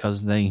day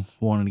because they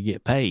wanted to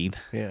get paid.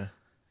 Yeah.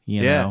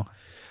 You Yeah. know.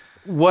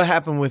 What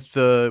happened with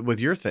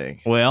your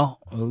thing? Well,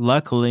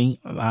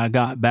 luckily I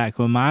got back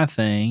with my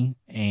thing,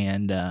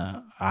 and I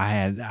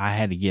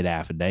had to get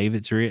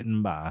affidavits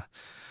written by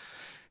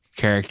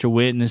character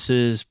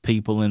witnesses,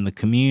 people in the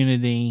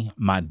community,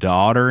 my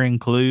daughter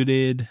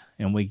included,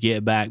 and we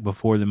get back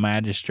before the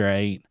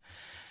magistrate,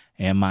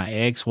 and my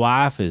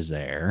ex-wife is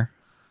there,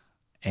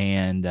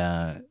 and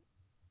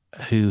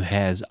who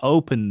has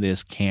opened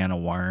this can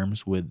of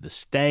worms with the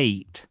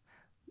state,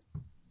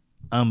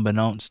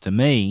 unbeknownst to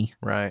me.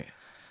 Right.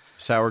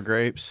 Sour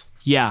grapes.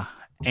 Yeah.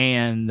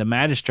 And the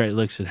magistrate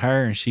looks at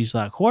her and she's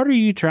like, what are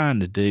you trying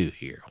to do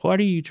here?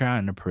 What are you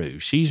trying to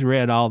prove? She's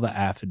read all the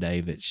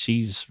affidavits.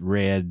 She's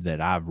read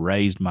that I've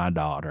raised my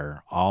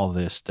daughter, all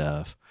this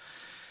stuff.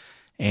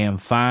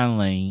 And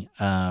finally,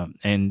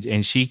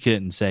 and she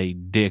couldn't say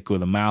dick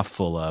with a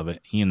mouthful of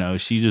it. You know,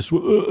 she just,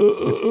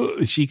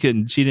 she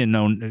didn't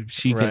know,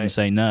 she couldn't Right.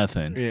 say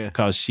nothing Yeah.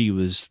 because she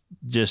was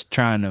just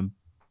trying to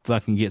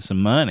fucking get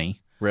some money.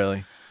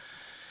 Really?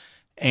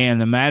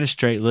 And the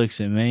magistrate looks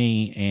at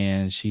me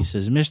and she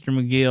says, Mr.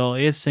 McGill,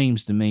 it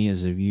seems to me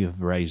as if you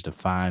have raised a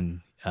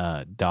fine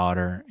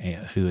daughter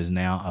who is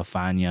now a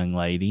fine young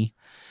lady.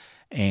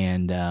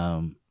 And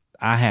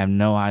I have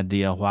no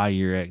idea why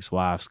your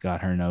ex-wife's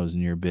got her nose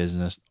in your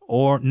business,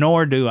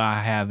 nor do I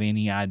have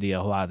any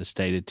idea why the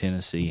state of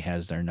Tennessee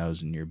has their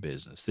nose in your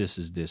business. This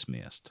is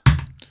dismissed.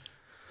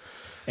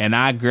 And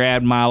I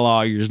grabbed my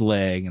lawyer's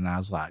leg and I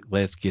was like,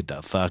 let's get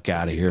the fuck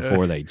out of here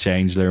before they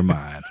change their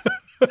mind.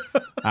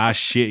 I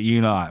shit you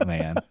not,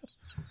 man.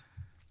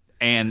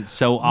 And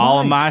so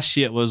all of my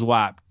shit was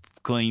wiped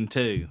clean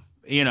too.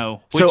 You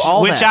know,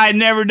 which I had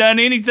never done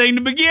anything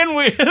to begin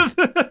with.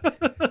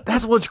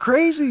 That's what's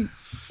crazy.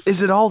 Is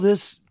that all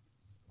this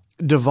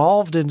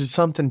devolved into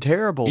something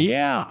terrible?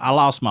 Yeah. I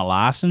lost my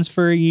license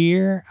for a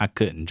year. I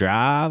couldn't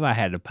drive. I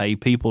had to pay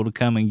people to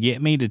come and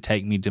get me, to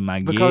take me to my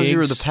gigs. Because you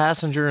were the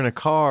passenger in a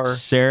car.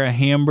 Sarah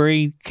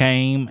Hembry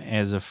came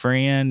as a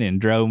friend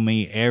and drove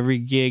me every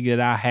gig that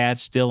I had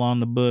still on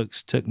the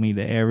books, took me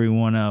to every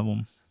one of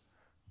them.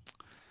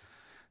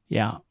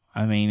 Yeah.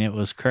 I mean, it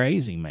was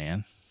crazy,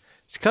 man.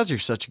 It's because you're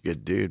such a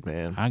good dude,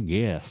 man. I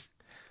guess.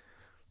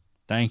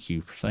 Thank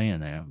you for saying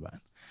that.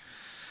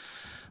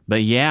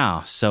 But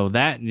yeah, so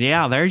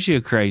there's your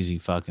crazy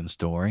fucking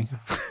story.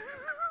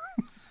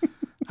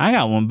 I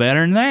got one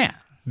better than that.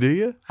 Do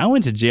you? I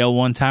went to jail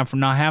one time for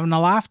not having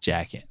a life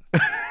jacket.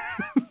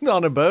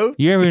 On a boat?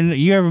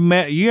 You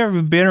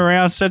ever been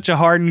around such a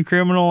hardened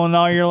criminal in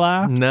all your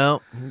life?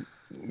 No.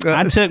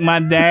 I took my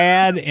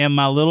dad and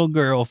my little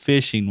girl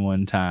fishing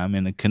one time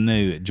in a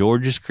canoe at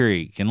Georges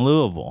Creek in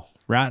Louisville,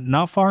 right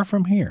not far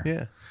from here.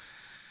 Yeah.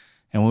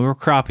 And we were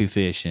crappie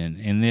fishing,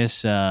 and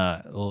this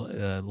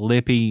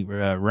lippy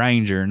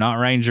ranger, not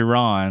Ranger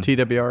Ron.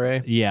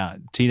 TWRA? Yeah,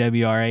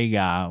 TWRA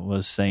guy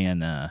was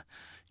saying,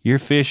 your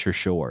fish are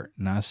short.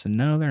 And I said,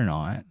 no, they're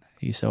not.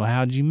 He said, well,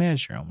 how'd you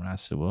measure them? And I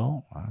said,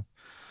 well,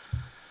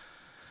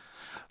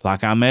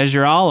 I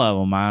measure all of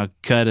them. I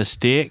cut a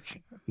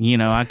stick.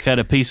 I cut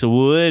a piece of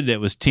wood that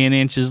was 10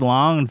 inches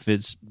long. And if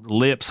its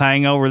lips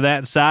hang over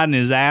that side and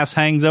his ass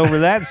hangs over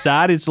that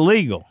side, it's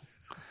legal.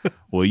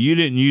 Well, you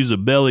didn't use a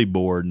belly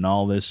board and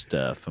all this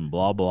stuff and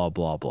blah, blah,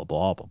 blah, blah,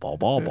 blah, blah, blah,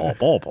 blah, blah,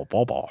 blah, blah,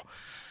 blah, blah.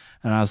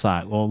 And I was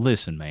like, well,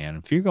 listen, man,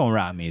 if you're going to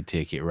write me a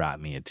ticket,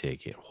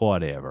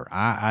 whatever.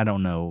 I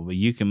don't know, but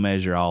you can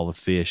measure all the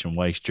fish and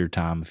waste your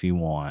time if you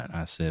want.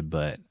 I said,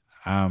 but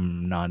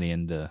I'm not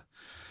into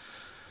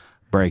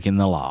breaking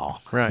the law.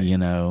 Right.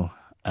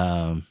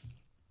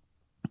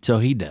 So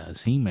he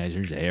does. He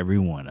measures every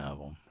one of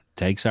them.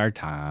 Takes our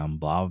time,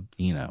 blah,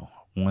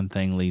 one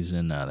thing leads to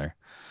another.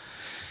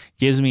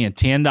 Gives me a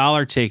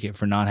 $10 ticket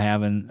for not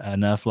having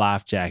enough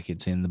life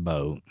jackets in the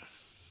boat.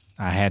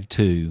 I had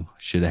 2.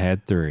 Should have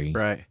had 3.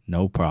 Right.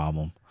 No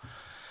problem.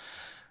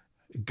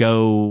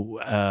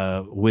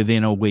 Go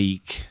within a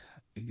week.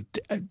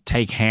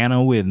 Take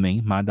Hannah with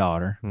me, my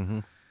daughter. Mm-hmm.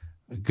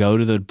 Go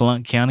to the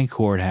Blount County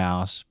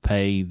Courthouse.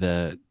 Pay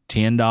the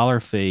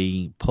 $10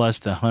 fee plus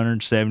the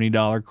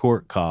 $170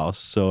 court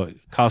cost. So it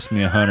cost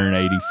me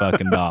 $180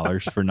 fucking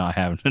dollars for not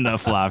having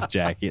enough life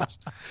jackets.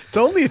 It's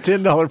only a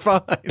 $10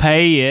 fine.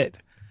 Pay it.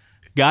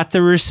 Got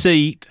the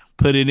receipt.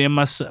 Put it in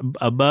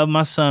above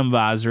my sun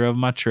visor of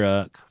my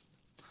truck.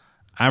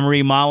 I'm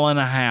remodeling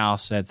a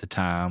house at the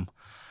time.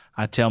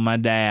 I tell my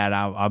dad,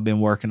 I've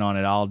been working on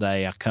it all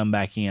day. I come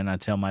back in. I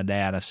tell my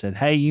dad, I said,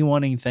 hey, you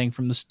want anything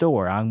from the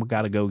store? I've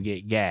got to go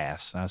get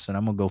gas. I said,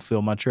 I'm going to go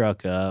fill my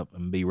truck up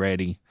and be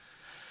ready.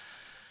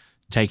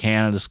 Take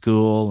Hannah to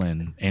school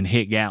and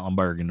hit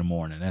Gatlinburg in the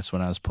morning. That's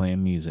when I was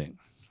playing music.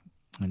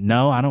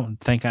 No, I don't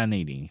think I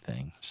need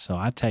anything. So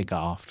I take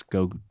off to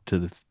go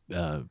to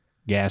the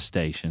gas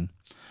station,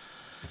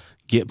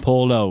 get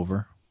pulled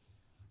over,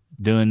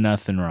 doing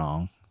nothing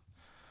wrong.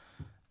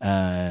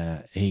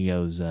 He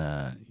goes,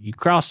 you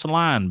crossed the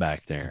line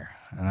back there.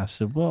 And I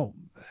said, well,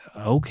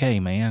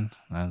 okay, man.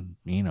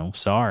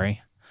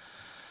 Sorry.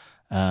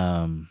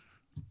 I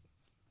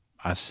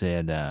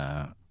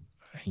said,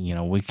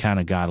 we kind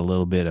of got a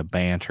little bit of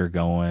banter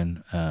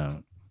going.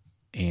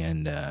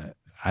 And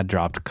I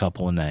dropped a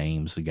couple of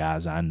names, the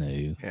guys I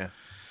knew. Yeah.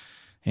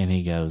 And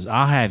he goes,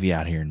 I'll have you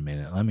out here in a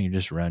minute. Let me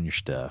just run your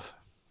stuff.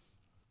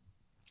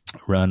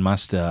 Run my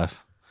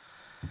stuff.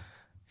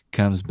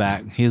 Comes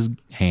back, his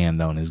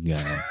hand on his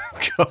gun.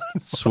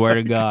 Swear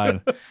to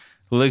God.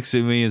 Looks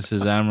at me and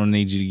says, I'm going to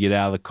need you to get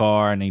out of the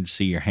car. I need to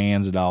see your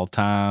hands at all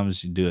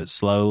times. You do it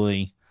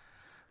slowly.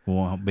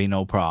 Won't be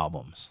no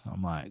problems.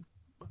 I'm like,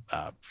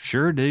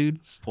 sure, dude.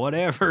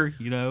 Whatever,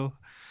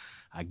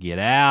 I get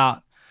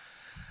out.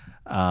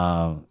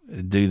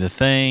 Do the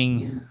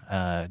thing,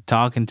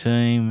 talking to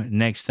him.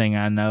 Next thing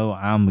I know,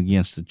 I'm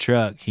against the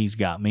truck. He's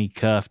got me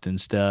cuffed and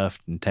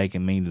stuffed and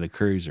taking me to the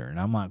cruiser. And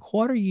I'm like,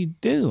 what are you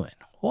doing?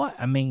 What?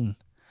 I mean,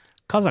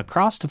 because I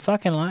crossed the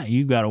fucking line.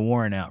 You got a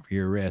warrant out for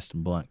your arrest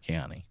in Blount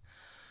County.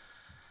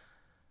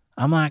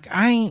 I'm like,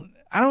 I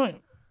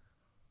don't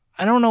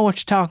know what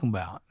you're talking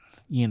about,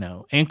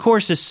 And of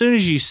course, as soon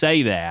as you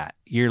say that,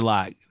 you're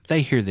like,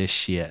 they hear this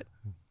shit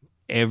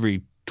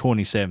every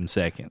 27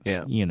 seconds.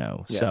 Yeah. You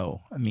know, Yeah.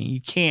 so I mean,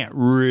 you can't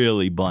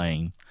really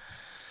blame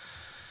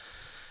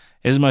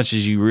as much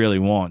as you really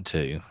want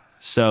to.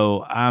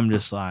 So I'm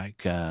just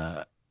like,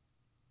 and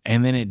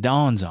then it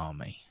dawns on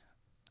me.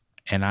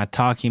 And I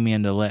talk him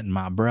into letting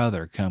my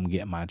brother come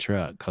get my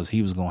truck because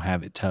he was going to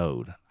have it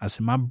towed. I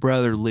said, my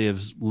brother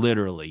lives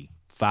literally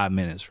 5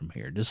 minutes from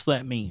here. Just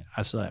let me.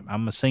 I said,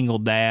 I'm a single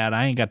dad.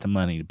 I ain't got the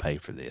money to pay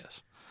for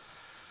this.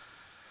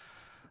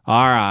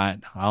 All right,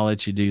 I'll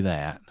let you do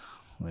that.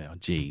 Well,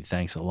 gee,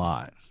 thanks a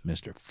lot,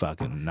 Mr.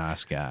 fucking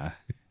nice guy,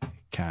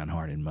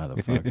 kind-hearted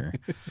motherfucker.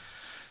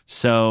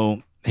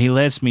 So he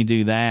lets me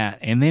do that,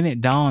 and then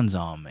it dawns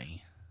on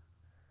me.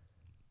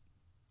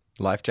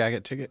 Life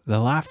jacket ticket? The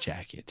life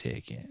jacket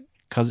ticket,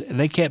 because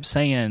they kept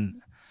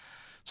saying.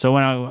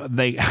 So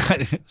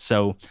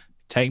so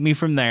take me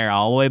from there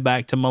all the way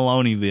back to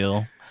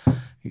Maloneyville,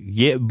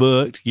 get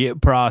booked,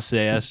 get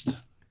processed,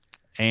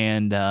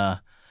 and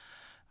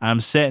I'm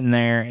sitting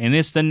there, and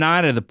it's the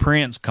night of the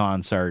Prince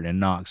concert in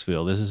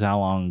Knoxville. This is how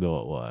long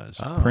ago it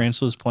was. Oh. Prince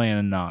was playing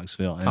in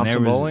Knoxville, and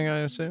Thompson there was, Bowling, I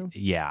assume?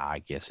 yeah, I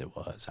guess it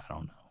was. I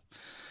don't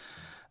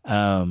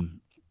know.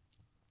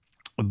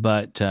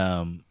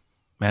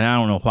 And I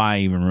don't know why I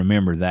even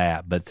remember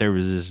that, but there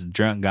was this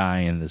drunk guy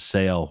in the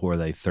cell where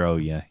they throw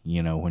you,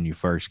 you know, when you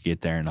first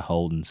get there in the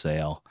holding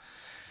cell.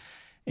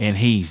 And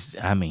he's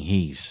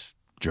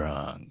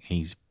drunk.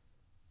 He's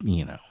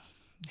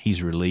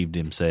relieved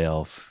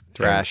himself.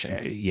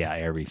 Thrashing. Yeah,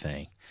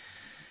 everything.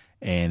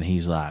 And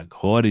he's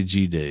like, what did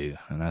you do?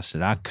 And I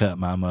said, I cut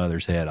my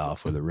mother's head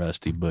off with a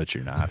rusty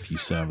butcher knife, you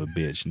son of a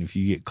bitch. And if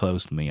you get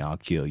close to me, I'll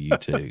kill you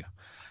too.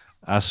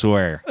 I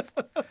swear.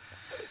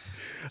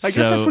 I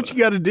guess that's what you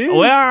got to do.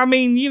 Well, I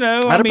mean, you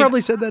know. I'd have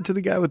probably said that to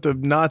the guy with the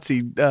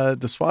Nazi,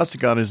 the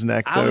swastika on his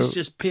neck, though. I was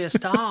just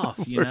pissed off,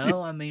 you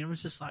know. I mean, it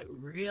was just like,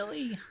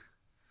 really?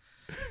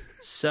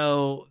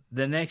 So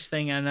the next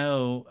thing I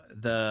know,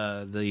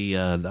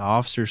 the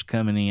officer's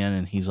coming in,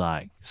 and he's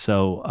like,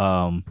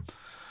 "So,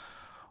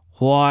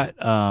 what's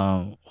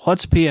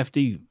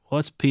PFD?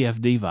 What's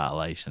PFD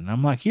violation?"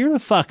 I'm like, "You're the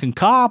fucking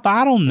cop.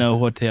 I don't know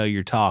what the hell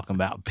you're talking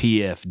about.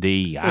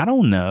 PFD. I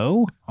don't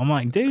know." I'm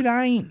like, "Dude,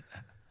 I ain't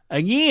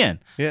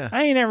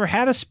ever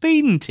had a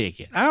speeding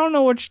ticket. I don't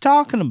know what you're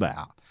talking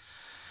about."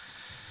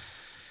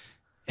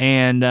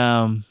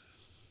 And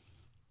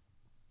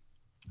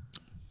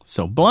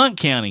so Blount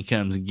County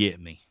comes and get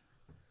me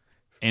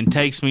and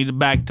takes me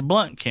back to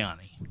Blount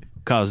County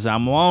because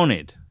I'm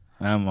wanted.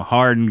 I'm a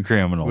hardened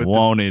criminal,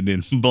 wanted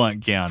in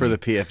Blount County. For the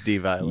PFD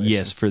violation.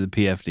 Yes, for the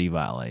PFD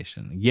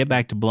violation. Get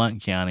back to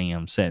Blount County,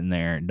 I'm sitting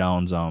there, it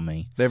dawns on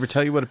me. They ever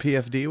tell you what a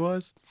PFD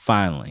was?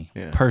 Finally,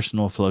 Yeah.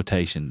 Personal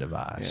flotation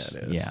device. Yeah,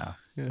 it is.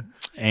 Yeah.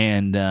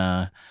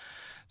 And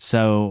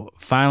so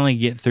finally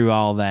get through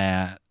all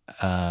that,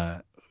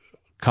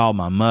 called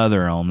my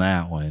mother on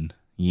that one,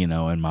 you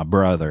know, and my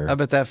brother. I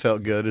bet that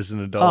felt good as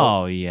an adult.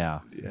 Oh, yeah.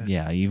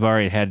 You've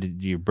already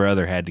your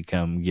brother had to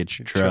come get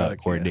your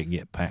truck where it didn't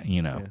get,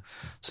 you know. Yeah.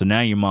 So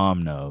now your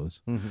mom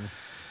knows. Mm-hmm.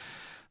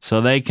 So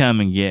they come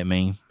and get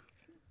me.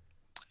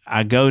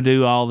 I go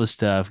do all the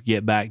stuff,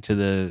 get back to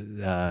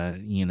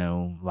the, you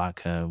know,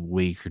 like a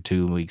week or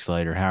 2 weeks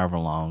later, however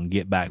long,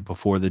 get back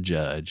before the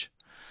judge.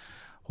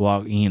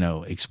 Well, you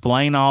know,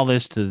 explain all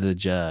this to the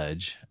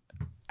judge.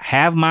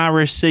 Have my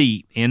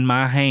receipt in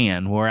my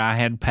hand where I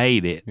had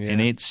paid it, and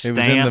it's stamped,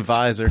 it was in the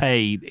visor.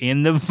 Paid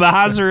in the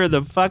visor of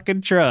the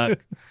fucking truck.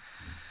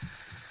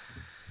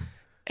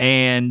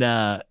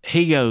 And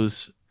he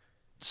goes,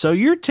 "So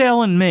you're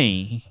telling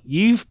me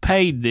you've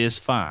paid this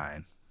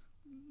fine?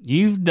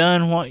 You've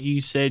done what you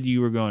said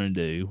you were going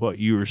to do, what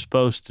you were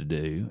supposed to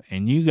do,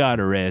 and you got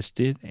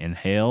arrested and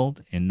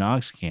held in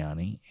Knox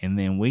County, and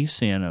then we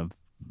sent an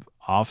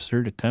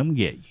officer to come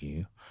get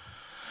you,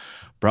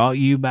 brought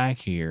you back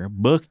here,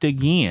 booked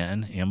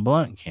again in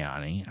Blount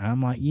County." I'm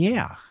like,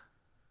 yeah.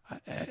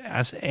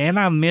 And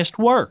I missed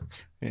work.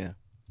 Yeah.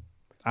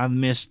 I've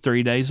missed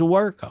 3 days of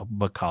work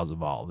because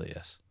of all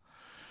this.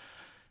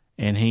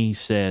 And he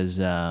says,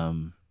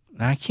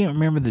 I can't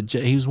remember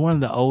he was one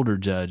of the older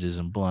judges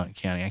in Blount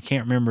County. I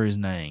can't remember his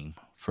name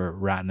for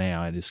right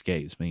now. It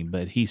escapes me.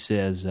 But he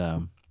says,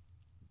 I'm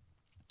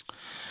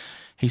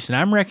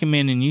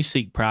recommending you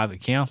seek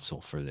private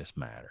counsel for this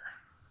matter,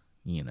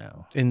 you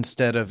know.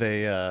 Instead of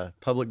a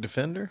public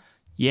defender?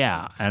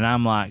 Yeah. And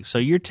I'm like, so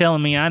you're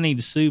telling me I need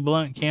to sue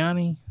Blount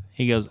County?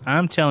 He goes,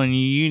 I'm telling you,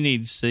 you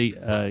need to seek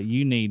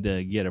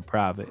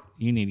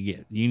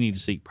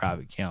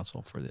private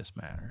counsel for this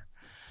matter.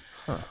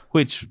 Huh.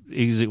 Which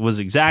was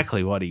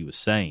exactly what he was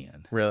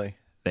saying. Really?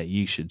 That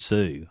you should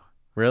sue.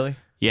 Really?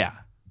 Yeah.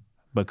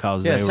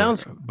 Because yeah, they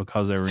sounds kind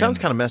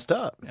of messed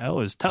up. Oh, it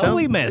was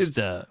totally messed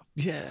up.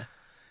 Yeah.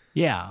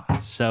 Yeah.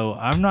 So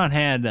I've not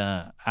had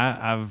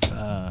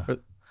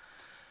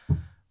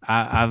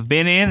I've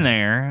been in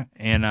there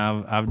and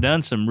I've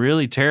done some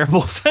really terrible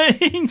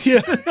things.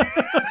 Yeah.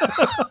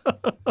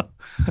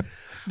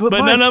 But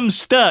none of them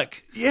stuck.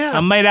 Yeah.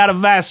 I'm made out of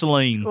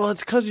Vaseline. Well,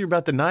 it's because you're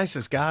about the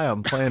nicest guy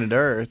on planet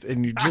Earth,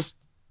 and you're just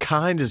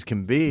kind as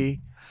can be.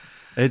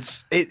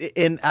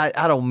 And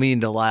I don't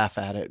mean to laugh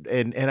at it,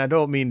 and I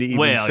don't mean to even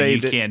Well, say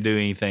you that can't do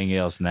anything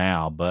else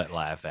now but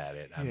laugh at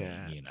it. I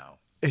Yeah. mean, you know.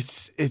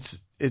 it's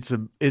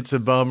a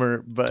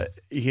bummer, but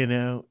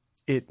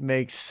it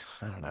makes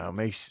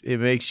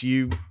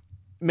you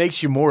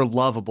more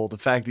lovable. The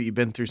fact that you've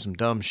been through some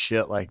dumb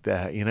shit like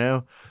that,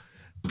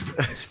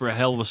 It's for a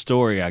hell of a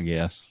story, I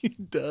guess.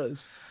 it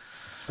does.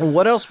 Well,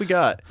 what else we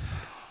got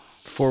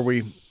before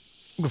we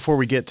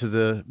get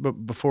to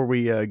before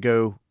we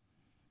go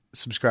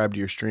subscribe to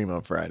your stream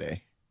on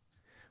Friday?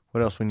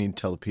 What else we need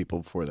to tell the people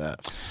before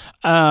that?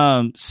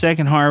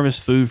 Second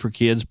Harvest Food for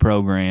Kids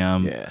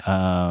program.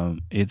 Yeah.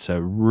 It's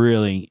a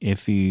really,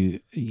 if you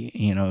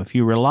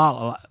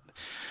rely.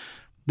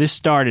 This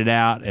started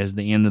out as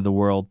the end of the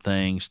world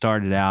thing.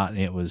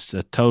 It was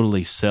a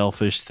totally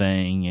selfish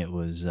thing. It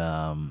was,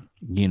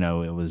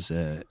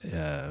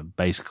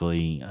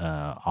 basically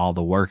all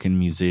the working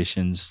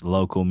musicians,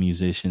 local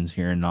musicians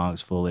here in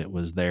Knoxville. It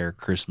was their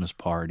Christmas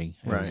party.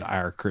 It was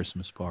our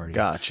Christmas party.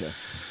 Gotcha.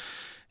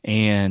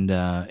 And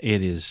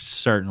it is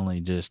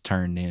certainly just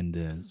turned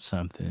into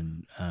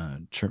something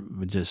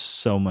just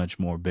so much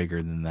more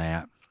bigger than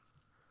that.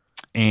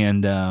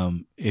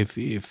 And if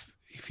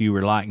you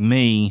were like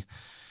me,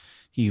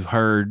 you've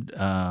heard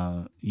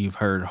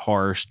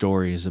horror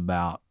stories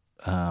about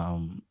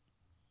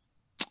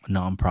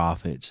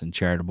nonprofits and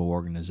charitable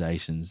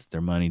organizations.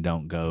 Their money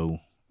don't go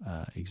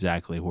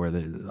exactly where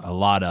a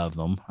lot of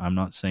them. I'm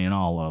not saying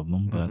all of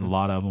them, but a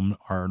lot of them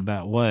are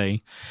that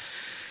way.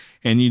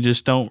 And you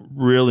just don't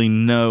really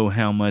know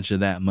how much of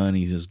that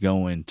money is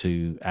going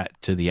to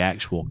the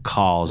actual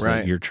cause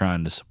that you're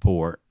trying to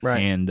support.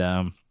 Right. And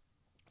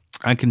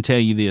I can tell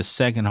you this,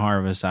 Second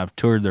Harvest, I've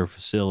toured their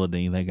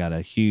facility. They got a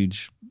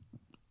huge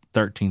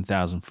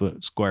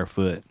 13,000 square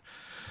foot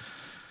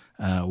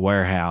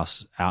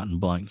warehouse out in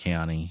Blount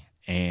County,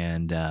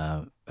 and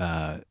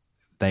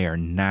they are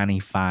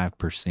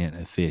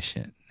 95%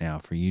 efficient. Now,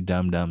 for you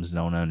dum-dums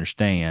don't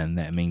understand,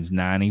 that means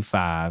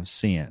 95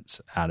 cents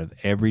out of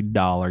every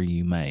dollar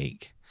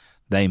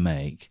they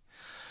make,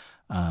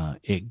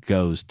 it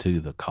goes to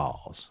the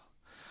cause.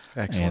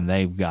 Excellent. And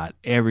they've got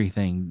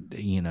everything,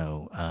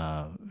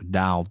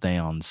 dialed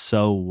down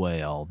so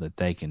well that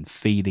they can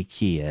feed a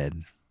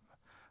kid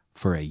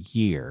for a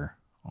year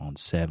on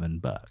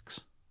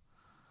 $7.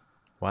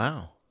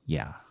 Wow.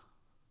 Yeah.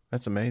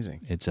 That's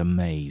amazing. It's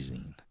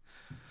amazing.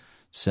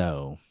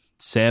 So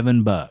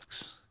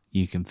 $7,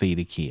 you can feed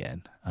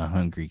a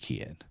hungry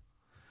kid.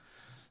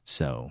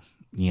 So,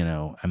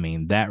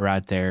 that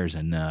right there is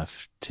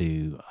enough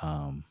to,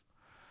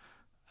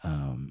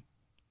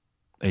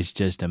 it's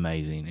just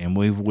amazing. And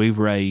we've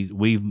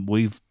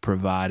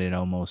provided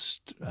over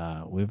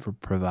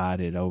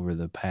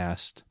the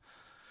past,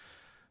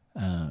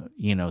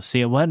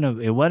 it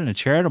wasn't a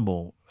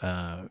charitable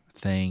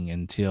thing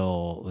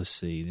until, let's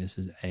see, this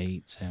is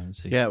 8, 7,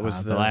 6, Yeah, it was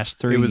 5, the last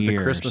 3 years. It was the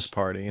Christmas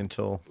party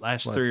until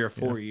last 3 or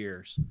 4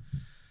 years.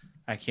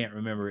 I can't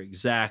remember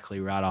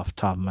exactly right off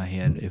the top of my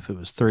head if it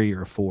was 3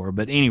 or 4,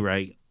 but at any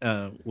rate,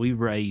 we've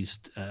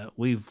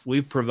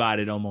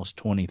provided almost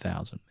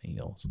 20,000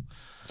 meals.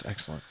 That's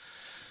excellent.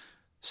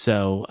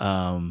 So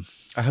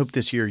I hope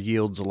this year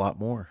yields a lot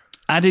more.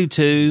 I do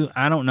too.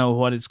 I don't know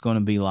what it's going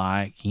to be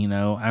like.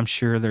 I'm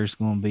sure there's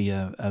going to be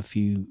a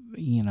few,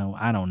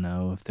 I don't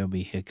know if there'll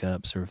be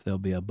hiccups or if there'll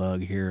be a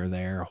bug here or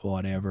there or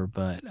whatever,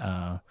 but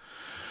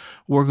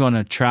we're going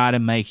to try to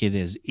make it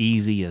as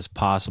easy as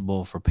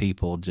possible for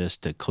people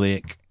just to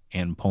click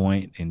and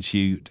point and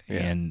shoot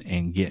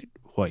and get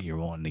what you're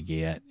wanting to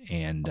get.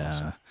 And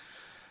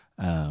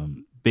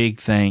big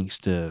thanks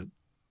to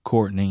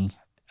Courtney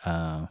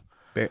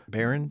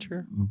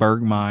Behringer?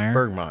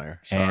 Bergmeyer.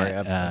 Sorry,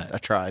 And, I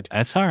tried.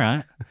 That's all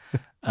right.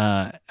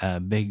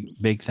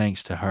 Big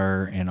thanks to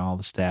her and all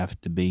the staff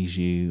at the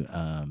Bijou.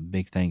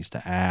 Big thanks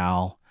to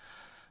Al,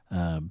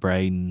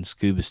 Braden,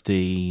 Scuba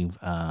Steve.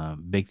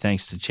 Big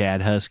thanks to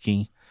Chad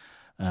Husky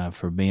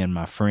for being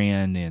my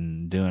friend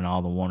and doing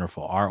all the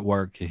wonderful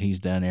artwork that he's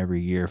done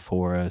every year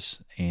for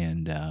us.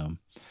 And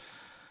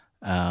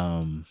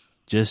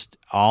just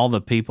all the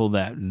people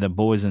the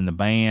boys in the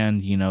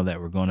band, that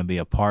were going to be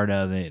a part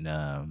of it,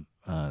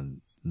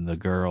 the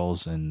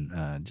girls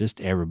and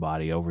just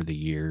everybody over the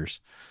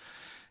years.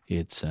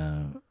 It's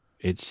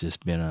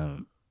just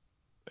been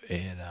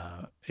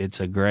it's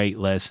a great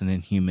lesson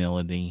in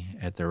humility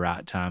at the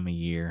right time of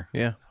year.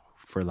 Yeah.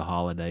 For the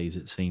holidays,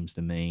 it seems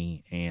to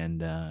me,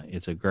 and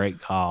it's a great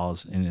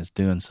cause, and it's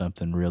doing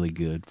something really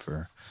good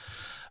for.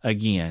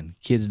 Again,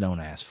 kids don't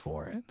ask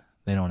for it;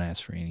 they don't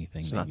ask for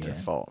anything. It's not their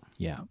fault.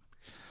 Yeah.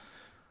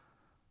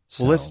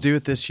 Well, let's do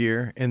it this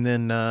year, and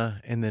then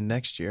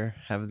next year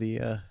have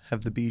the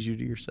Bijou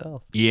to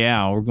yourself.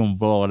 Yeah, we're gonna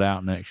blow it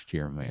out next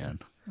year, man.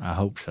 I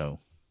hope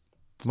so.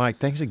 Mike,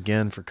 thanks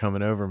again for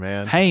coming over,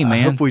 man. Hey, man,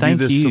 I hope we thank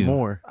do this you. some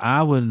more.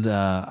 I would.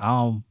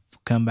 I'll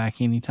come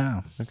back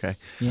anytime. Okay.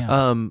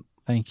 Yeah.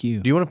 Thank you.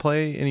 Do you want to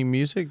play any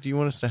music? Do you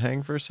want us to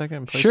hang for a second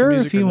and play some Sure,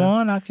 music if you or no?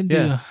 want, I can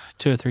do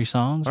 2 or 3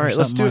 songs. All or right,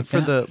 let's do something it for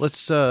like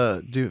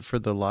that. do it for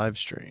the live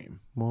stream.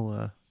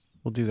 We'll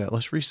We'll do that.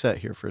 Let's reset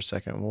here for a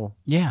second. We'll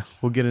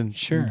get in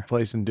Sure.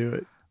 place and do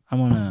it. I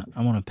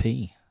wanna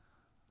pee.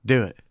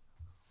 Do it.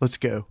 Let's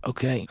go.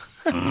 Okay.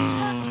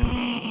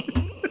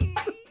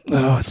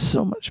 Oh, it's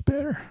so much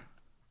better.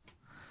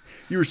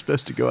 You were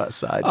supposed to go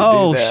outside to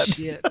do that.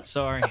 Shit.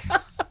 Sorry.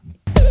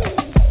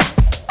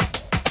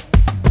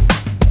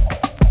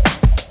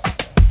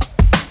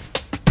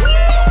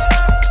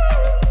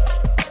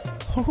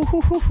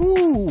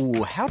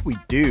 How'd we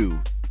do,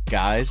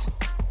 guys?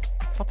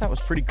 I thought that was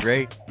pretty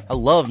great. I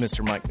love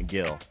Mr. Mike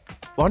McGill.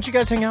 Why don't you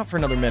guys hang out for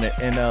another minute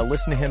and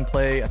listen to him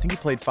play? I think he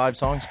played 5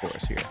 songs for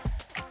us here.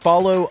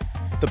 Follow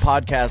the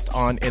podcast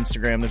on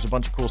Instagram. There's a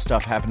bunch of cool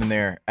stuff happening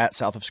there at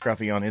South of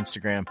Scruffy on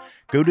Instagram.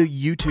 Go to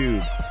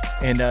YouTube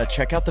and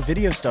check out the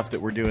video stuff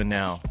that we're doing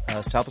now.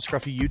 South of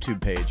Scruffy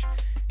YouTube page.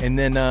 And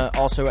then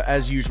also,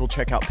 as usual,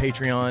 check out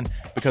Patreon,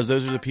 because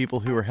those are the people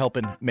who are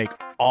helping make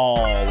all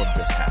of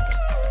this happen.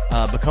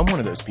 Become one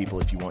of those people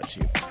if you want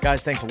to.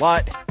 Guys, thanks a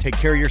lot. Take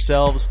care of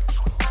yourselves.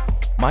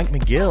 Mike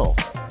McGill,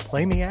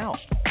 play me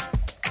out.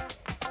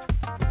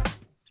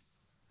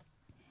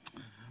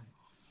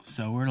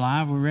 So we're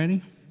live. We're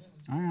ready?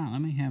 All right.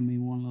 Let me have me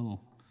one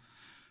little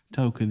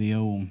toke of the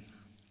old.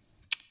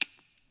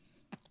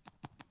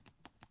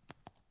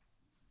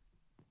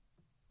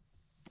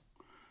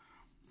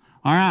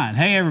 All right.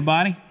 Hey,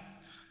 everybody.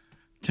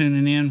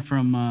 Tuning in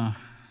from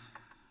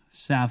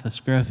South of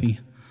Scruffy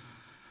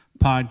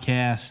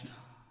podcast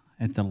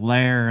at the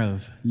lair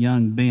of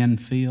young Ben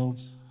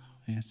Fields.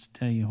 I have to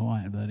tell you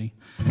what, buddy.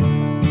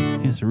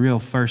 It's a real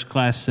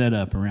first-class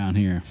setup around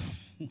here.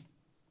 Not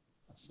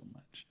so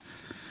much.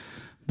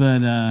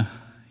 But,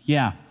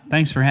 yeah,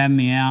 thanks for having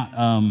me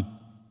out.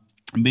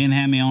 Ben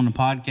had me on the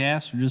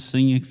podcast. We're just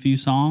singing a few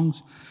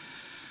songs.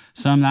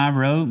 Some that I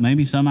wrote,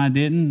 maybe some I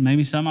didn't,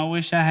 maybe some I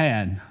wish I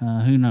had.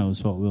 Who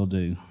knows what we'll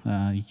do.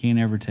 You can't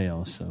ever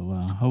tell. So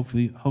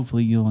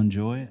hopefully you'll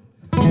enjoy it.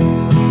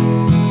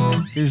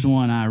 Here's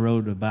one I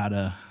wrote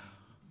about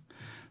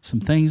some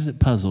things that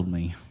puzzled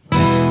me.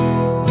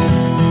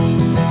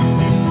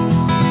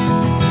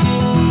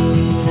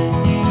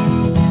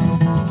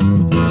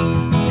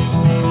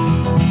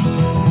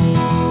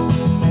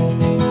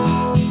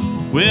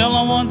 Well,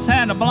 I once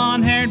had a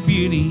blonde-haired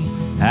beauty,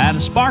 had a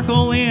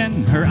sparkle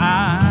in her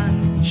eye.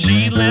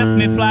 She left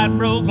me flat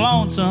broke,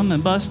 lonesome,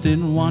 and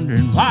busted,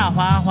 wondering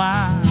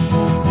why.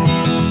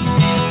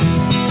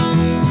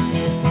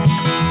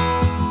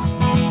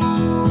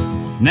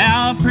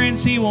 Now a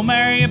prince, he will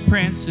marry a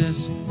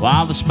princess,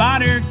 while the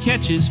spider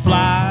catches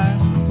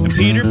flies. And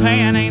Peter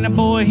Pan ain't a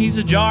boy, he's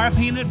a jar of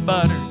peanut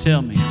butter.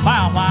 Tell me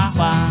why?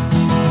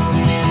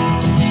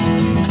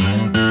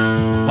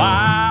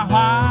 Why,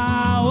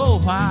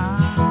 oh why?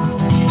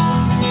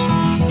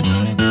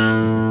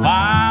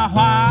 Why,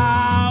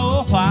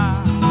 oh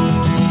why?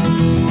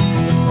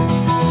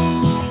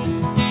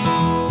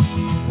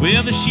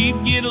 Well, the sheep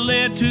get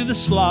led to the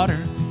slaughter,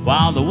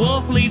 while the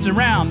wolf leads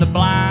around the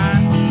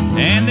blind.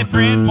 And they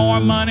print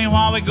more money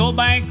while we go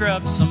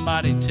bankrupt.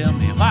 Somebody tell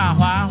me why?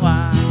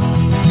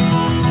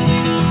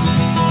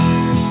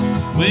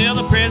 Well,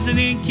 the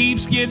president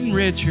keeps getting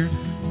richer,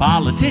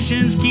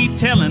 politicians keep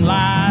telling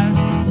lies.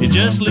 It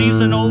just leaves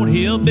an old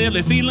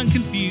hillbilly feeling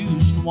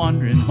confused,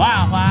 wondering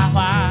why?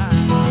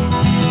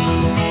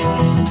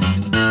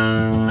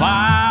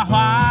 Why,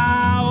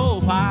 oh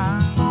why?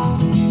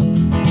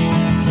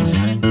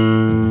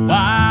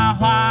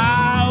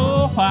 Why,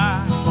 oh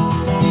why?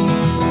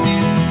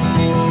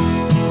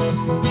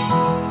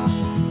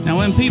 Now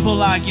when people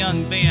like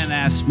young Ben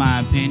ask my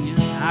opinion,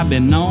 I've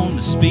been known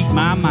to speak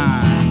my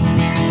mind.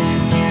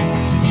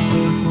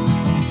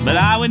 But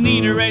I would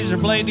need a razor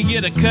blade to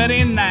get a cut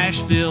in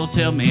Nashville.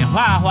 Tell me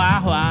why?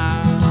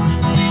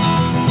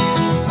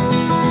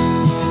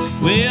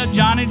 Well,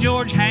 Johnny,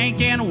 George,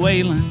 Hank, and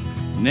Waylon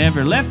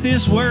never left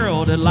this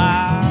world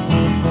alive.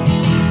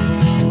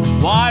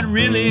 What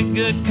really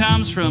good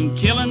comes from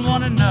killing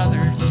one another?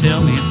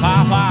 Tell me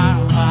why?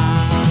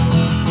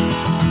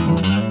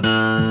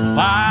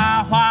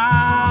 Why,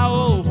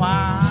 oh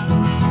why?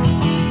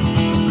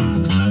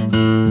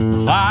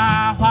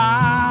 Why,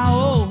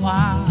 oh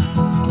why?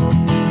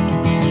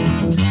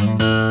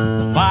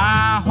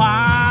 Why,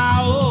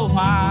 oh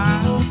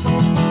why?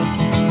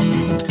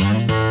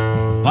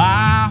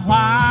 Why,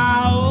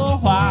 oh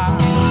why?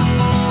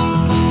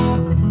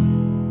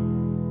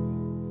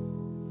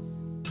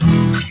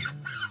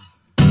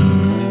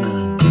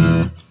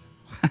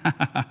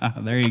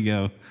 There you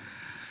go.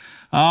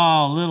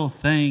 Oh, little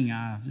thing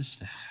I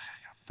just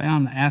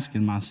found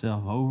asking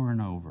myself over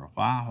and over,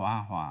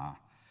 why?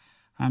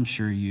 I'm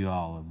sure you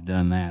all have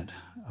done that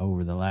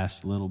over the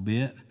last little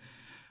bit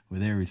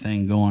with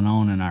everything going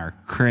on in our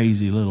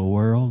crazy little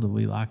world that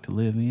we like to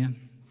live in.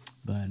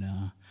 But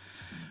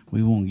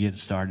we won't get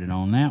started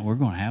on that. We're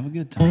going to have a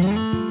good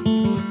time.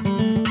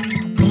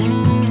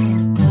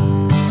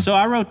 So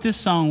I wrote this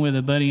song with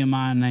a buddy of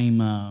mine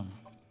named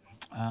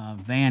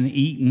Van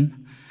Eaton.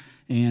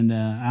 And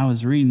I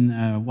was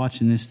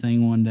watching this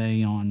thing one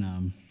day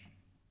on,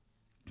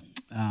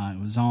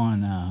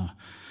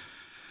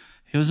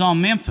 It was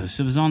on Memphis.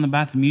 It was on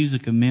about the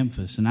music of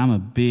Memphis, and I'm a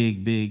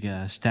big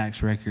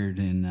Stax record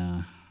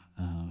and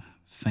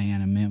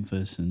fan of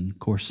Memphis, and of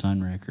course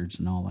Sun Records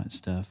and all that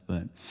stuff.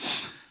 But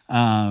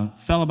a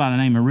fellow by the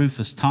name of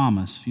Rufus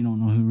Thomas. If you don't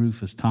know who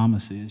Rufus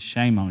Thomas is,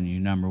 shame on you,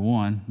 number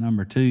one.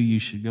 Number two, you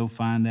should go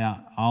find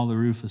out all the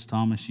Rufus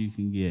Thomas you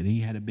can get.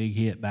 He had a big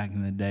hit back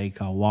in the day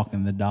called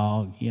Walking the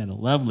Dog. He had a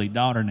lovely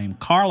daughter named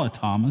Carla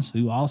Thomas,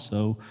 who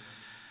also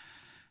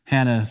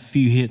had a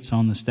few hits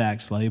on the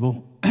Stax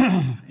label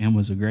and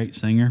was a great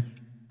singer.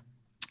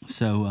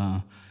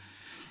 So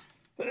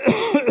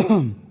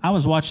I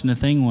was watching a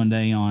thing one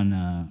day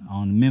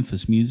on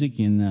Memphis Music,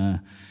 and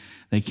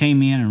they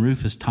came in, and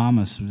Rufus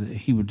Thomas,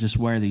 he would just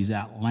wear these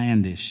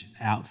outlandish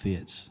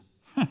outfits,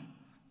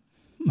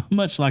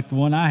 much like the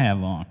one I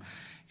have on,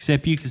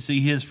 except you can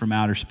see his from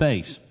outer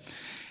space.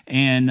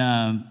 And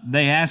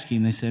they asked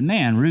him, they said,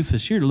 "Man,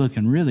 Rufus, you're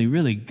looking really,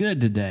 really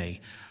good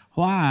today.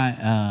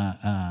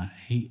 Why?"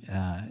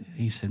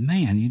 He said,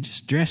 "Man, you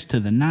just dressed to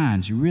the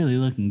nines. You're really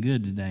looking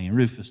good today." And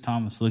Rufus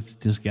Thomas looked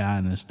at this guy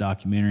in this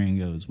documentary and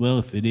goes, "Well,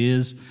 if it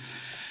is,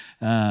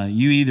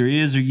 you either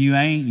is or you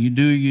ain't. You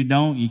do or you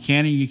don't. You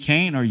can or you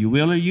can't, or you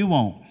will or you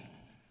won't."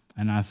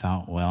 And I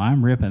thought, well,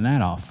 I'm ripping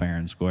that off fair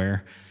and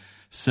square.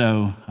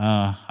 So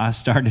I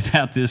started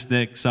out this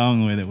next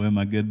song with it with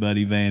my good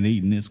buddy Van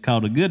Eaton. It's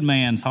called "A Good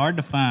Man's Hard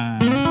to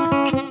Find."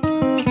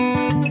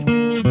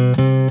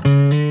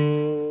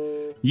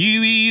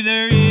 You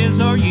either is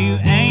or you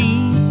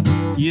ain't.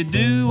 You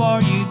do or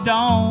you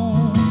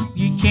don't.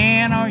 You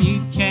can or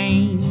you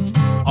can't.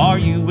 Or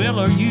you will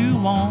or you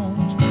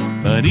won't.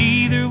 But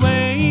either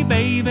way,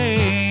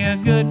 baby, a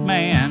good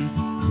man,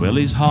 well,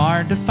 he's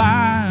hard to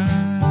find.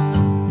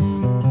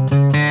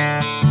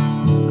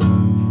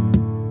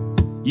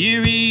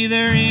 You're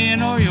either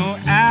in or you're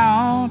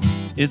out.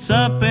 It's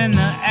up in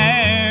the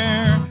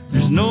air.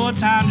 There's no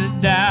time to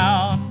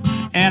doubt.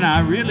 And I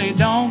really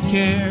don't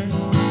care.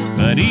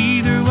 But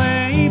either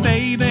way,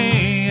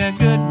 baby, a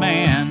good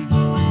man,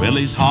 well,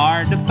 he's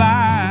hard to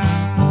find.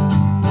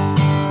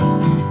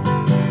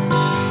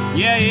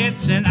 Yeah,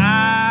 it's an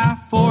eye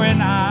for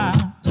an eye,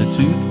 a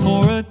tooth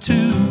for a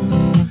tooth.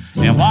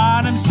 And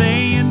what I'm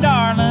saying,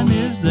 darling,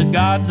 is the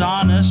God's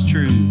honest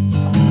truth.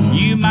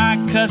 You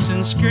might cuss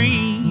and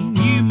scream,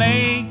 you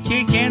may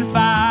kick and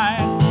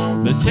fight,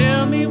 but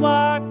tell me,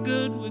 what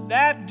good would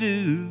that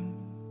do?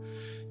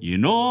 You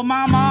know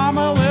my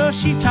mama, well,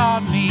 she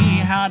taught me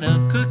how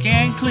to cook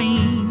and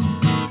clean,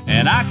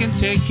 and I can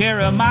take care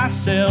of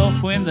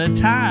myself when the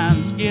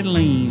times get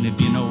lean,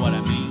 if you know what I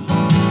mean.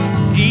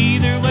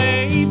 Either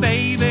way,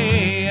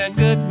 baby, a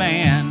good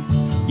man,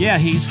 yeah,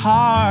 he's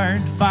hard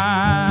to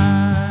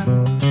find.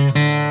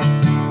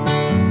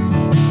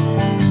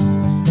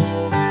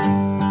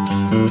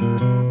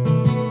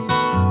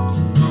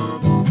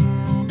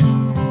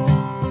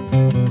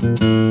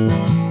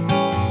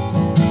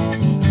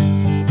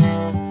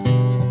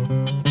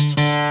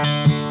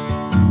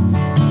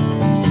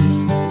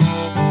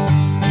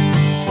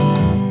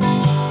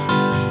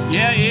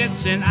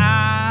 It's an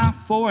eye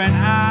for an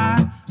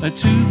eye, a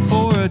tooth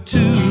for a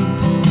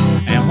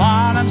tooth. And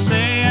what I'm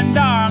saying,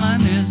 darling,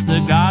 is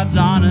the God's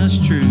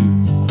honest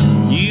truth.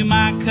 You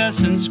might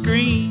cuss and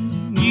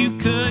scream, you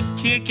could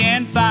kick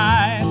and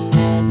fight,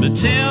 but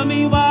tell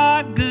me,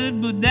 what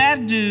good would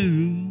that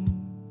do?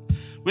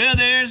 Well,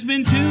 there's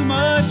been too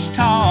much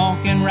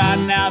talk, and right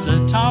now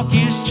the talk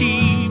is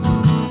cheap.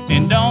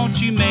 And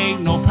don't you make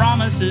no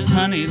promises,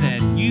 honey,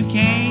 that you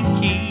can't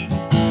keep.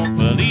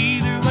 Well,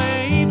 either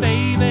way,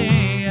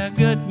 baby, a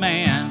good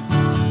man,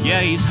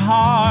 yeah, he's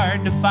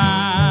hard to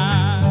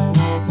find.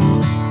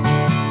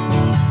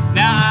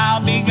 Now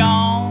I'll be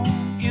gone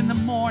in the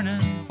morning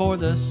before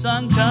the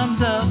sun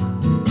comes up,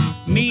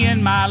 me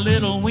and my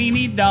little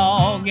weenie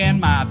dog and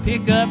my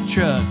pickup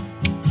truck.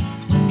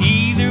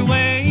 Either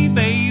way,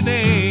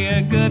 baby,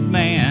 a good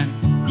man,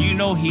 you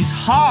know he's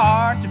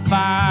hard to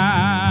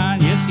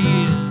find. Yes,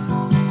 he is.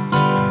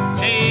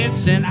 Hey,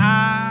 it's an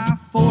eye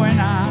for an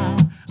eye,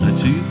 a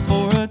tooth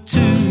for a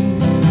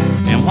tooth.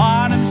 And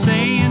what I'm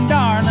saying,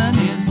 darling,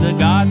 is the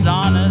God's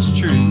honest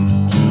truth.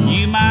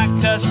 You might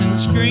cuss and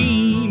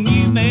scream,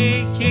 you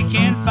may kick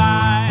and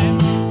fight,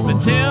 but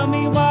tell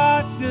me,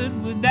 what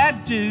good would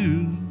that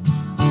do?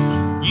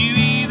 You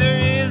either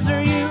is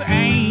or you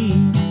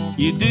ain't.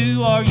 You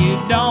do or you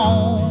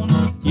don't.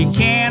 You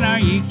can or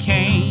you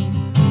can't.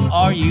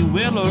 Or you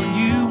will or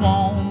you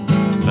won't.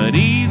 But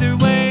either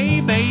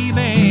way,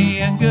 baby,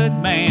 a good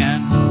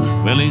man,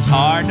 well, he's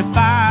hard to find.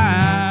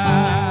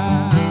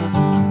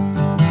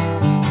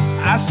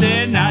 I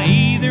said, now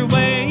either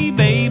way,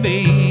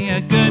 baby,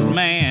 a good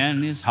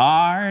man is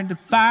hard to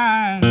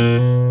find.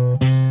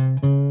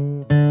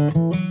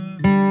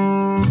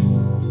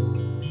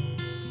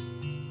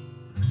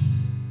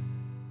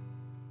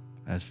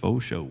 That's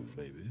faux show,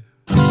 baby.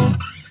 I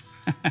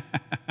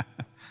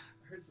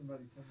heard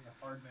somebody tell me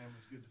a hard man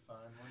was good to find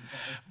one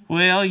time.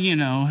 Well, you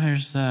know,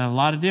 there's a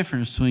lot of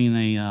difference between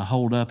a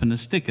hold up and a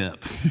stick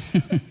up.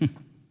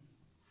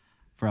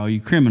 For all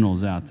you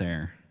criminals out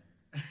there.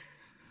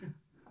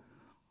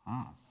 All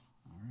right.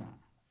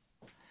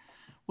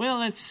 Well,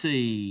 let's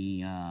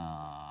see. Shall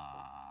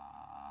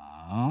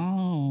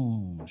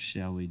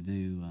we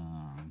do?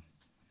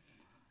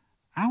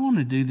 I want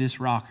to do this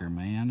rocker,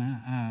 man.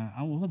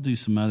 I will do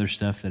some other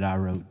stuff that I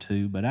wrote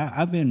too, but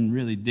I've been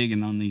really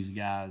digging on these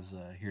guys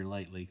here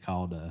lately.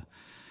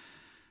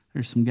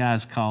 There's some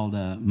guys called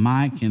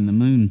Mike and the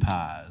Moon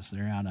Pies.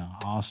 They're out of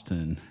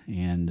Austin,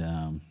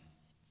 and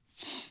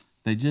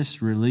they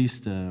just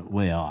released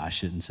well, I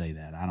shouldn't say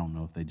that. I don't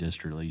know if they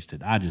just released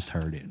it. I just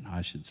heard it.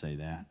 I should say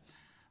that.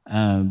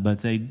 But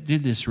they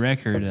did this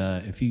record.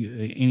 If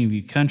any of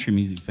you country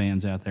music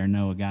fans out there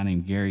know a guy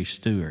named Gary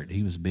Stewart,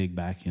 he was big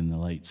back in the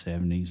late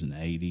 70s and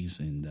 80s,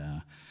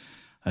 and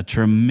a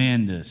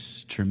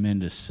tremendous,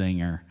 tremendous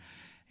singer.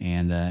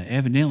 And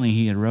evidently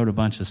he had wrote a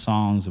bunch of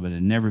songs, but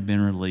had never been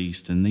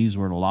released. And these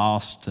were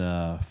lost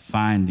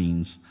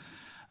findings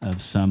of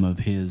some of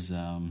his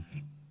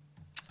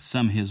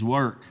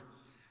work,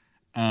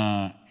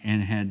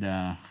 and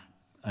had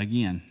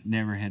again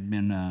never had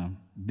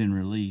been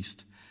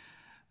released.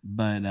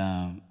 But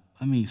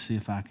let me see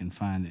if I can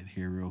find it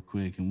here real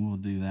quick, and we'll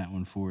do that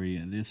one for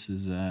you. This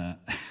is I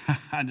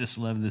just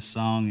love this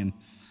song,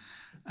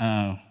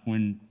 and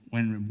when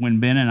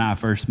Ben and I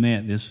first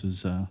met, this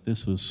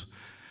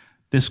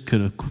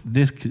could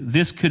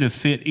have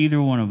fit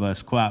either one of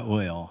us quite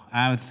well.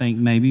 I would think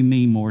maybe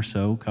me more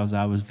so because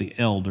I was the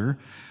elder,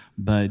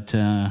 but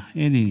at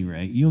any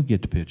rate, you'll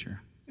get the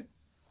picture.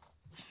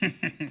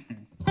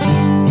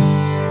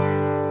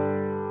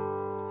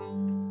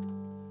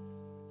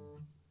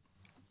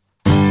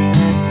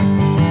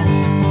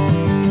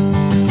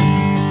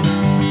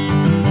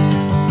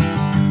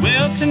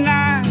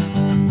 Tonight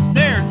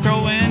they're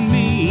throwing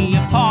me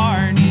a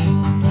party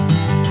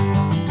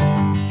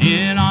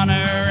in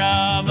honor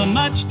of a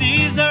much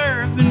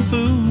deserving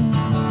fool.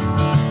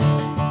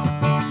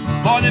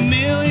 For the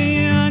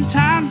million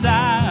times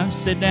I've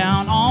sit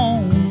down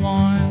on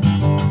one,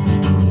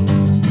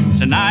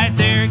 tonight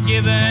they're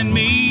giving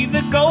me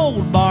the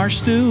gold bar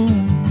stool.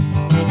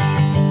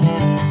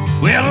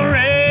 Well, a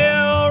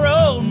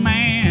railroad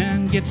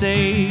man gets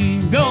a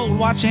gold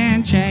watch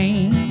and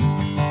chain,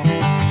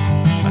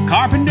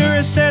 carpenter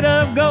a set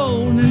of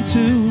golden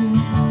tools.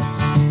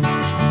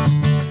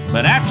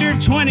 But after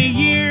 20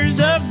 years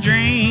of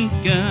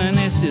drinking,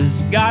 this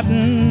has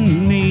gotten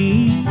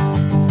me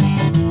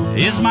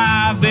is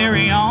my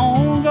very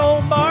own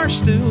gold bar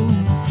stool.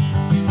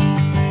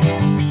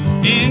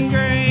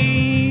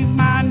 Engrave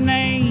my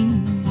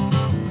name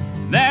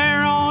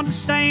there on the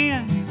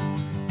stand,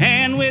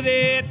 and with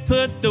it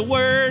put the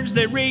words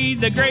that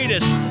read the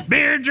greatest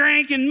beer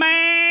drinking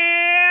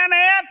man,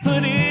 and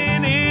put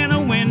it in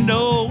a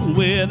window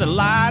with a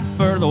light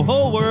for the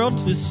whole world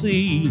to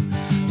see.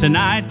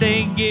 Tonight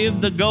they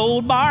give the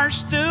gold bar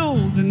stool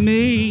to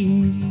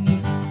me.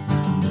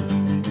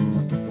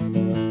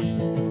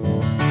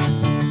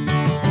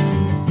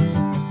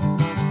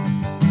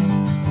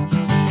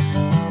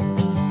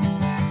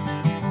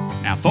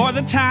 Now for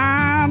the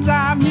times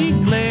I've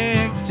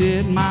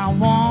neglected my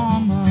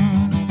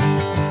woman,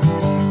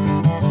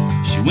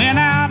 she went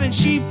out and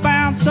she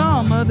found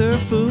some other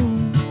fool,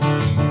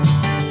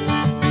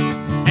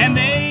 and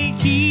they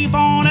keep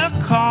on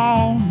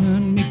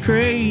calling me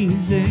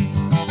crazy,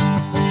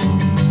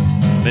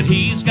 but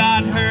he's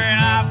got her and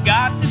I've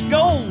got this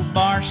gold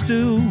bar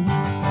stool.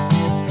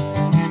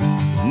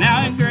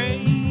 Now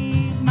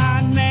engrave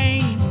my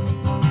name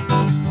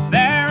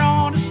there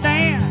on the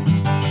stand,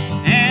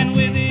 and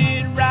with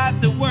it write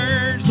the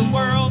words, the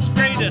world's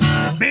greatest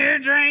beer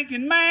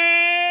drinking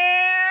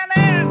man,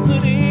 and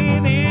put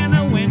it in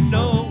a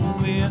window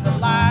with a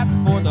light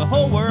for the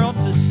whole world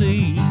to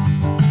see.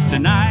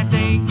 Tonight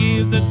they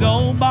give the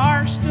gold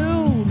bar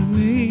stool to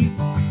me.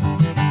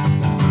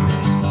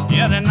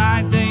 Yeah,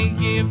 tonight they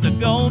give the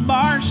gold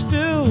bar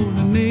stool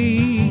to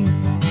me.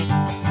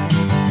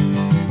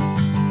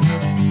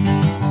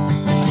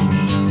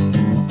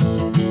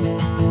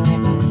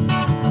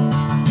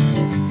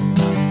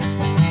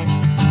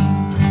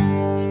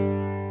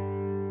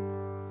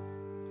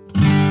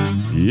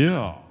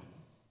 Yeah.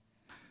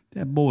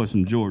 That boy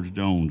some George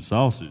Jones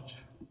sausage.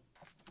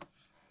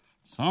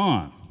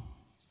 Son.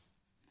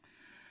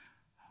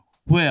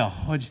 Well,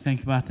 what'd you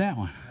think about that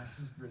one?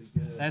 That's pretty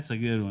good. That's a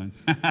good one.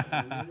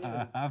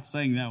 I've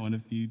sang that one a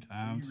few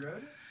times. You wrote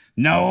it?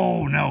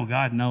 No,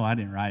 God, no, I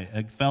didn't write it.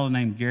 A fellow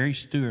named Gary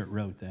Stewart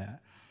wrote that.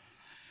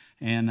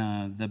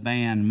 And the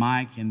band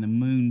Mike and the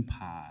Moon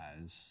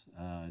Pies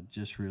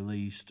just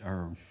released,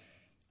 or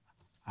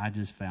I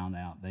just found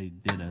out they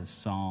did a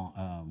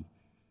song,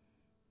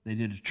 they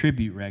did a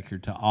tribute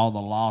record to all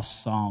the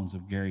lost songs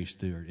of Gary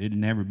Stewart. It had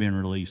never been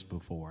released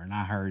before, and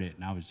I heard it,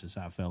 and I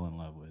fell in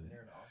love with it.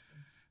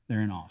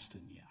 They're in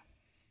Austin, yeah.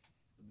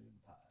 The Moon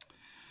Pies.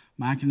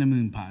 Mike and the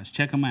Moon Pies.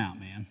 Check them out,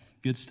 man.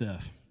 Good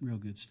stuff. Real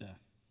good stuff.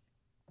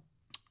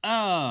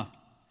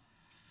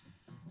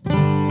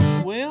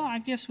 Well, I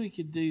guess we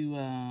could do...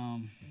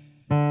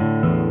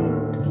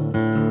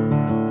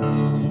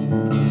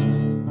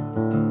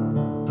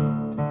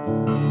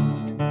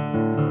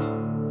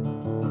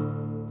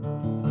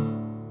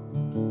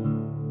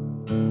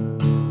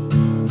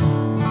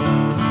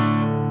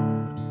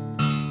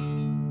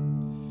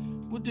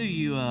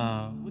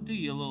 we'll do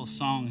you a little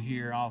song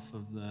here off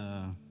of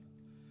the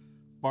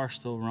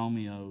Barstow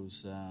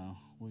Romeos.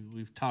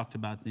 We've talked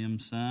about them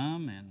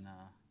some, and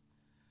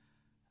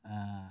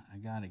I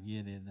gotta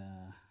get it.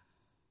 I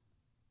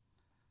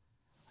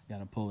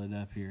gotta pull it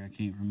up here. I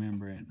can't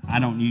remember it. I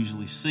don't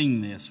usually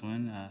sing this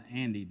one.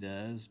 Andy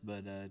does,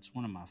 but it's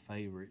one of my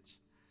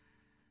favorites.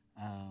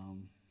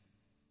 And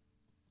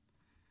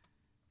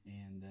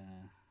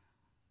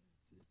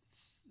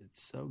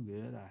it's so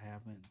good. I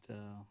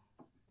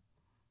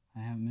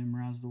haven't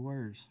memorized the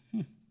words.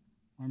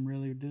 I'm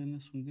really doing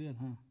this one good,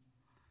 huh?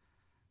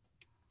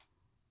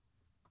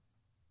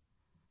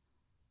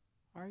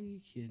 Are you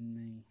kidding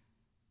me?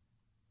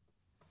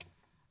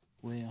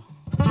 Well,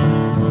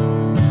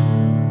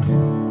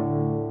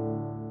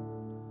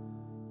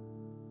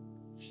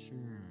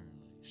 surely.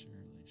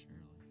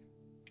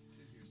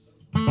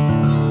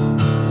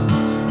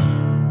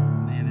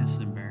 Man, this is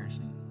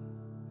embarrassing.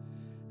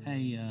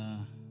 Hey,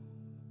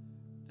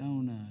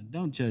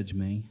 don't judge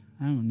me.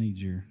 I don't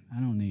need it.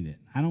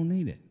 I don't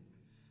need it.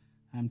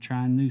 I'm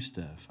trying new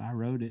stuff. I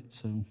wrote it,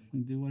 so I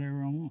can do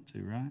whatever I want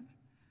to, right?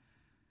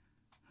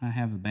 I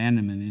have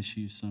abandonment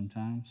issues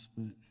sometimes,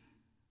 but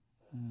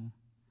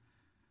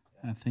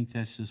I think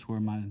that's just where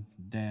my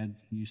dad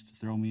used to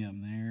throw me up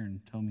in the air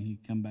and told me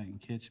he'd come back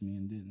and catch me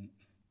and didn't.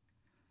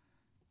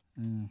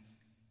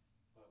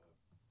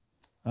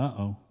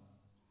 Uh-oh.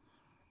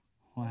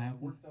 What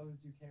happened? Work the other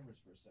two cameras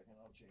for a second.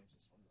 I'll change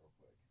this one real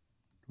quick.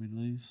 We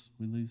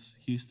lose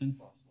Houston?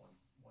 Lost one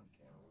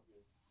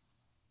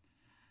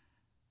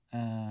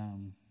camera.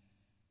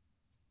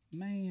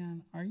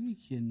 Man, are you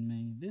kidding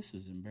me? This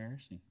is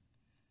embarrassing.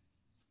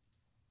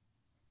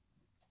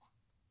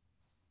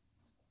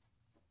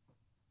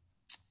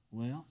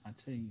 Well, I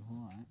tell you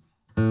what.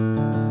 Here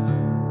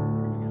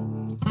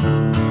we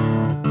go.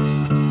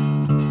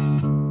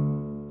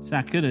 So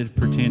I could have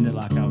pretended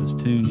like I was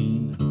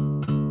tuning.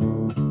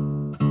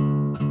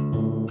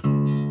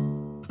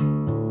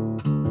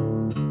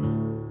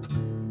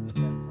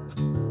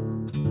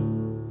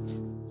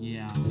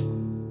 Yeah.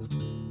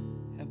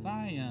 Have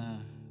I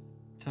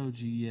told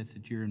you yet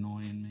that you're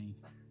annoying me?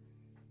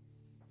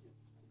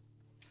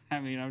 I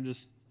mean,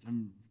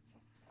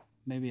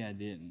 maybe I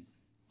didn't.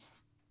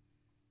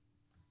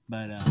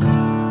 But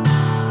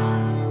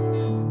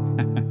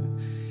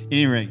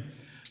any rate,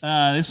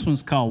 this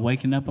one's called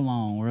 "Waking Up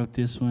Alone." Wrote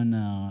this one.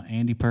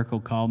 Andy Perkle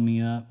called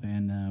me up,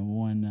 and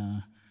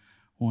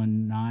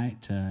one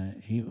night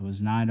it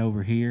was night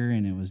over here,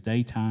 and it was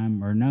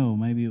daytime, or no,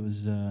 maybe it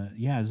was it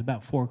was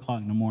about 4:00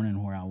 in the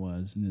morning where I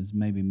was, and it was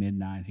maybe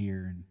midnight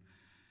here, and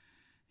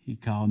he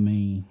called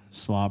me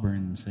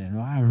slobbering and said,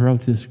 "Well, I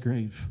wrote this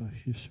great."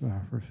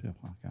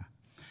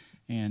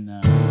 And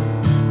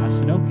I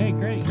said, okay,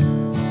 great.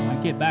 When I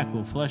get back,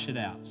 we'll flush it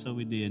out. So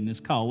we did. And it's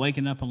called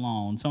Waking Up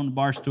Alone. It's on the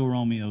Barstow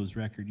Romeos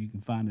record. You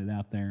can find it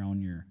out there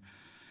on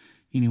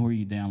anywhere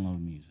you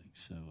download music.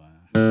 So,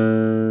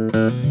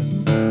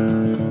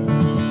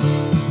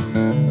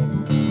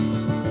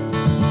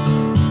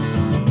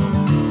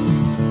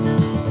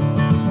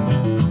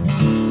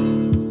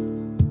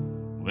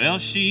 well,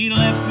 she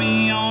left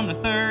me on a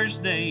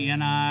Thursday,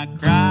 and I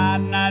cried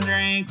and I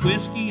drank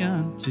whiskey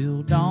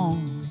until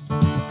dawn.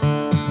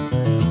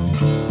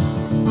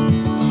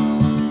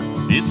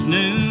 It's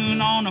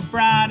noon on a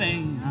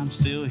Friday, I'm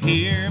still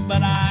here,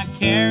 but I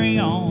carry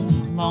on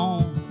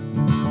alone.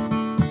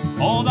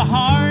 Oh, the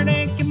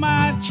heartache in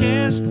my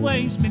chest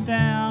weighs me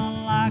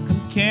down like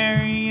I'm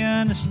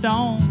carrying a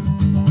stone.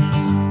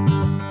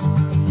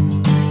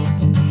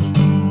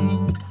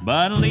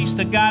 But at least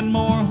I got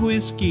more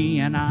whiskey,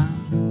 and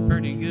I'm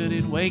pretty good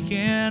at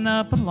waking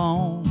up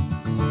alone.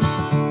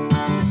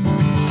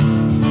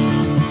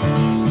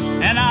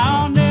 And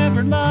I'll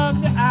never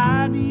love the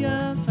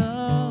ideas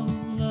of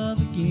love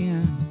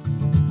again.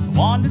 The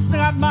one that's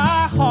got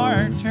my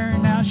heart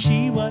turned out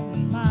she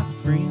wasn't my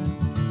friend.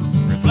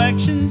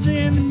 Reflections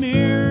in the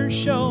mirror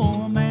show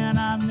a man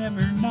I've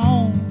never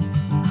known.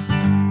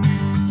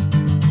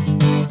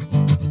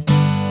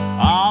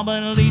 Oh,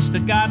 but at least I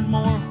got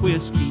more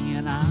whiskey,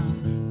 and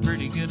I'm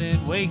pretty good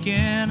at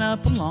waking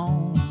up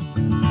alone.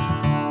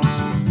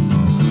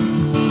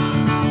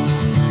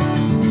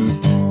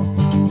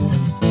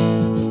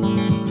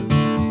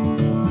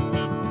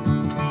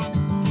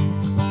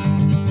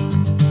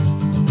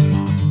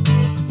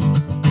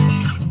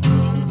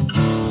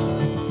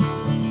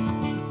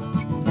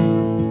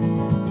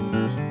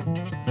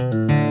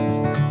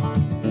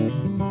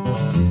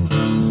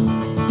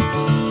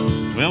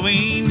 Well,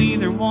 we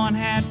neither one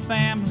had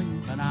family,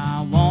 but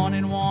I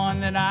wanted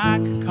one that I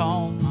could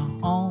call my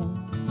own.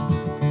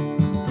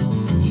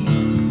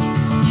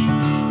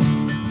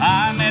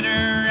 I met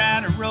her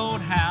at a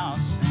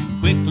roadhouse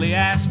and quickly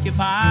asked if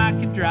I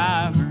could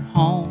drive her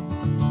home.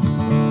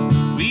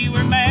 We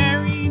were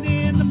married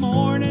in the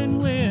morning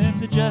with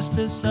the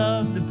justice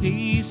of the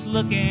peace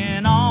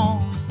looking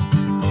on.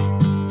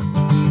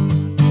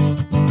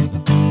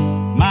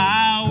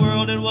 My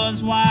world, it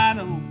was wide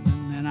open,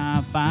 and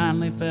I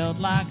finally felt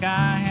like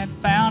I had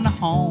found a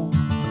home.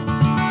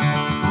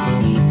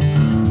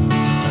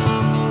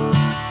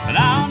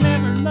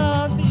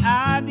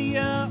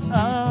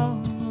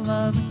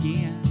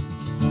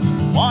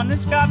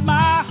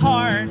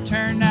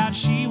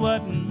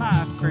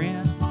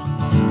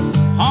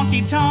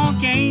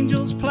 honky-tonk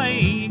angels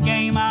play a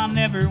game I'll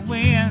never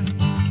win.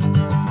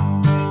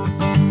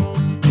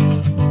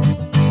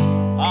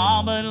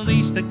 Oh, but at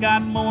least I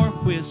got more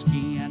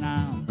whiskey, and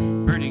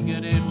I'm pretty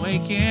good at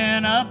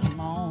waking up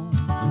alone.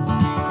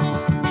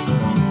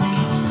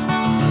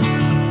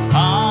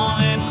 Oh,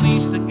 at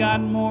least I got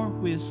more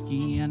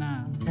whiskey, and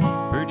I'm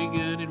pretty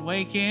good at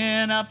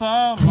waking up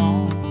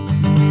alone.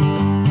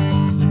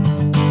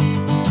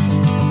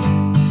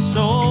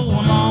 So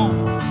long.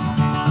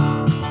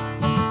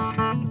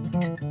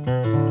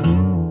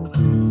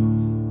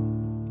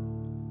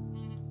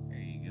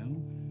 There you go.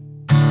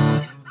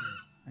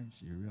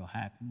 There's a real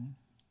happy one.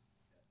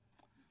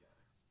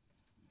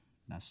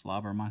 I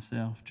slobber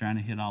myself trying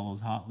to hit all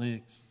those hot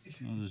licks.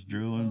 I was just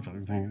drooling.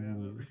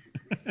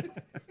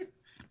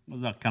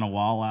 Was that kind of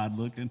wall-eyed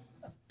looking?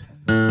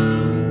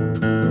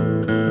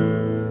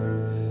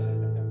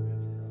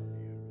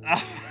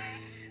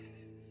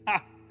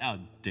 How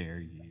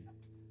dare you?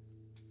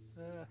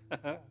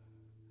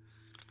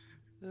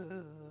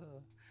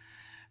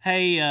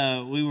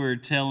 Hey, we were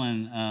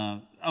telling.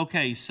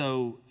 Okay,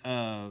 so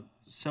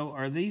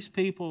are these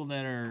people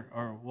that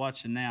are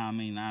watching now? I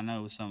mean, I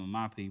know some of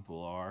my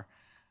people are,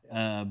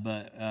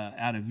 but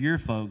out of your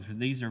folks,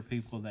 these are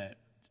people that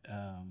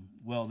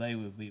they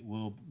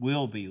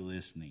will be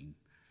listening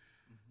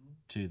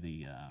to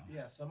the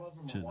some of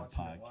them to the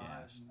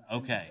podcast.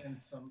 Okay.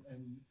 And some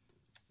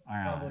All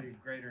right. probably a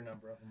greater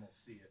number of them will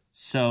see it.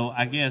 So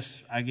I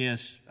guess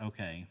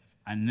okay.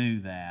 I knew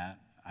that.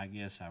 I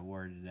guess I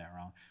worded that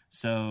wrong.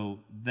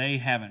 So they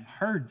haven't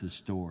heard the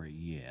story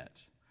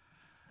yet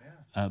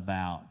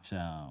about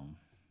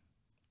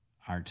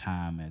our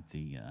time at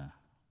the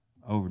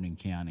Overton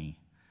County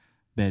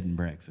Bed and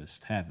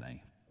Breakfast, have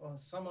they? Well,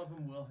 some of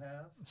them will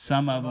have.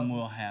 Some of them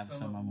will have,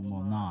 some of them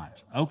will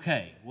not.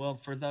 Okay, well,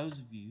 for those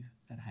of you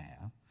that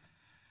have,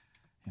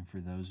 and for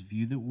those of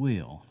you that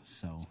will,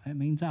 so that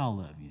means all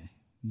of you.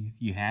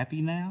 You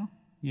happy now?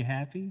 You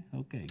happy?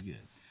 Okay,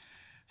 good.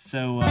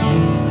 So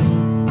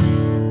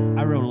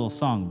I wrote a little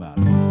song about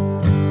it.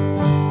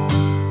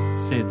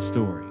 Said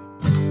story.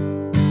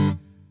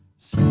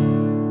 So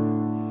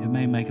it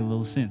may make a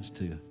little sense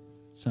to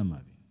some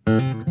of you.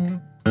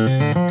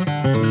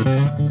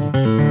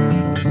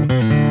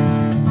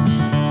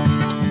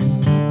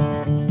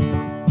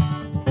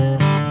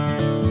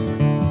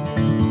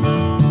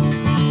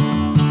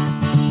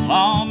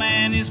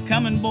 Lawman is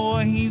coming,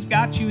 boy, he's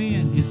got you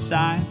in his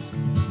sights.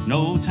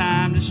 No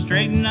time to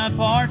straighten up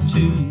or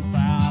to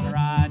file a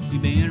right.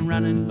 You've been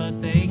running,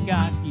 but they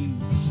got you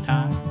this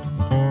time.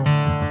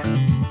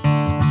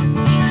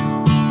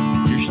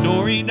 Your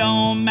story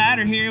don't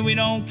matter here, we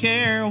don't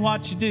care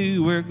what you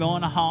do. We're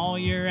gonna haul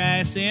your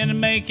ass in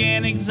and make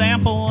an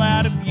example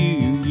out of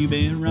you. You've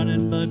been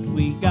running, but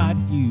we got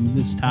you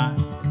this time.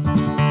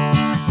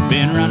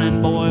 Been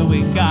running, boy,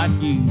 we got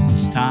you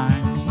this time.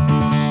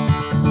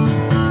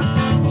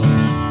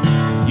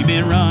 You've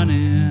been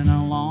running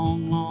a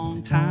long,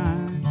 long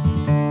time.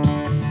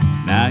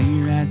 Now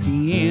you're at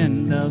the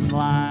end of the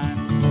line.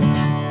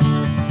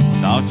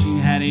 Thought you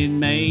had it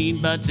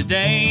made, but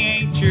today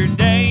ain't your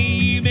day.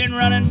 You've been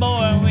running,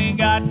 boy, we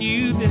got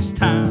you this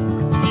time.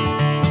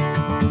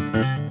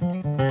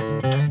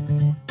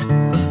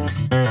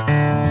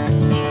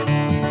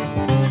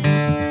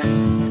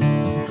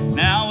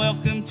 Now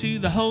welcome to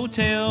the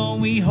hotel.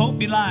 We hope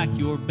you like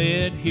your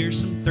bed. Here's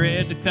some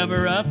thread to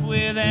cover up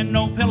with and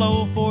no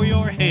pillow for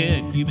your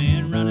head. You've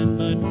been running,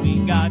 but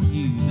we got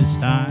you this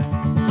time.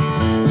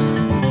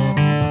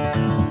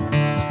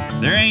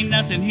 There ain't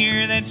nothing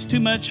here that's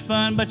too much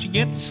fun, but you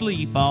get to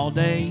sleep all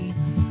day.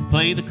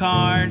 Play the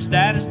cards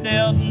that is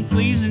dealt and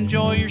please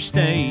enjoy your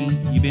stay.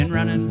 You've been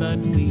running, but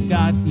we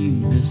got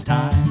you this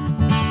time.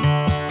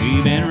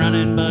 You've been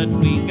running, but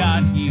we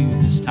got you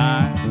this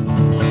time.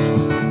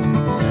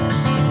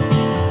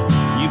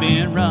 You've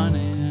been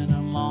running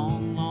a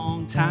long,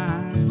 long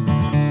time.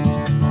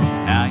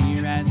 Now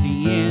you're at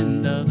the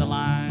end of the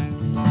line.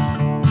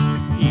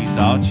 You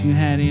thought you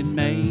had it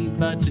made,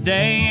 but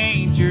today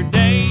ain't your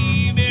day.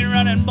 You've been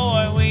running,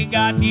 boy, we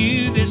got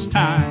you this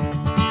time.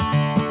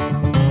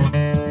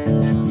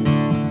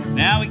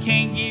 Now we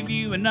can't give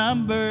you a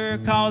number,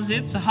 cause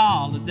it's a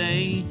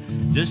holiday.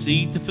 Just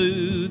eat the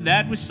food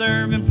that we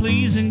serve and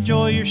please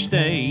enjoy your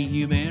stay.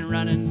 You've been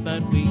running,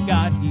 but we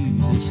got you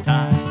this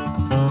time.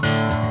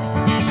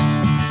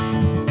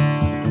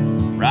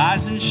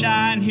 Rise and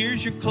shine,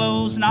 here's your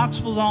clothes,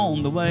 Knoxville's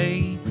on the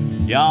way.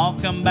 Y'all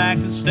come back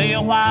and stay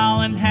a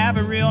while and have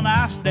a real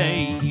nice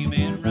day. You've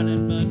been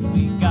running, but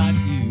we got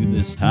you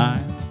this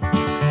time.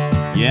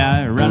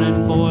 Yeah,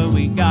 running, boy,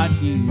 we got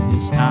you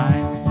this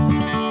time.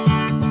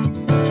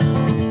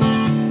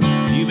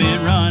 You've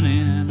been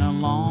running a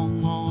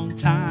long, long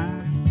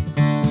time.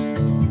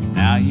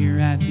 Now you're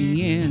at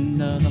the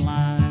end of the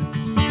line.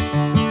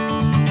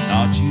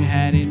 Thought you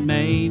had it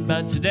made,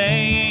 but today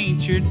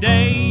ain't your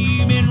day.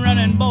 You've been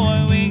running,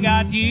 boy, we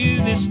got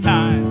you this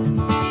time.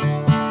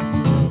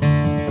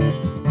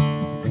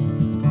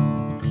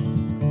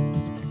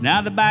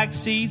 Now the back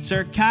seats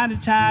are kinda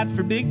tight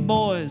for big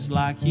boys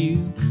like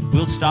you.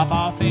 We'll stop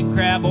off in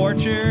Crab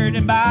Orchard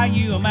and buy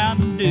you a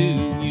Mountain Dew.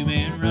 You've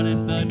been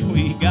running, but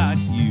we got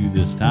you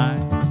this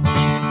time.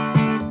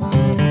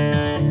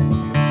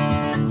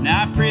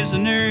 Now,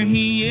 prisoner,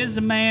 he is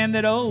a man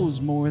that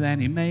owes more than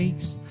he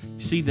makes.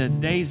 You see, the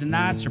days and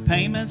nights are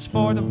payments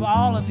for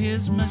all of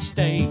his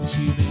mistakes.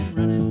 You've been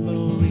running,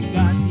 boy, we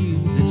got you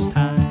this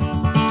time.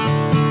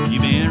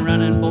 You've been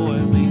running,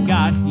 boy, we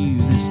got you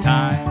this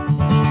time.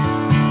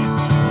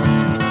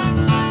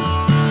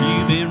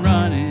 You've been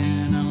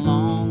running a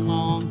long,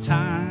 long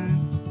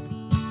time.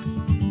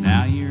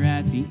 Now you're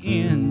at the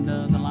end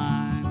of the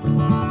line.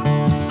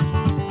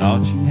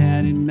 Thought you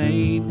had it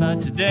made,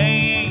 but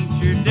today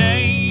ain't your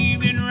day.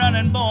 You've been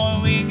running, boy,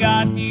 we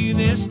got you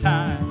this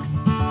time.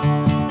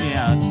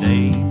 Yeah,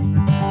 day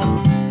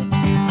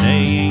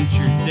ain't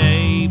your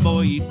day,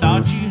 boy. You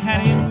thought you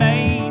had it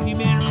made. You've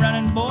been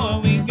running, boy.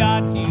 We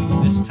got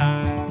you this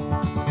time.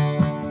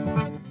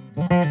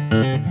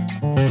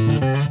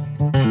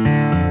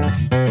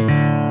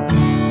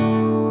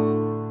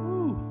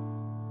 Woo.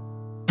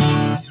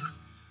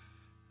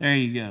 There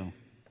you go.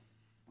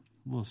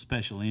 A little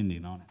special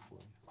ending on it for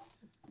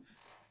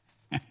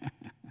you.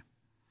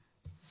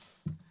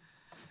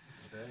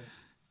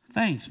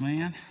 Thanks,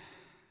 man.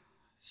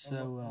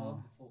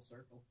 So, full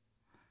circle.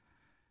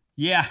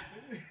 Yeah.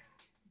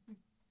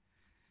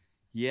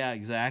 Yeah,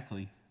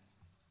 exactly.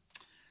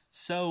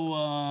 So,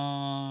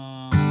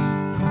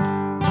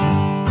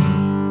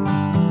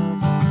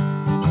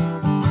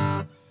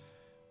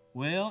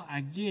 well,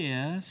 I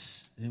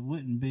guess it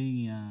wouldn't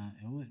be a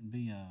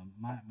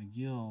Mike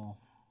McGill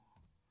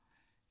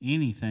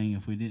anything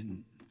if we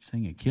didn't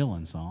sing a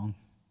killing song.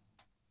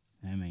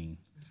 I mean,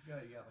 You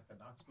got like a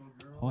Knoxville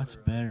girl? what's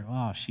better?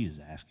 Oh, she is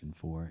asking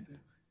for it.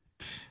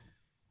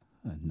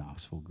 A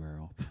Knoxville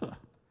girl.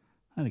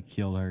 I'd have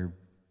killed her.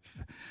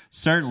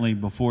 Certainly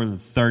before the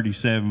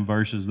 37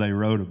 verses they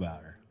wrote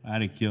about her.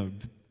 I'd have killed.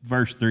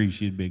 Verse 3,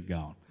 she'd been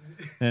gone.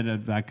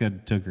 I could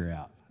have took her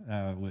out.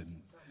 I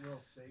wouldn't. Not real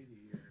Sadie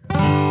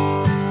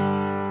or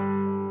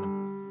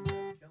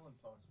killing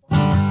songs.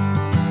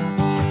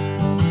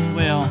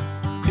 Well,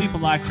 people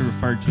like to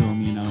refer to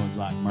them, as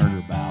like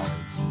murder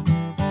ballads.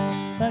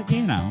 But, I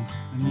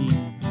mean,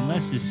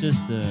 unless it's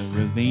just the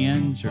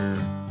revenge or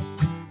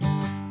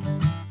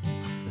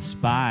the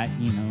spite,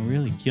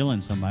 really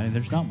killing somebody,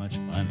 there's not much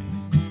fun in it.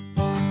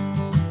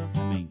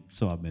 I mean,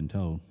 so I've been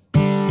told.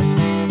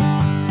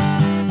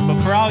 But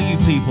for all you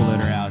people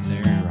that are out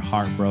there who are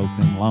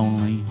heartbroken,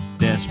 lonely,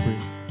 desperate,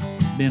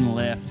 been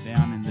left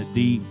down in the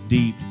deep,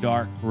 deep,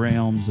 dark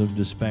realms of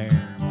despair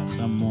by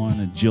someone,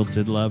 a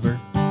jilted lover,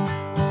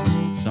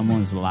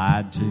 someone's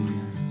lied to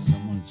you,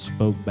 someone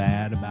spoke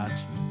bad about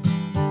you,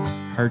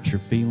 hurt your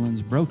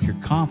feelings, broke your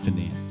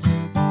confidence.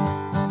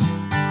 Well,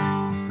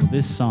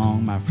 this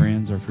song, my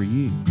friends, are for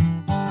you.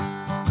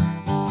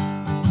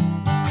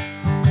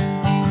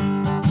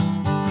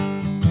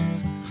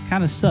 It's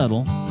kind of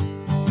subtle,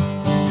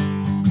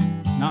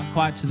 not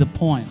quite to the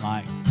point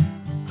like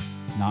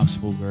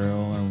Knoxville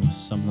Girl or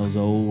some of those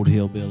old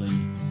hillbilly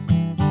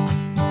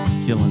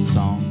killing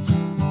songs.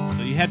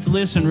 So you have to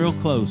listen real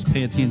close,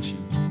 pay attention,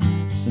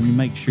 so you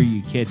make sure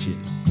you catch it.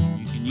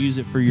 You can use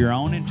it for your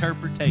own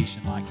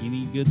interpretation, like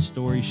any good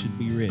story should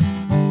be written.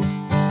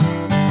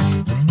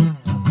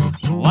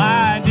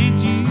 Why did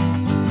you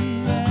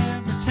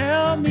ever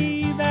tell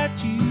me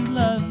that you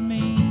loved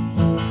me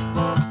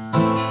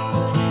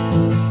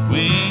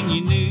when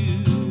you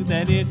knew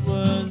that it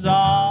was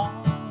all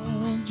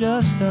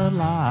just a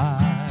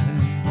lie?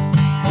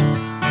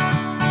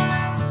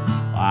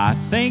 I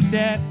think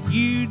that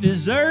you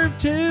deserve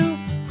to,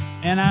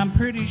 and I'm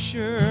pretty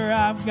sure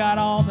I've got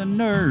all the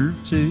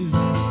nerve to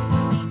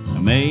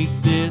make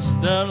this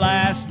the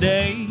last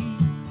day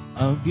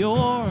of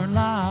your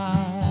life.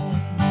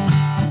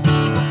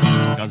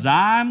 'Cause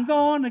I'm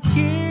gonna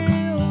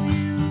kill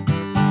you,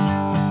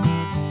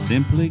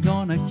 simply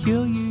gonna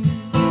kill you.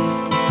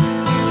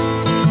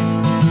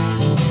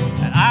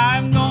 And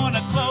I'm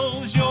gonna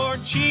close your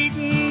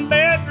cheating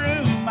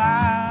bedroom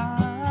eyes.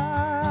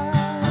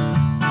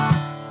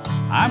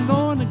 I'm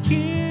gonna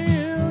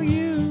kill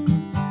you,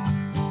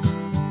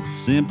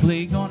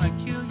 simply gonna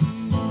kill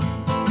you,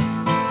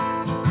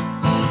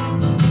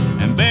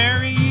 and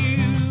bury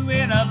you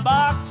in a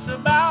box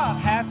about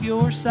half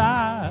your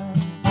size.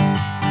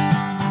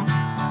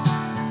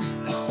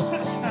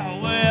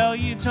 Well,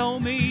 you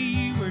told me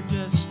you were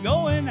just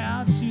going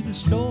out to the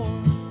store,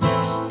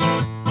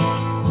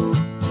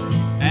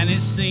 and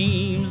it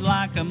seems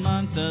like a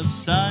month of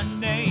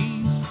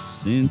Sundays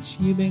since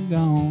you've been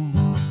gone.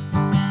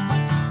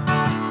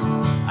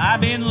 I've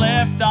been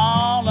left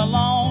all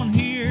alone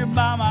here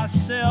by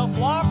myself,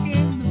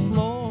 walking the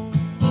floor.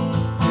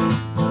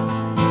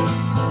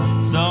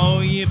 So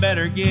you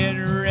better get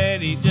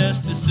ready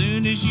just as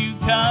soon as you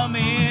come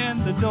in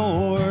the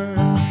door.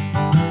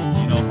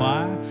 You know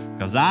why?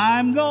 'Cause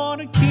I'm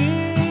gonna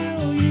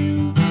kill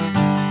you,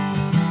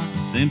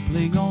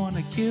 simply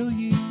gonna kill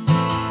you.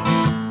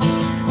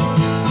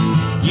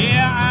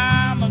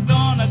 Yeah, I'm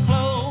gonna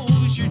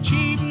close your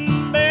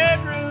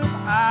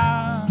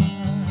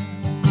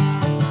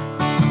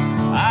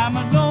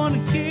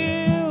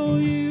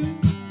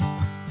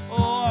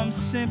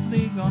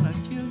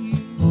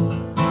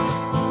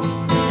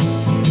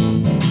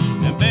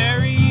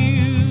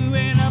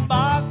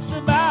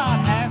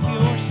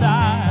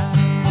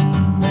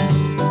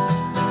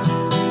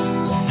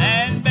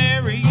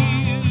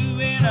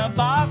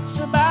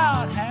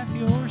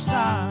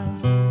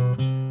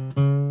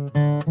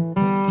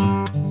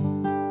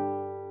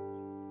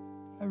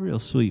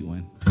sweet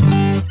one.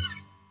 Yeah,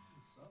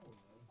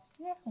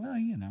 well,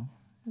 you know,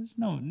 there's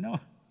no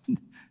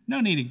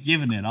need of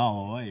giving it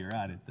all away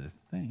right at the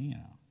thing, you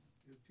know.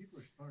 If people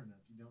are smart enough,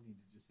 you don't need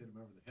to just hit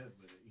them over the head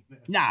with it. You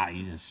know? Nah,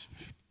 you just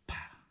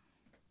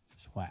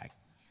whack.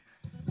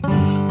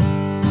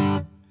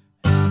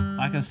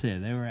 Like I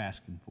said, they were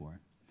asking for it.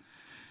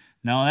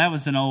 No, that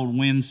was an old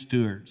Wynn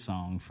Stewart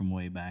song from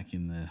way back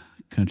in the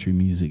country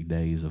music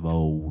days of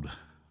old.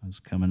 I was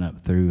coming out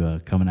of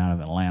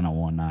Atlanta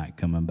one night,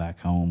 coming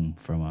back home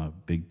from a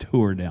big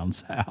tour down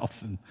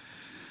south, and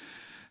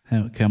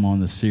it would come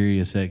on the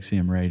Sirius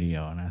XM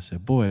radio, and I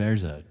said, boy,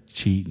 there's a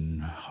cheating,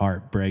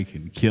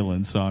 heartbreaking,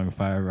 killing song if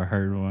I ever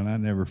heard one. I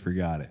never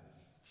forgot it.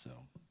 So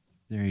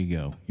there you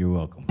go. You're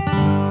welcome.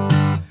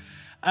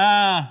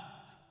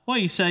 What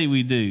do you say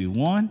we do?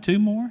 1, 2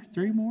 more,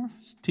 3 more,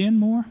 10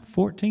 more,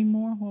 14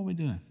 more? What are we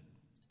doing?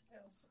 Yeah,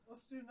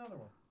 let's do another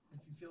one.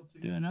 If you feel too.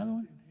 Do another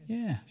one?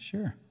 Yeah,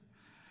 sure.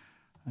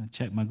 I'll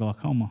check my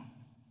glaucoma.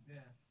 Yeah.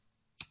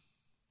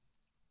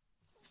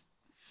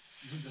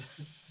 You're the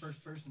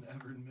first person to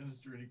ever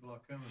administer any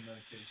glaucoma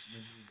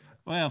medication.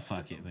 Well,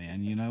 fuck it,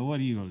 man. You know,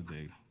 what are you going to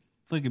do?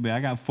 Look at me. I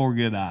got 4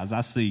 good eyes.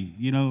 I see.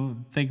 You know,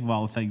 think of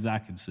all the things I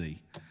can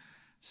see.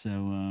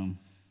 So,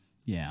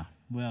 yeah.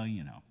 Well,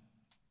 you know.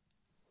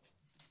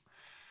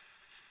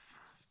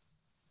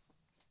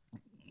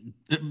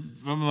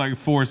 I'm like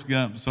Forrest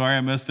Gump. Sorry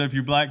I messed up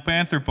your Black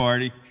Panther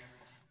party.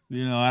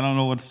 You know, I don't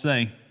know what to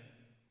say.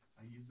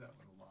 I use that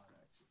one a lot,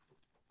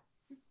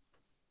 actually.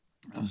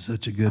 That was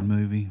such a good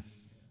movie.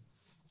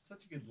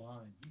 Such a good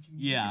line.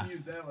 Yeah. You can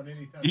use that one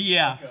anytime.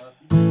 Yeah. You fuck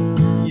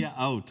up. Yeah,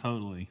 oh,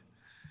 totally.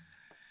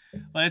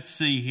 Let's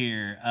see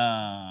here.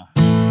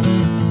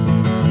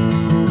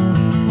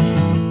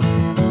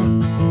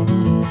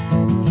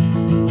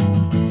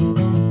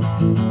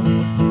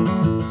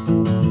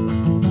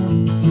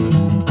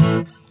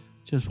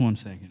 Just 1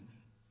 second.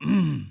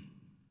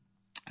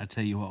 I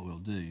tell you what we'll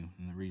do,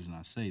 and the reason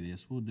I say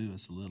this, we'll do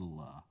us a little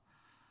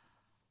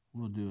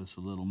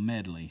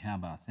medley. How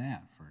about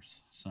that for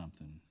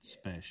something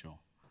special?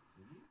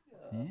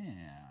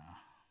 Yeah.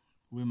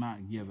 We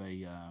might give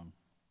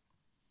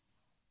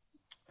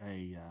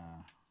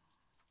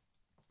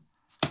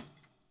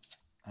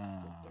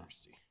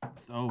Thirsty.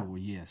 oh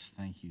yes,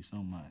 thank you so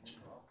much.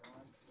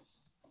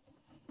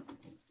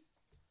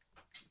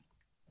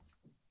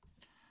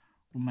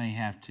 We may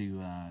have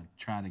to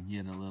try to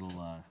get a little.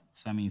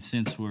 I mean,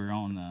 since we're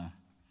on the,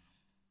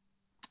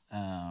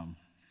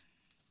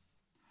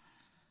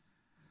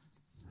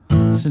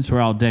 since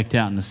we're all decked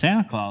out in the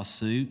Santa Claus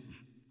suit,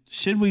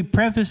 should we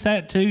preface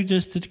that too,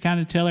 just to kind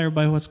of tell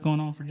everybody what's going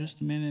on for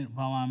just a minute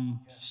while I'm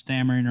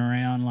stammering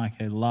around like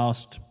a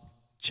lost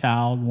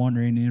child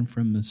wandering in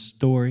from the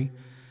story?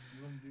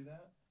 You want to do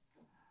that?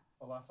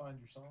 While I find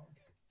your song?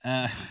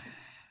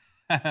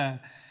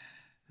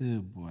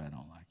 Oh boy, I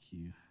don't like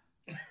you.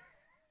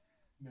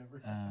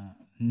 Never.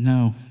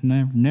 No,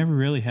 never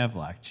really have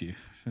liked you,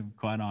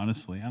 quite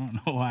honestly. I don't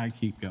know why I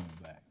keep coming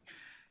back.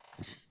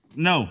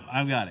 No,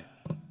 I've got it.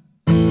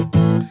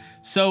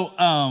 So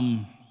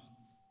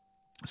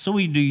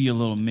we do you a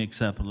little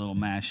mix up, a little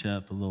mash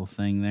up, a little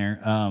thing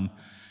there.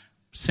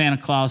 Santa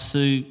Claus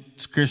suit,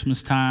 it's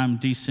Christmas time,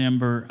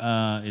 December.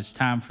 It's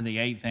time for the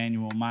 8th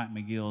annual Mike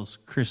McGill's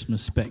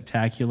Christmas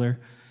Spectacular.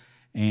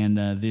 And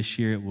this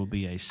year it will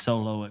be a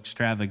solo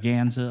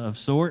extravaganza of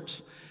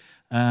sorts.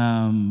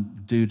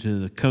 Due to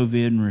the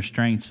COVID and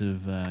restraints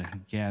of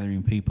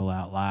gathering people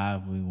out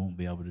live, we won't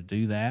be able to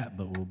do that,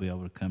 but we'll be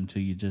able to come to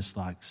you just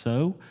like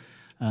so,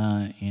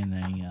 in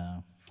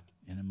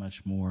a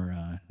much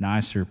more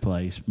nicer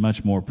place,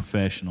 much more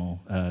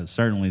professional.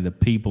 Certainly, the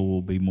people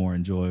will be more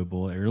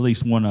enjoyable, or at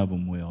least one of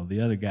them will.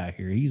 The other guy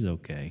here, he's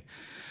okay,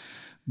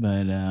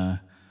 but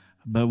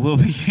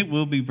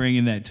we'll be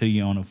bringing that to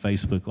you on a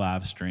Facebook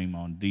live stream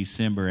on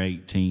December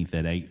 18th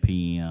at 8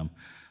 p.m.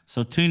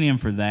 So tune in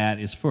for that.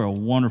 It's for a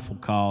wonderful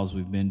cause.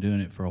 We've been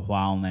doing it for a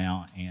while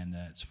now, and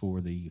it's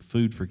for the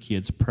Food for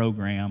Kids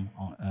program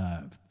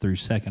through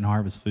Second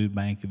Harvest Food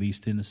Bank of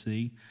East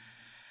Tennessee.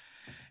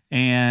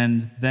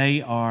 And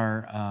they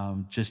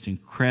are just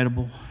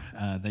incredible.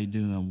 They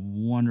do a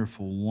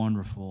wonderful,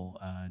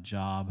 wonderful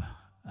job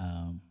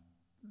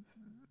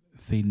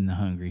feeding the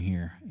hungry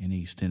here in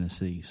East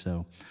Tennessee.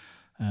 So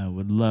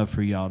would love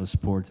for y'all to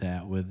support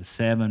that. With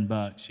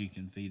 $7, you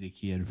can feed a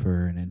kid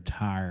for an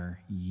entire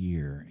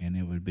year. And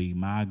it would be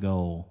my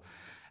goal,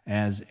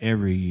 as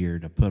every year,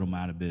 to put them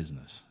out of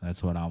business.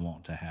 That's what I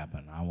want to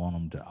happen. I want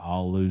them to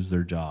all lose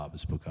their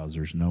jobs because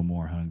there's no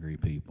more hungry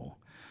people.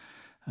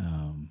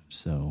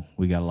 So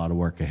we got a lot of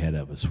work ahead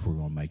of us if we're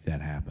going to make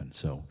that happen.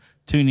 So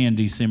tune in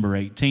December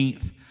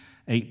 18th,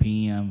 8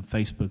 p.m.,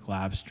 Facebook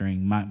live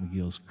stream, Mike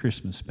McGill's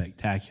Christmas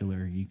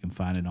Spectacular. You can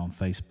find it on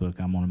Facebook.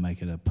 I'm going to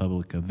make it a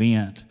public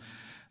event.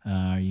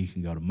 You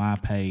can go to my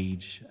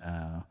page.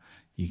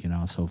 You can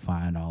also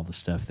find all the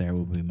stuff there.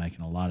 We'll be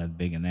making a lot of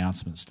big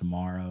announcements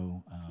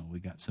tomorrow. We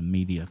got some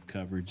media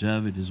coverage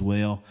of it as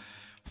well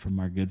from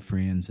our good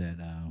friends at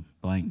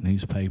Blank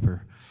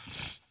Newspaper.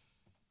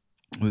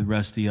 with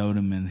Rusty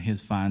Odom and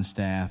his fine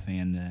staff,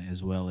 and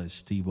as well as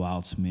Steve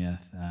Wildsmith,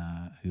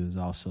 who is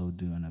also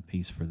doing a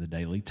piece for the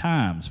Daily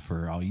Times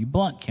for all you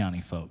Blount County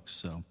folks.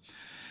 So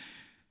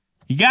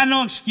you got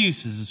no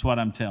excuses is what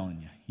I'm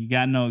telling you. You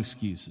got no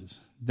excuses.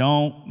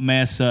 Don't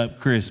mess up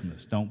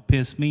Christmas. Don't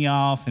piss me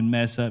off and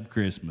mess up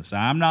Christmas.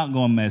 I'm not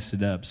going to mess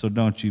it up, so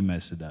don't you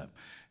mess it up.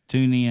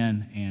 Tune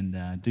in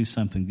and do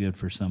something good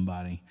for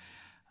somebody.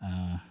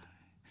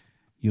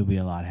 You'll be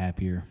a lot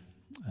happier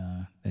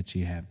that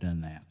you have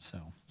done that. So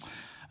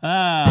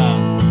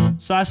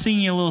I sing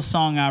you a little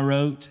song I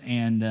wrote,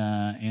 and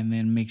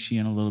then mix you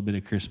in a little bit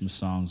of Christmas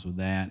songs with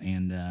that.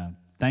 And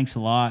thanks a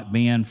lot,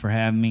 Ben, for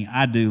having me.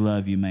 I do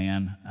love you,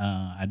 man.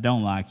 I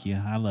don't like you.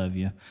 I love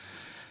you.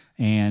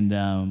 And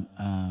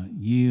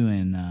you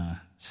and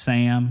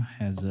Sam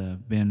has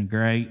been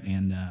great,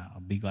 and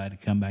I'll be glad to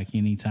come back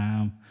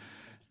anytime.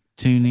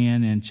 Tune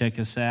in and check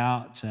us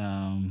out.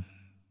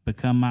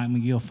 Become Mike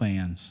McGill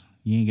fans.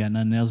 You ain't got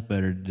nothing else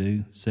better to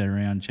do. Sit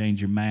around,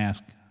 change your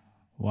mask,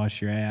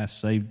 wash your ass,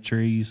 save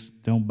trees,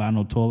 don't buy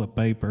no toilet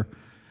paper.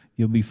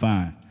 You'll be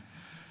fine.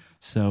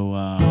 So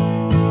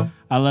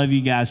I love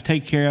you guys.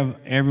 Take care of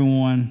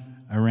everyone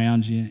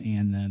around you,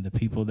 and the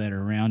people that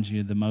are around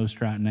you the most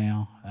right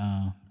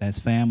now. That's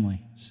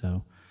family.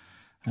 So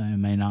it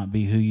may not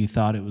be who you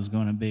thought it was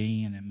going to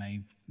be, and it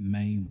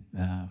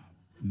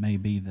may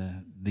be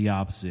the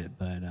opposite,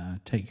 but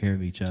take care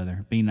of each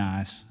other. Be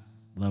nice.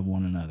 Love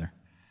one another.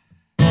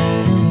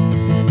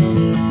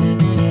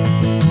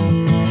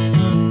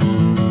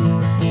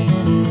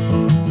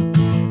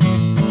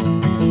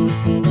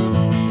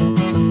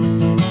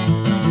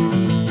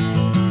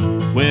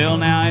 Well,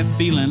 now if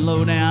feeling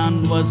low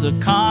down was a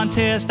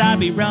contest, I'd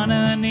be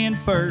running in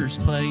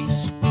first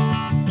place.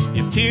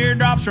 If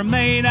teardrops were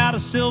made out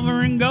of silver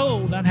and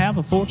gold, I'd have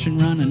a fortune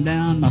running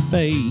down my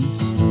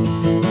face.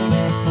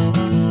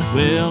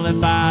 Well,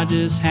 if I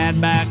just had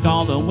back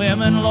all the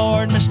women,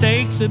 Lord,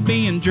 mistakes of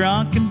being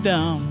drunk and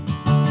dumb,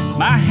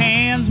 my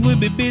hands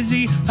would be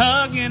busy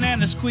hugging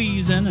and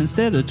squeezing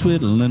instead of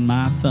twiddling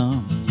my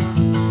thumbs.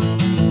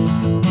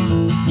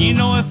 You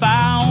know, if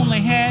I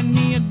only had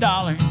me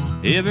 $1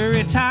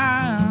 every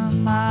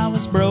time I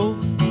was broke,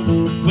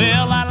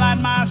 well, I'd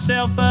light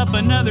myself up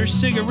another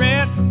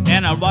cigarette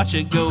and I'd watch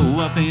it go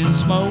up in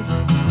smoke.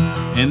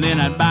 And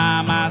then I'd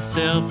buy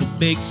myself a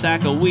big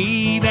sack of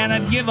weed and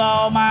I'd give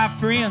all my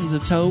friends a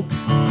toke.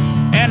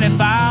 And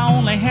if I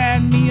only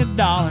had me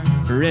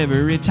 $1 for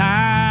every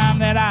time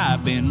that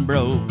I've been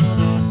broke.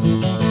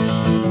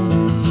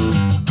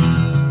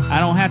 I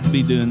don't have to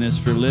be doing this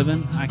for a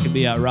living. I could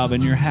be out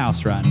robbing your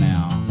house right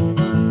now.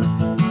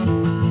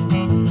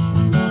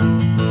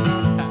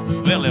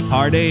 Well, if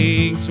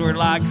heartaches were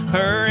like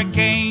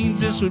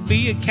hurricanes, this would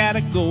be a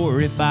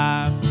category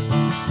 5.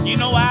 You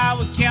know, I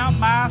would count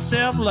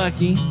myself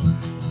lucky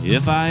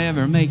if I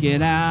ever make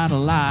it out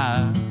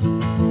alive.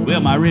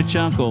 Well, my rich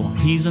uncle,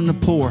 he's in the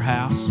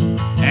poorhouse,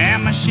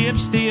 and my ship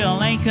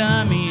still ain't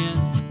come in.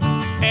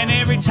 And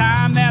every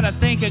time that I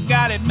think I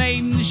got it made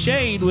in the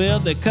shade, well,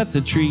 they cut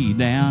the tree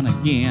down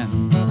again.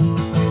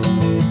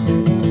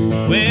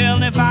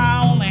 Well, if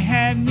I only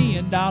had me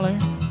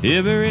 $1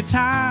 every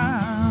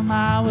time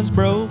I was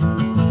broke,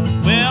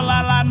 well,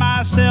 I'd light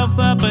myself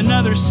up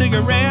another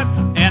cigarette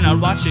and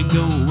I'd watch it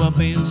go up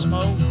in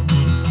smoke.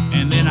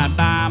 And then I'd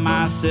buy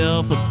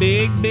myself a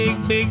big,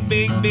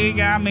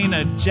 I mean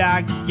a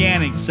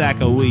gigantic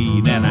sack of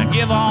weed, and I'd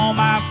give all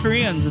my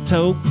friends a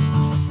toke.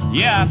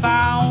 Yeah, if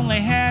I only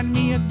had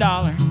me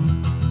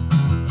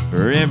 $1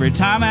 for every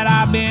time that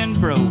I've been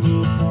broke.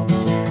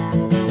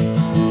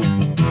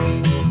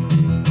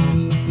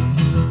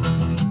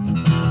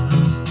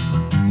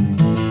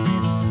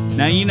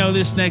 Now, you know,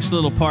 this next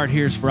little part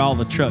here is for all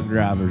the truck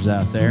drivers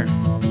out there.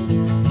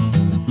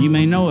 You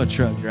may know a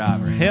truck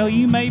driver. Hell,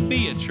 you may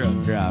be a truck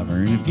driver.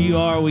 And if you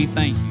are, we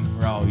thank you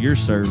for all your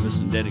service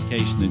and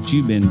dedication that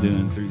you've been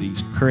doing through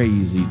these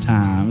crazy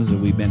times that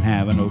we've been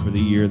having over the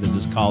year that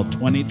is called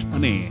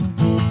 2020.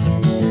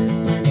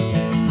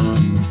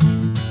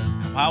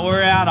 While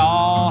we're out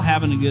all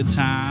having a good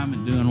time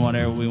and doing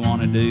whatever we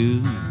want to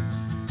do,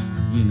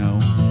 you know,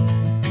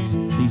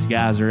 these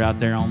guys are out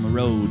there on the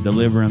road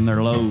delivering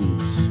their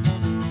loads.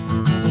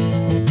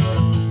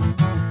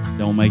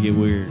 Don't make it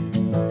weird.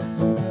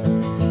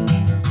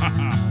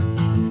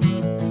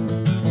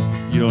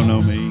 You don't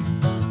know me.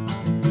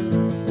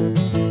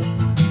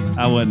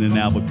 I wasn't in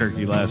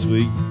Albuquerque last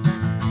week.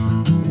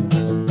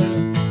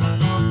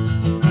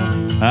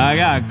 I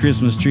got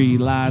Christmas tree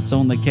lights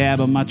on the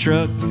cab of my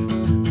truck.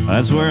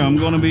 That's where I'm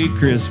gonna be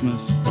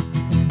Christmas.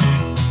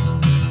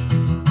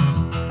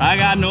 I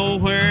got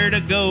nowhere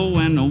to go,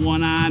 and the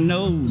one I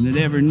know that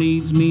ever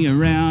needs me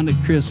around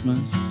at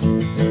Christmas.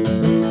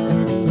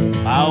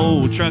 My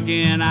old truck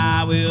and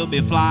I will be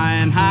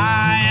flying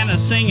high and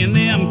singing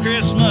them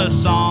Christmas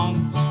songs.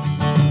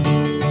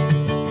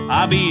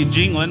 I'll be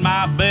jingling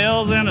my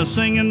bells and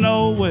singing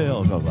oh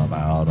well, 'cause I'm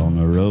out on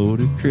the road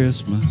at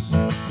Christmas.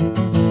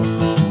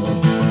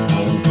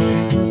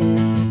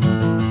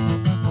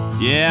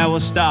 Yeah, we'll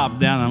stop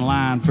down in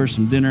line for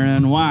some dinner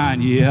and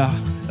wine, yeah.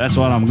 That's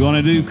what I'm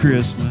gonna do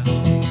Christmas.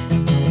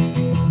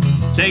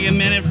 Take a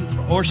minute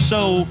or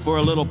so for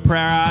a little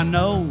prayer, I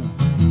know.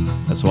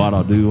 That's what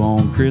I'll do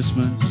on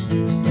Christmas.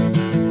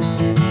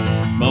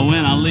 But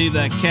when I leave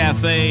that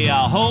cafe,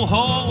 I'll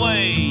ho-ho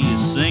away,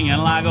 singing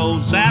like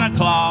old Santa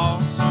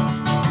Claus.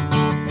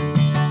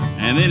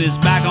 And then it's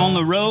back on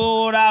the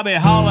road, I'll be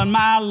hauling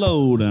my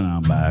load, and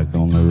I'm back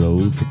on the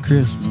road for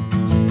Christmas.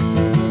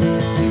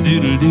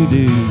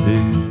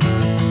 Doodle-doo-doo-doo.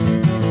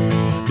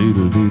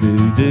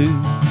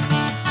 Doodle-doo-doo-doo.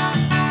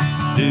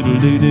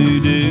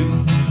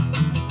 Doodle-doo-doo-doo.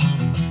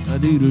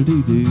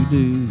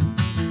 A-doodle-doo-doo-doo.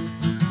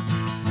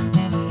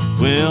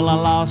 Well, I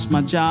lost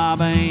my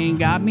job, I ain't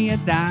got me a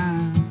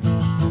dime.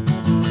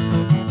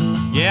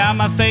 Yeah,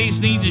 my face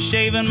needs a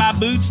shaving, my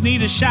boots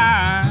need a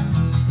shine.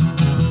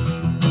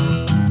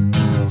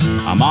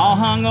 I'm all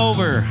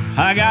hungover,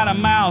 I got a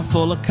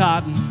mouthful of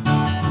cotton.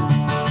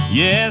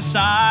 Yes,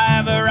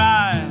 I've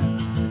arrived.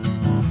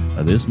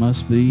 This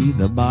must be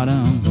the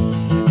bottom.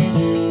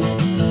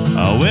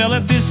 Oh, well,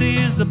 if this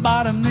is the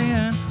bottom,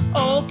 then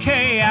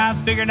okay, I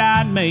figured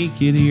I'd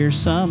make it here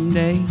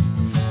someday.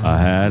 I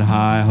had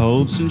high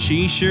hopes and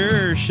she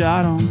sure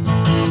shot 'em.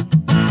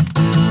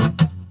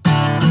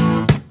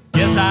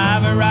 Yes,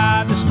 I've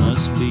arrived, this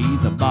must be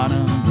the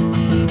bottom.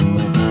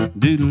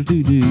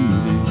 Doodle-doo-doo-doo.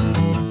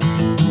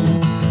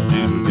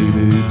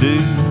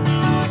 Doodle-doo-doo-doo.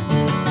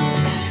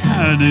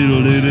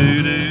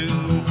 Doodle-doo-doo-doo.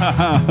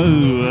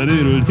 Ha-ha-hoo,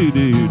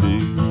 doodle-doo-doo-doo.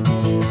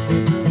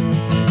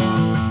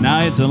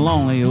 Now it's a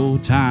lonely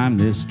old time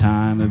this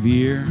time of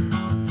year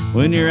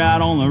when you're out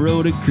on the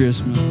road at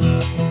Christmas.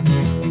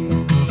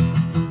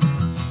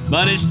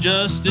 But it's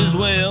just as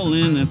well,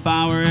 and if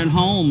I were at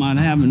home, I'd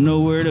have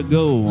nowhere to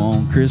go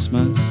on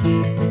Christmas.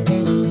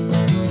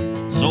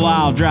 So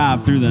I'll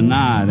drive through the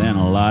night and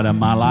I'll light up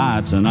my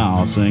lights and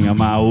I'll sing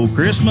my old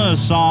Christmas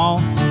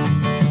song.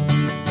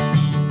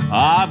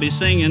 I'll be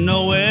singing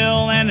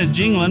Noel and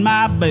a-jingling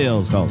my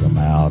bells, 'cause I'm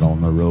out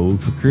on the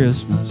road for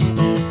Christmas.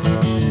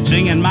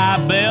 Singing my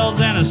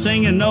bells and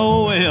a-singing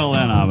Noel,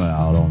 and I'm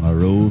out on the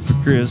road for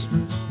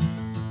Christmas.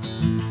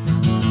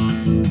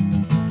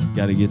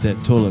 Got to get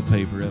that toilet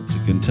paper up to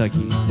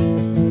Kentucky.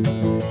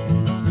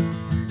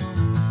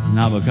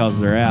 Not because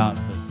they're out,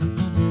 but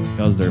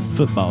because their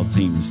football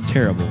team is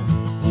terrible.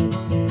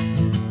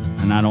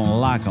 And I don't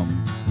like them.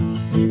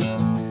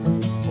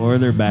 Or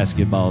their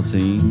basketball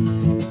team.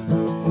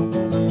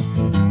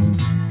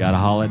 Got to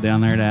haul it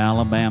down there to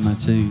Alabama,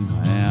 too.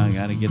 Well, I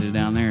got to get it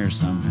down there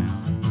somehow.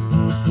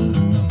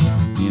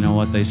 You know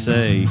what they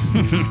say.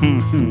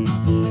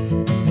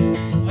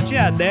 Watch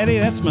out, Daddy.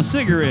 That's my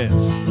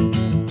cigarettes.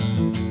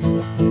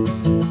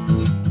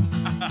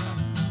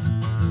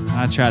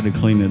 I tried to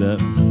clean it up.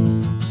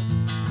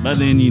 But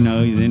then, you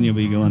know, then you'll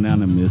be going down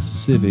to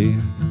Mississippi,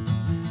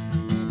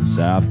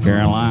 South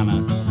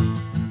Carolina.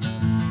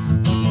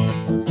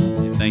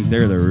 You think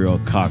they're the real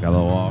cock of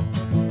the walk.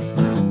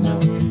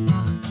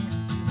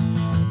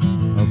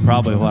 Well,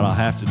 probably what I'll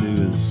have to do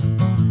is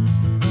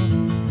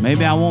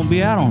maybe I won't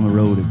be out on the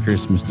road at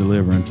Christmas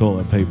delivering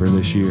toilet paper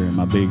this year in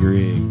my big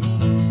rig.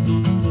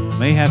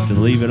 May have to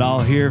leave it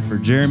all here for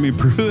Jeremy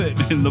Pruitt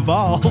and the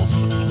Balls.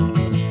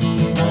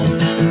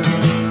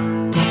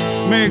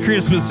 Merry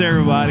Christmas,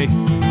 everybody.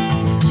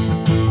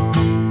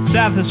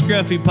 South of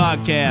Scruffy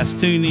Podcast.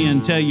 Tune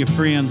in, tell your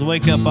friends,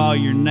 wake up all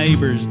your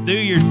neighbors, do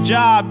your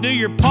job, do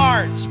your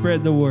part,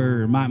 spread the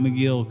word. Mike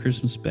McGill,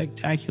 Christmas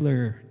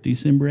Spectacular,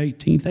 December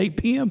 18th, 8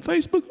 p.m.,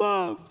 Facebook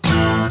Live.